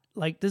hot,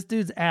 like this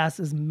dude's ass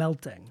is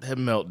melting. That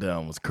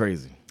meltdown was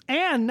crazy.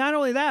 And not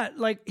only that,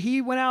 like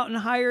he went out and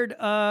hired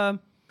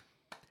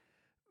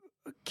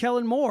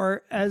Kellen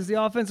Moore as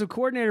the offensive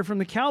coordinator from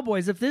the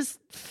Cowboys. If this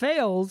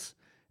fails,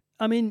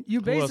 I mean, you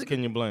basically... Who else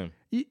can you blame?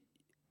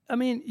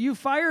 You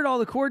fired all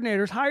the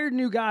coordinators, hired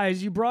new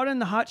guys, you brought in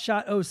the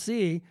hotshot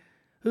OC,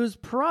 who's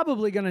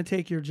probably going to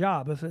take your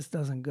job if this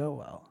doesn't go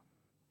well.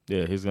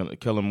 Yeah,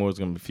 Kellen Moore's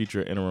gonna be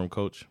future interim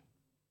coach.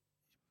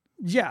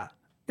 Yeah,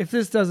 if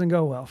this doesn't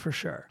go well, for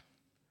sure.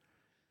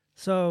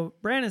 So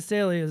Brandon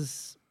Staley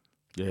is.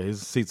 Yeah,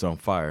 his seat's on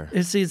fire.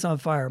 His seat's on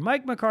fire.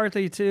 Mike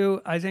McCarthy too.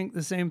 I think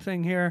the same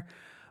thing here.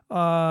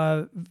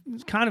 Kind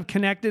of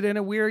connected in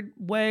a weird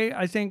way,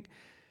 I think.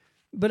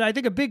 But I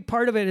think a big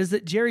part of it is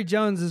that Jerry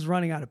Jones is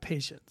running out of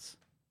patience.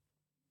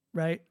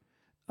 Right?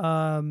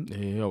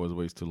 He always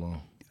waits too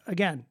long.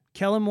 Again,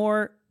 Kellen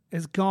Moore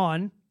is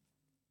gone,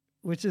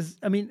 which is,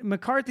 I mean,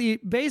 McCarthy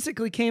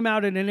basically came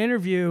out in an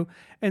interview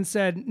and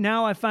said,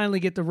 now I finally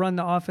get to run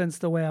the offense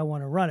the way I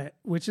want to run it,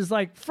 which is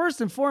like,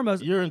 first and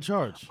foremost, you're in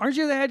charge. Aren't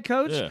you the head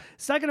coach? Yeah.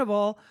 Second of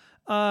all,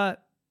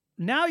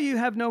 now you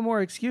have no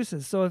more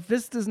excuses. So if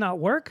this does not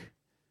work,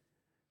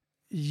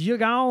 you're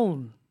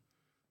gone.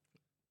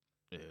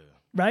 Yeah.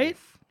 Right?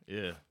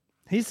 Yeah.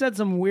 He said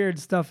some weird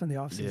stuff in the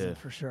offseason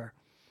for sure.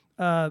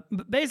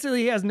 But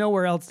basically, he has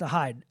nowhere else to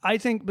hide. I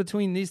think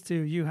between these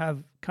two, you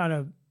have kind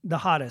of the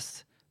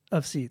hottest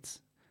of seats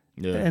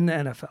in the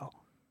NFL.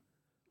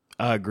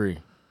 I agree.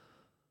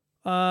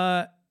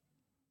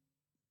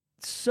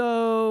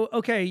 So,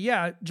 okay,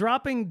 yeah,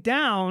 dropping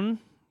down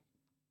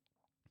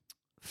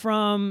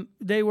from,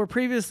 they were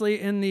previously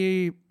in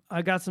the,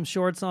 I got some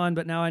shorts on,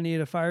 but now I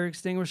need a fire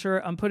extinguisher.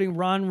 I'm putting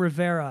Ron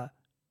Rivera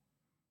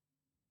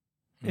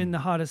in the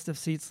hottest of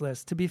seats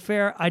list. To be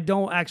fair, I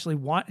don't actually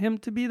want him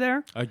to be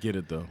there. I get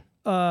it, though.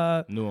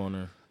 New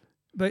owner.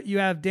 But you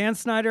have Dan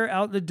Snyder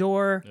out the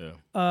door.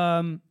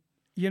 Yeah.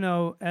 You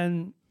know,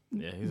 and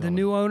the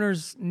new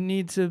owners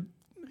need to.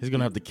 He's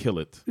gonna have to kill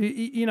it.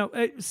 You know,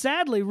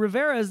 sadly,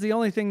 Rivera is the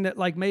only thing that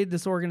like made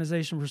this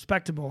organization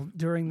respectable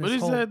during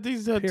this. But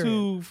he's had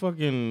two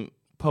fucking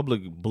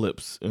public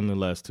blips in the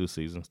last 2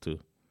 seasons too.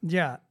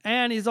 Yeah,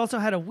 and he's also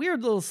had a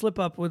weird little slip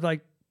up with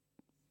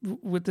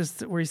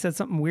this where he said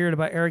something weird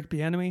about Eric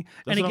Bieniemy.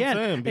 That's and what again,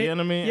 I'm saying.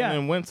 Bieniemy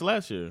and Wentz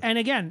last year. And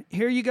again,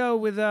 here you go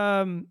with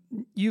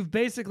you've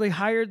basically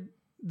hired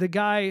the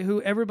guy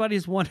who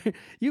everybody's wanted.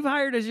 You've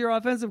hired as your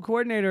offensive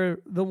coordinator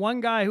the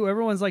one guy who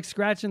everyone's like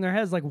scratching their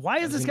heads like, why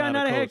is this guy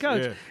not a head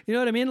coach? Yeah. You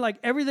know what I mean? Like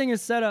everything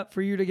is set up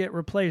for you to get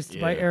replaced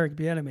by Eric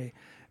Bieniemy,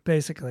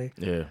 basically.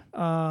 Yeah.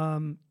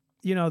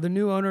 You know, the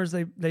new owners,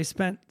 they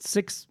spent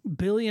 $6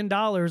 billion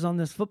on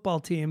this football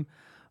team.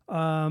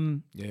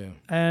 And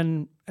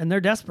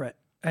they're desperate.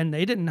 And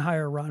they didn't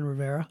hire Ron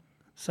Rivera.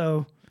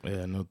 So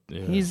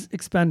he's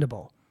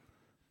expendable.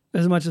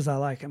 As much as I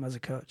like him as a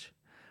coach.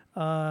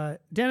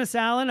 Dennis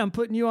Allen, I'm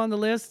putting you on the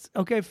list.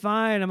 Okay,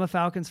 fine. I'm a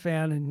Falcons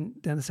fan, and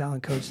Dennis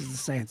Allen coaches the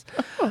Saints.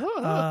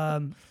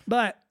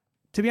 But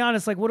to be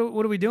honest, like, what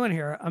are we doing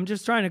here? I'm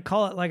just trying to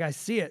call it like I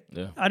see it.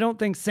 Yeah. I don't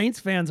think Saints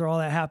fans are all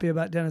that happy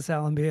about Dennis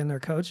Allen being their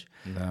coach.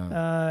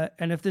 No.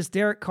 And if this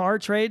Derek Carr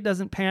trade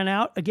doesn't pan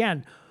out,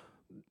 again,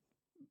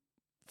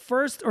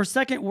 first or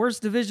second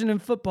worst division in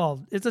football.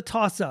 It's a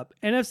toss-up.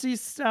 NFC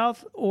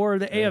South or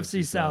the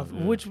AFC South.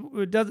 Yeah. Which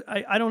does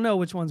I don't know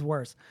which one's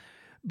worse.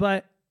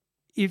 But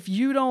if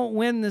you don't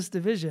win this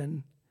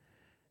division,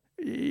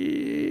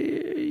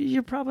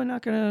 you're probably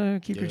not going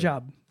to keep your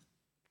job.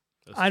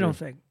 I don't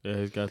think. Yeah,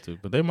 he's got to.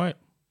 But they might.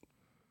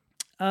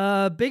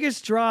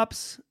 Biggest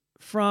drops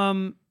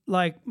from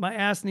like my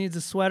ass needs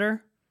a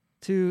sweater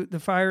to the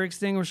fire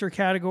extinguisher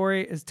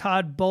category is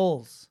Todd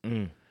Bowles.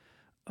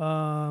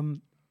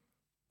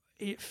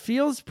 It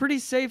feels pretty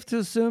safe to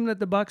assume that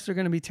the Bucs are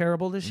going to be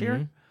terrible this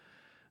year.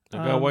 They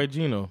got White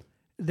Geno.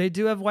 They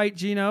do have White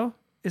Geno.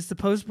 It's the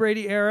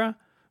post-Brady era.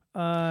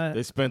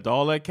 They spent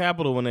all that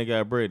capital when they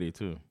got Brady,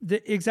 too.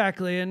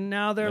 Exactly. And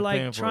now they're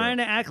like trying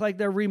to act like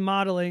they're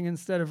remodeling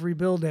instead of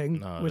rebuilding,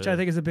 which I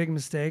think is a big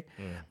mistake.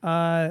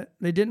 Yeah.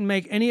 They didn't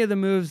make any of the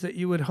moves that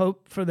you would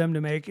hope for them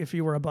to make if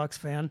you were a Bucs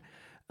fan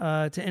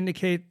to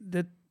indicate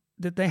that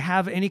they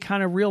have any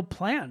kind of real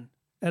plan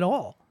at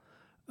all.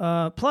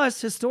 Plus,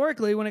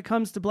 historically, when it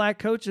comes to black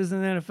coaches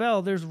in the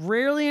NFL, there's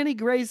rarely any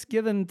grace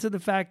given to the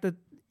fact that,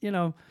 you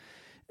know,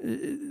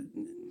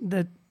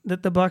 that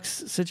the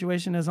Bucs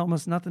situation has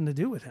almost nothing to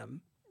do with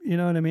him. You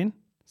know what I mean?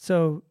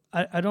 So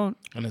I don't.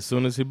 And as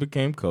soon as he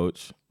became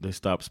coach, they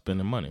stopped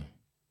spending money.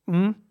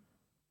 Mm-hmm.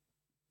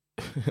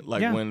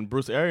 When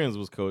Bruce Arians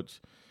was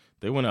coach,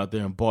 they went out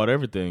there and bought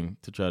everything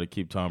to try to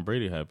keep Tom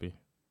Brady happy.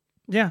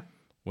 Yeah.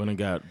 When they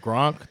got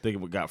Gronk, they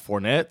got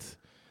Fournette.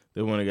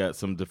 They went and got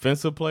some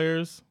defensive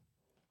players.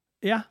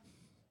 Yeah.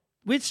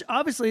 Which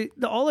obviously,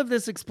 all of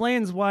this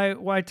explains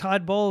why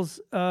Todd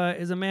Bowles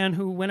is a man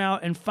who went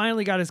out and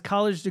finally got his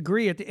college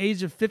degree at the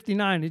age of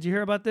 59. Did you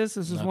hear about this?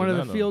 This was one of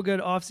the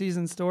feel-good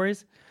off-season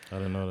stories. I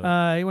didn't know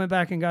that. He went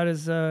back and got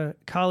his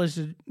college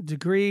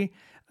degree.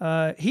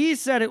 He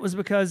said it was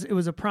because it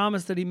was a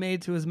promise that he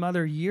made to his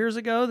mother years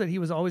ago that he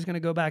was always going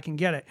to go back and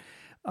get it.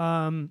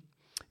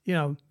 You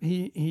know,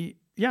 he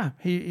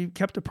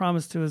kept a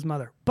promise to his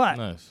mother.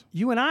 But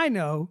you and I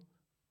know,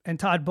 and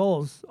Todd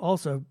Bowles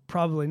also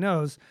probably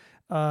knows,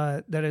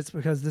 that it's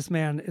because this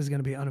man is going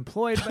to be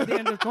unemployed by the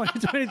end of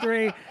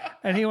 2023,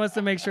 and he wants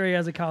to make sure he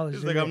has a college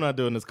degree. He's like, I'm not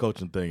doing this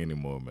coaching thing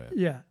anymore, man.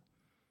 Yeah.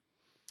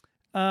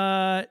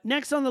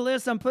 Next on the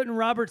list, I'm putting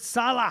Robert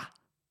Saleh.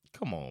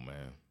 Come on,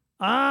 man.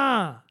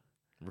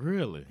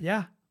 Really?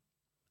 Yeah,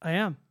 I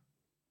am.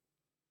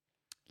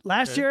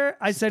 Last year,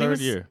 I said he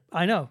was. Year.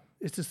 I know.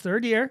 It's his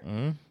third year.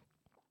 Mm-hmm.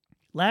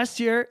 Last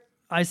year,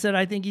 I said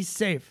I think he's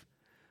safe.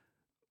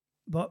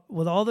 But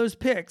with all those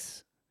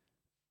picks,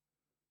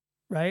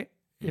 right?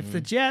 If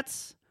the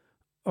Jets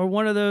are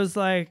one of those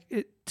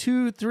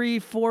 2, 3,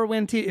 4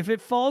 win teams, if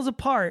it falls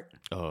apart,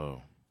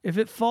 if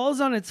it falls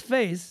on its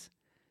face,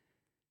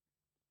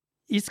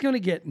 it's going to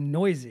get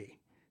noisy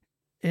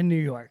in New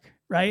York,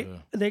 right? Yeah.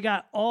 They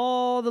got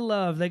all the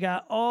love. They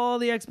got all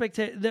the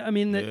expectations. I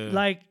mean,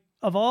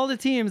 of all the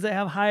teams that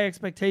have high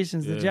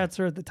expectations, the Jets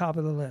are at the top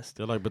of the list.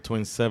 They're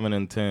between 7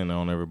 and 10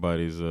 on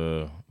everybody's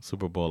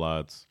Super Bowl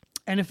odds.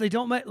 And if they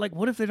don't make,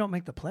 what if they don't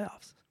make the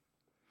playoffs?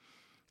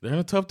 They're in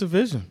a tough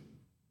division.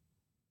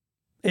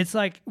 It's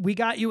we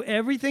got you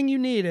everything you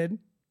needed.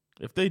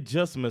 If they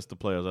just miss the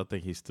playoffs, I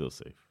think he's still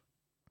safe.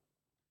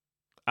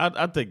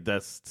 I think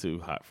that's too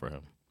hot for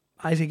him.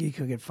 I think he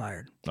could get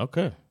fired.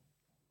 Okay.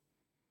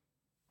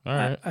 All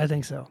right. I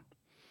think so.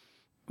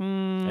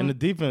 And the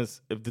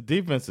defense, if the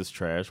defense is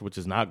trash, which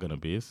is not going to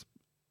be,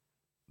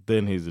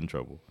 then he's in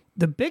trouble.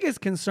 The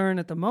biggest concern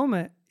at the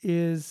moment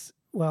is,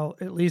 well,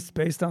 at least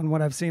based on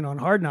what I've seen on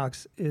Hard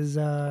Knocks, is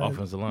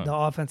offensive line. The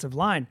offensive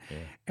line. Yeah.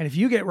 And if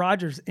you get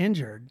Rodgers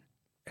injured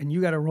and you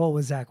got to roll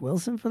with Zach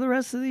Wilson for the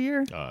rest of the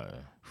year,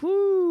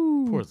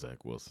 whoo, poor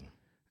Zach Wilson.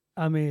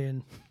 I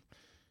mean,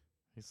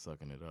 he's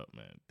sucking it up,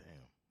 man.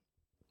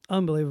 Damn.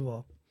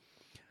 Unbelievable.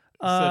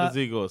 Set his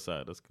ego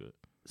aside. That's good.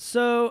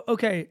 So,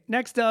 okay,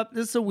 next up,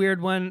 this is a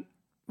weird one.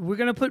 We're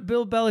going to put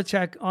Bill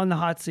Belichick on the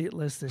hot seat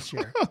list this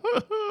year.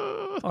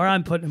 Or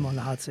I'm putting him on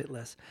the hot seat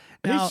list.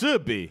 Now, he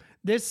should be.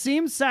 This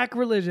seems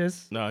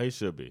sacrilegious. No, he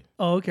should be.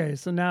 Oh, okay.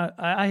 So now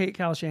I hate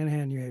Kyle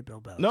Shanahan. You hate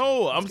Bill Belichick.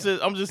 No,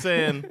 I'm just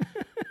saying,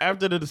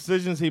 after the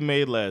decisions he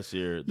made last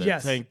year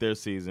that tanked their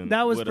season,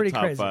 that was with pretty a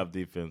top crazy. 5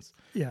 defense,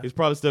 he's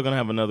probably still going to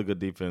have another good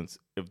defense.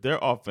 If their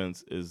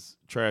offense is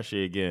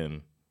trashy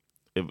again,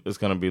 it's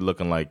going to be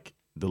looking like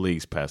the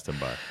league's passed him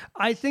by.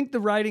 I think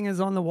the writing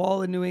is on the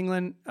wall in New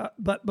England.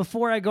 But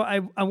before I go,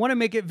 I want to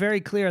make it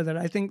very clear that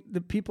I think the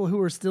people who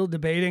are still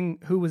debating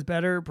who was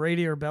better,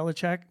 Brady or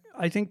Belichick,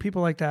 I think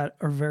people like that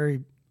are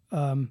very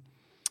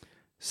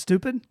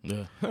stupid.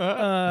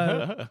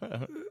 Yeah.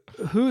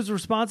 Who's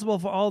responsible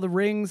for all the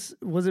rings?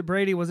 Was it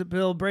Brady? Was it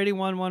Bill? Brady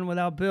won one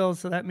without Bill,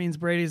 so that means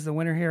Brady's the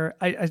winner here.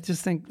 I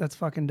just think that's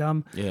fucking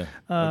dumb. Yeah,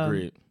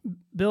 agreed.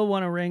 Bill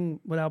won a ring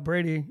without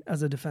Brady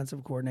as a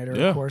defensive coordinator,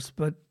 of course,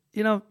 but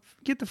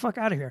get the fuck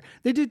out of here.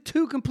 They do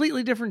 2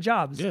 completely different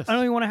jobs. Yes. I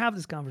don't even want to have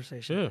this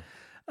conversation.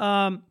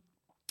 Yeah.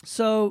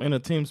 So in a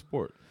team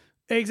sport.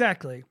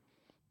 Exactly.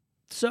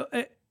 So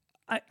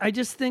I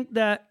just think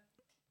that,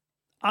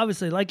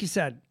 obviously, like you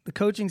said, the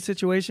coaching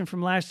situation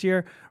from last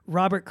year,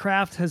 Robert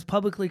Kraft has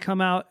publicly come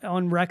out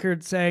on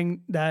record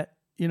saying that,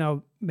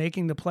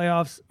 making the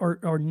playoffs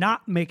or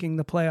not making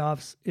the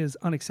playoffs is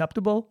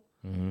unacceptable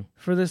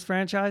for this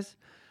franchise.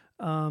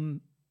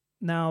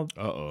 Now,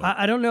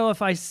 I don't know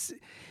if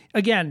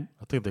again,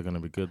 I think they're going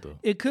to be good, though.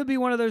 It could be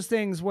one of those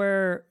things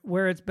where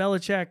it's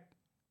Belichick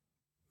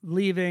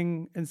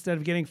leaving instead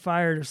of getting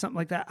fired or something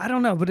like that. I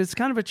don't know, but it's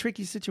kind of a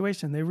tricky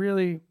situation. They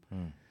really,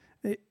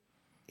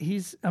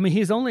 he's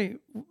only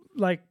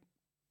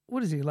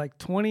what is he,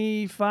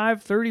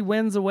 25, 30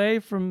 wins away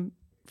from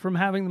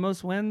having the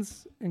most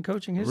wins in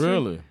coaching history?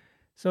 Really?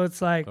 So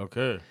it's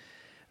okay.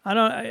 I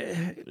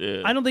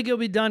don't think he'll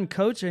be done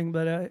coaching,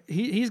 but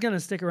he's going to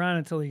stick around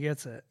until he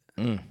gets it.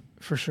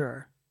 For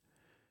sure.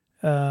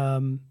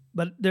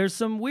 But there's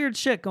some weird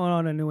shit going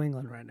on in New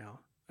England right now,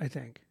 I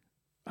think.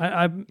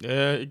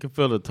 You can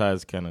feel the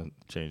tides kind of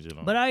changing.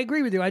 But I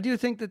agree with you. I do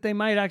think that they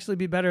might actually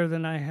be better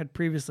than I had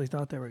previously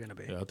thought they were going to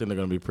be. Yeah, I think they're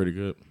going to be pretty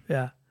good.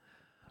 Yeah.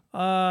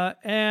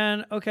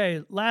 And,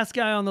 okay, last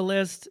guy on the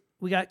list,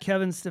 we got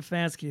Kevin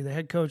Stefanski, the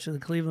head coach of the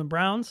Cleveland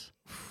Browns.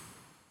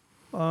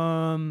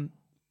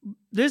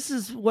 This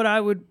is what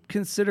I would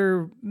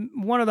consider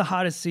one of the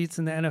hottest seats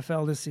in the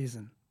NFL this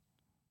season.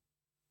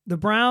 The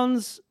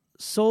Browns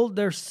sold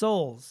their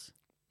souls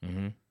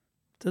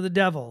to the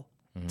devil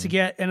to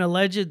get an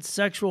alleged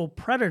sexual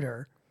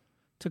predator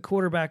to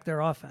quarterback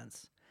their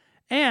offense.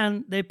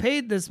 And they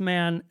paid this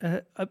man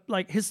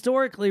a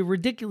historically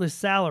ridiculous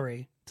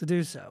salary to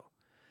do so.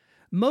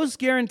 Most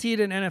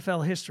guaranteed in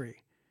NFL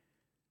history.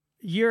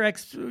 Year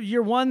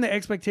 1, the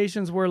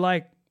expectations were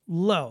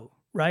low,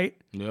 right?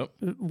 Yep.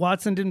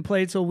 Watson didn't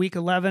play till week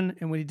 11,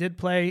 and when he did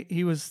play,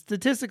 he was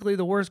statistically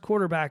the worst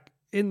quarterback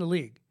in the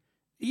league,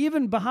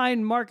 even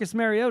behind Marcus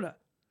Mariota,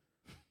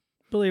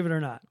 believe it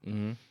or not.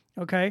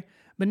 Okay?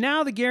 But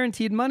now the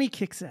guaranteed money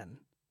kicks in,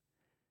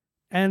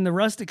 and the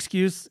rust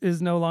excuse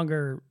is no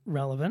longer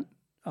relevant,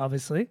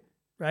 obviously,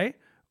 right?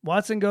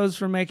 Watson goes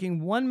from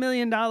making $1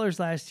 million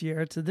last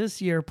year to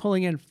this year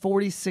pulling in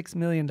 $46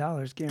 million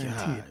guaranteed.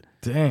 God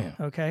damn.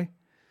 Okay?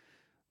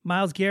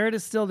 Myles Garrett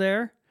is still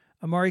there.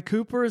 Amari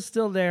Cooper is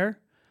still there.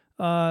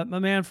 My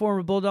man,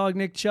 former Bulldog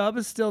Nick Chubb,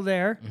 is still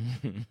there.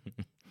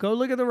 Go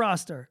look at the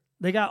roster.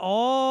 They got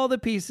all the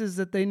pieces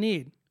that they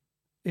need.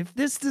 If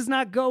this does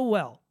not go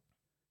well,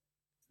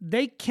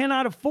 they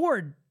cannot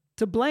afford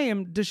to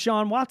blame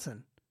Deshaun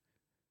Watson.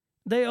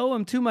 They owe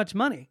him too much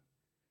money.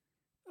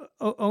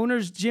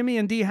 Owners Jimmy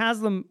and Dee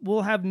Haslam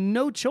will have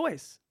no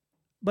choice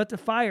but to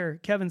fire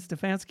Kevin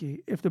Stefanski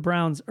if the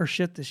Browns are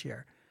shit this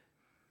year.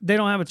 They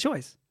don't have a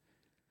choice.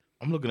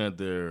 I'm looking at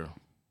their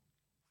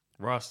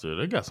roster.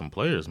 They got some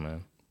players,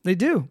 man. They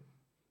do.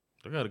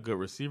 They got a good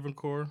receiving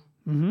core.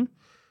 Mm-hmm.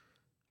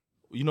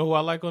 You know who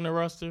I like on their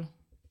roster?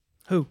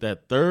 Who?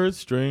 That third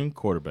string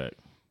quarterback.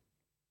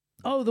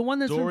 Oh, the one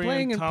that's been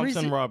playing in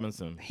Thompson preseason.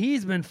 Robinson.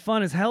 He's been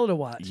fun as hell to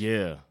watch.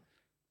 Yeah.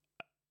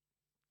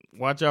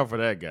 Watch out for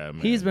that guy,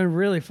 man. He's been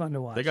really fun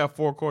to watch. They got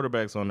 4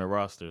 quarterbacks on their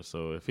roster,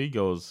 so if he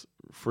goes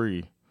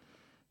free,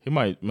 he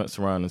might mess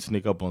around and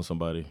sneak up on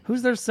somebody.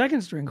 Who's their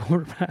second string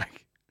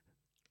quarterback?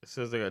 It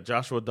says they got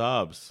Joshua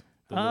Dobbs.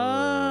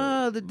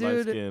 The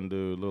dude. Light-skinned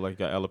dude. Look like he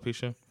got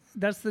alopecia.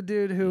 That's the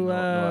dude who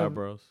no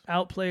eyebrows.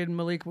 outplayed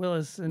Malik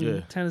Willis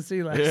in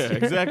Tennessee last year. Yeah,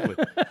 exactly.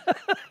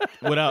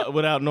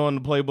 without knowing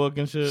the playbook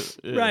and shit.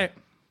 Yeah. Right.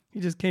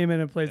 He just came in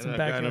and played some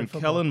backyard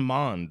football. Kellen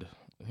Mond.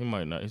 He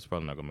might not. He's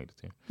probably not gonna make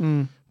the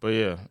team. But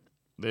yeah,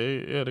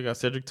 they got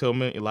Cedric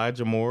Tillman,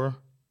 Elijah Moore,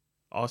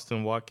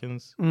 Austin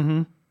Watkins,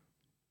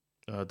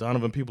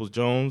 Donovan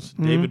Peoples-Jones,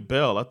 David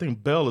Bell. I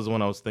think Bell is the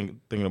one I was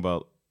thinking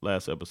about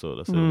last episode.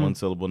 I said one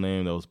syllable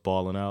name that was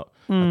balling out.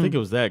 I think it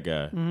was that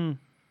guy.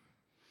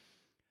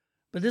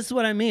 But this is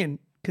what I mean.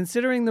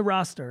 Considering the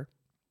roster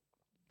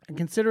and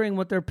considering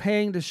what they're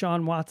paying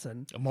Deshaun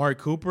Watson. Amari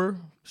Cooper?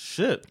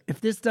 Shit. If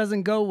this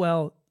doesn't go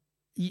well,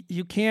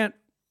 you can't.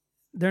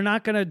 They're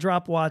not going to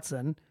drop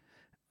Watson.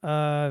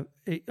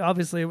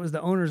 Obviously, it was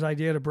the owner's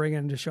idea to bring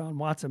in Deshaun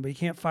Watson, but you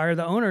can't fire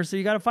the owner, so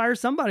you got to fire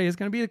somebody. It's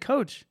going to be the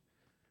coach.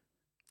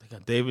 They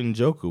got David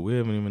Njoku. We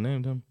haven't even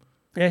named him.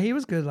 Yeah, he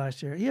was good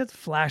last year. He had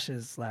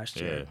flashes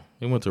last year. Yeah,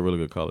 he went to a really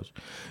good college.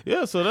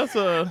 Yeah, so that's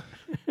a...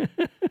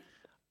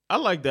 I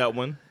like that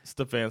one,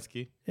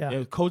 Stefanski.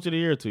 Yeah. Coach of the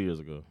Year 2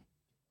 years ago.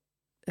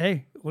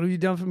 Hey, what have you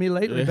done for me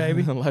lately,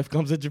 baby? Life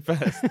comes at you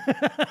fast.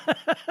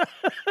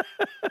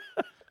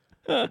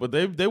 But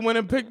they went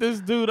and picked this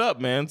dude up,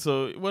 man.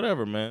 So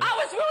whatever, man. I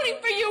was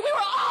rooting for you. We were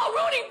all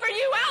rooting for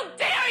you. How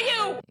dare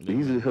you?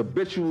 He's a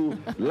habitual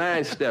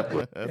line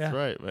stepper. That's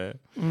right,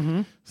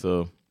 man.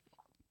 So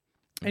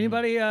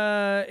anybody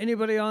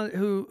on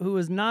who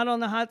is not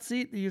on the hot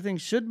seat that you think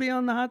should be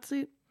on the hot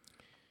seat?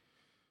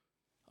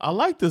 I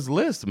like this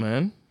list,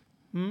 man.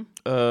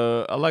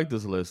 I like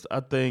this list. I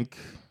think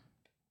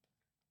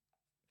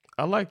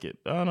I like it.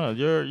 I don't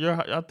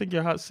know. I think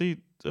your hot seat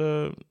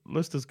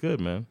list is good,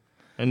 man.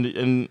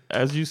 And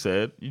as you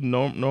said, you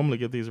normally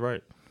get these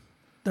right.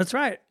 That's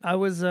right. I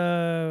was.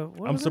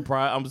 I'm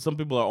surprised. Some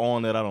people are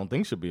on that I don't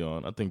think should be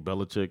on. I think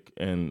Belichick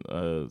and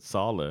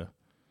Saleh.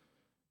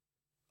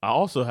 I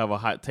also have a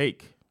hot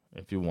take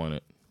if you want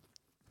it.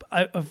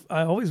 I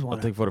always want.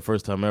 I think for the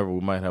first time ever,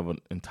 we might have an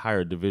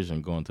entire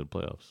division going to the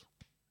playoffs.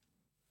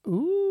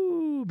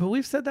 Ooh, but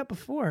we've said that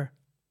before.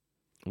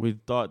 We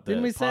thought that.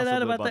 Didn't we say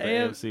that about the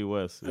AFC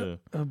West? Yeah.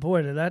 Oh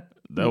boy, did that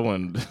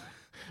one.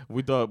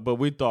 We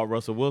thought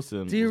Russell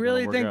Wilson. Do you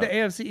really think the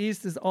AFC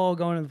East is all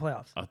going to the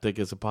playoffs? I think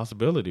it's a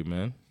possibility,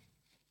 man.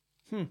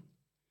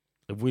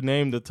 If we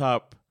name the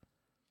top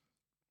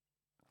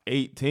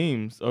 8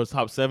 teams or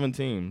top 7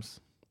 teams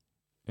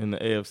in the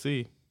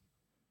AFC,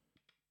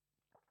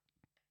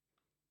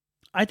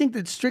 I think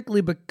that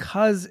strictly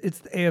because it's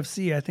the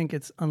AFC, I think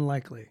it's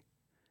unlikely.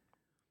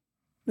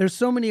 There's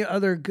so many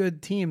other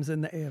good teams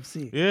in the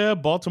AFC. Yeah,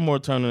 Baltimore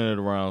turning it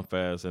around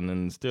fast, and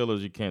then Steelers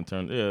you can't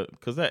turn. Yeah,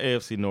 because that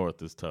AFC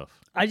North is tough.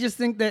 I just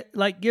think that,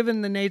 like,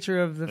 given the nature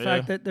of the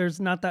fact that there's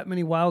not that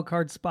many wild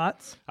card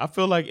spots, I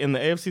feel like in the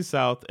AFC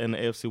South and the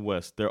AFC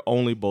West, they're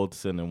only both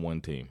sending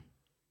one team.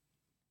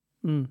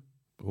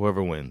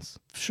 Whoever wins,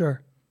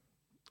 sure.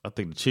 I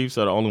think the Chiefs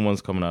are the only ones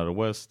coming out of the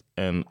West,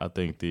 and I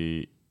think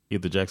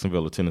either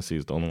Jacksonville or Tennessee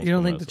is the only ones. You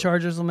don't think the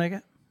Chargers will make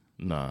it?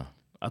 Nah.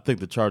 I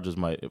think the Chargers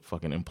might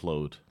fucking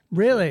implode.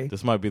 Really? So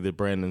this might be the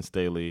Brandon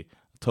Staley,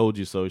 told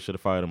you so, should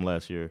have fired him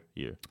last year.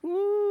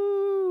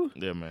 Ooh.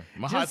 Yeah, man.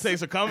 My hot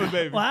takes are coming,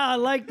 baby. Wow, I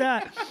like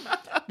that.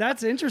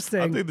 That's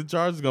interesting. I think the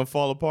Chargers are going to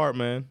fall apart,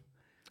 man.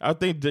 I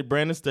think that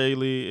Brandon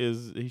Staley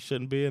he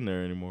shouldn't be in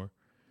there anymore.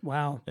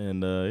 Wow.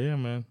 And yeah,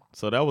 man.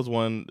 So that was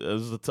one. It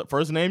was the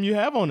first name you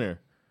have on there.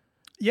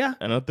 Yeah.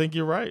 And I think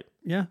you're right.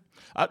 Yeah.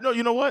 No,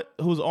 you know what?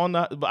 Who's on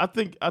the? But I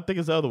think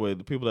it's the other way.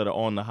 The people that are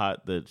on the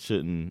hot that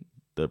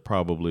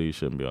probably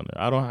shouldn't be on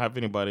there. I don't have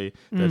anybody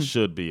that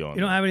should be on.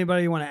 You don't have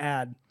anybody you want to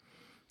add?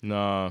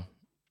 Nah.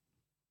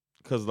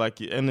 Because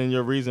and then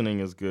your reasoning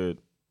is good.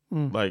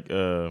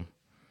 I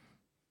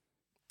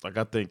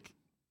think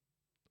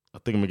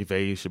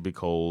McVay should be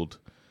cold.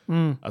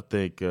 I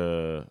think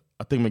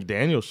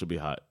McDaniel should be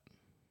hot.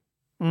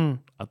 I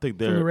think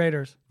they're the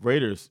Raiders.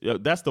 Raiders. Yeah,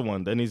 that's the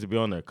one that needs to be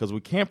on there because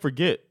we can't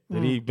forget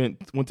that he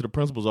went to the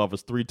principal's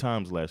office 3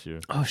 times last year.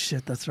 Oh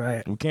shit, that's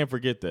right. We can't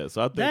forget that.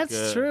 So I think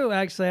that's true.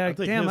 Actually, I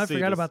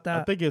forgot about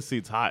that. I think his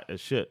seat's hot as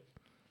shit.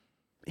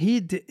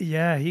 He did.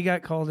 Yeah, he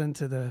got called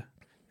into the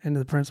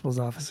principal's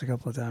office a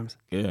couple of times.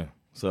 Yeah.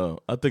 So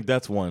I think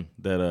that's one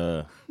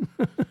that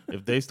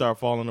if they start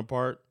falling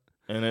apart,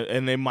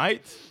 And they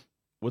might,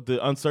 with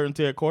the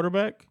uncertainty at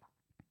quarterback,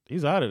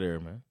 he's out of there,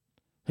 man.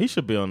 He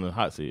should be on the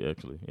hot seat,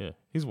 actually. Yeah,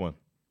 he's one.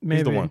 Maybe.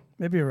 He's the one.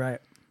 Maybe you're right.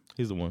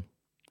 He's the one.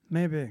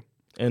 Maybe.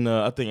 And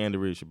I think Andy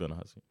Reid should be on the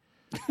hot seat.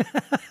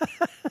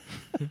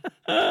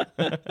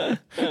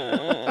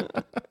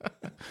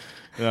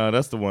 No,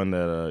 that's the one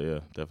that, yeah,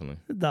 definitely.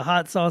 The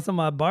hot sauce on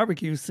my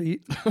barbecue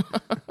seat.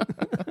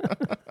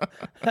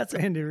 That's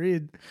Andy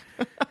Reid.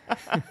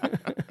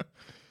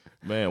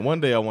 Man,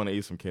 one day I want to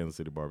eat some Kansas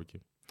City barbecue.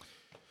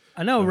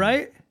 I know,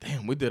 right?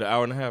 Damn, we did an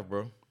hour and a half,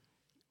 bro.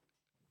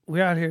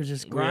 We're out here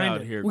just grinding. We're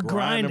out here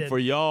grinding for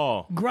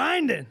y'all.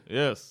 Grinding.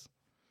 Yes.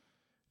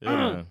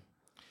 Yeah,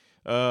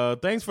 man.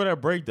 Thanks for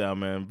that breakdown,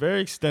 man.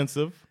 Very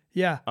extensive.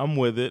 Yeah. I'm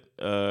with it.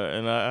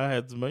 And I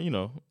had some,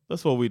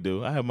 that's what we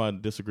do. I have my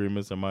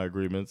disagreements and my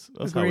agreements.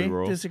 That's how we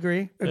roll.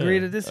 Disagree. Agree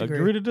to disagree.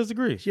 Agree to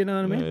disagree. You know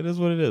what I mean? Yeah, it is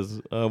what it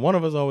is. One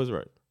of us always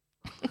right.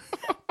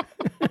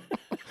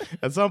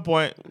 At some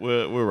point,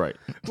 we're right.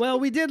 Well,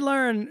 we did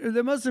learn,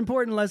 the most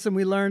important lesson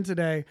we learned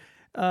today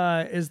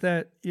is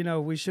that,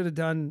 we should have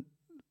done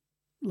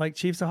like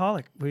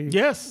Chiefsaholic. We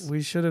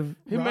should have.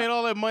 He made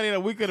all that money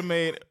that we could have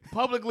made,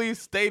 publicly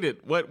stated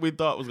what we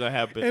thought was going to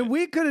happen. And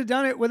we could have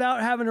done it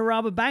without having to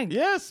rob a bank.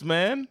 Yes,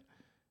 man.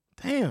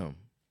 Damn.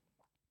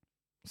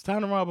 It's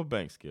time to rob a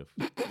bank, Skiff.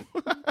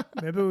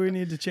 Maybe we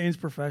need to change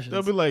professions.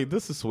 They'll be like,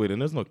 this is Sweden.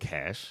 There's no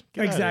cash.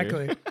 Get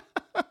exactly.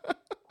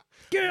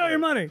 Give me all your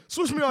money.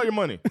 Swish me all your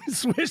money.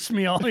 Swish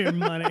me all your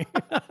money.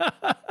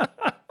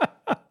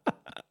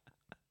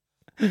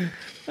 All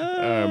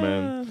right,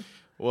 man.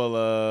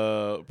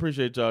 Well,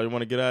 appreciate y'all. You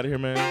want to get out of here,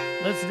 man?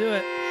 Let's do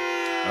it.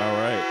 All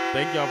right.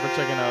 Thank y'all for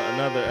checking out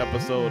another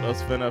episode of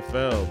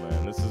SveNFL,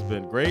 man. This has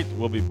been great.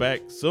 We'll be back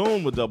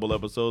soon with double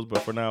episodes,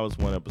 but for now, it's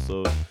one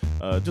episode.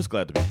 Just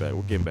glad to be back.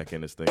 We're getting back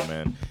in this thing,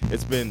 man.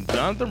 It's been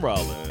Jonathan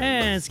Rollins.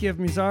 And Skip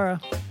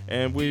Mizara.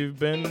 And we've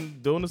been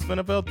doing the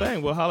SveNFL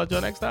thing. We'll holler at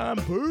y'all next time.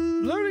 Peace.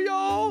 Later,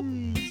 y'all.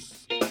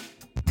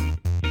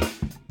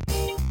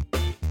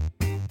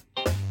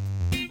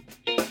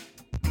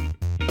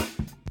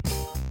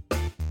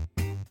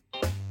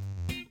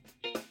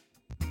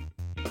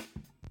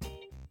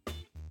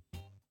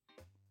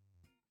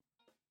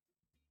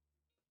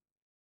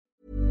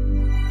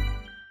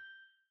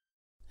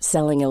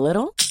 Selling a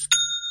little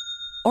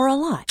or a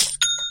lot?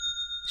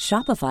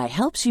 Shopify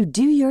helps you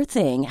do your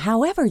thing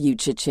however you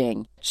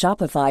cha-ching.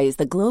 Shopify is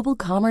the global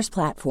commerce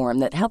platform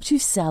that helps you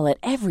sell at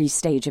every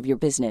stage of your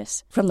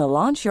business. From the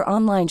launch your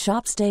online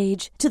shop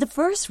stage to the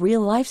first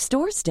real-life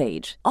store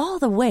stage, all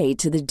the way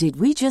to the did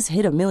we just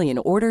hit a million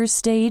orders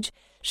stage.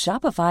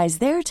 Shopify is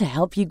there to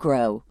help you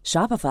grow.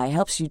 Shopify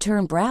helps you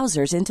turn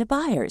browsers into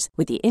buyers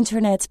with the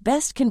internet's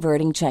best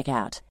converting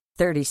checkout.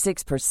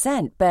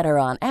 36% better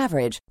on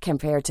average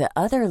compared to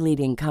other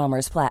leading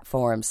commerce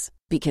platforms.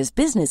 Because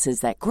businesses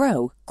that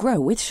grow, grow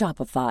with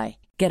Shopify.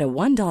 Get a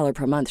 $1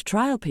 per month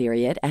trial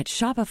period at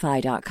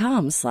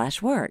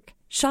shopify.com/work.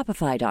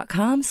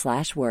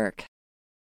 Shopify.com/work.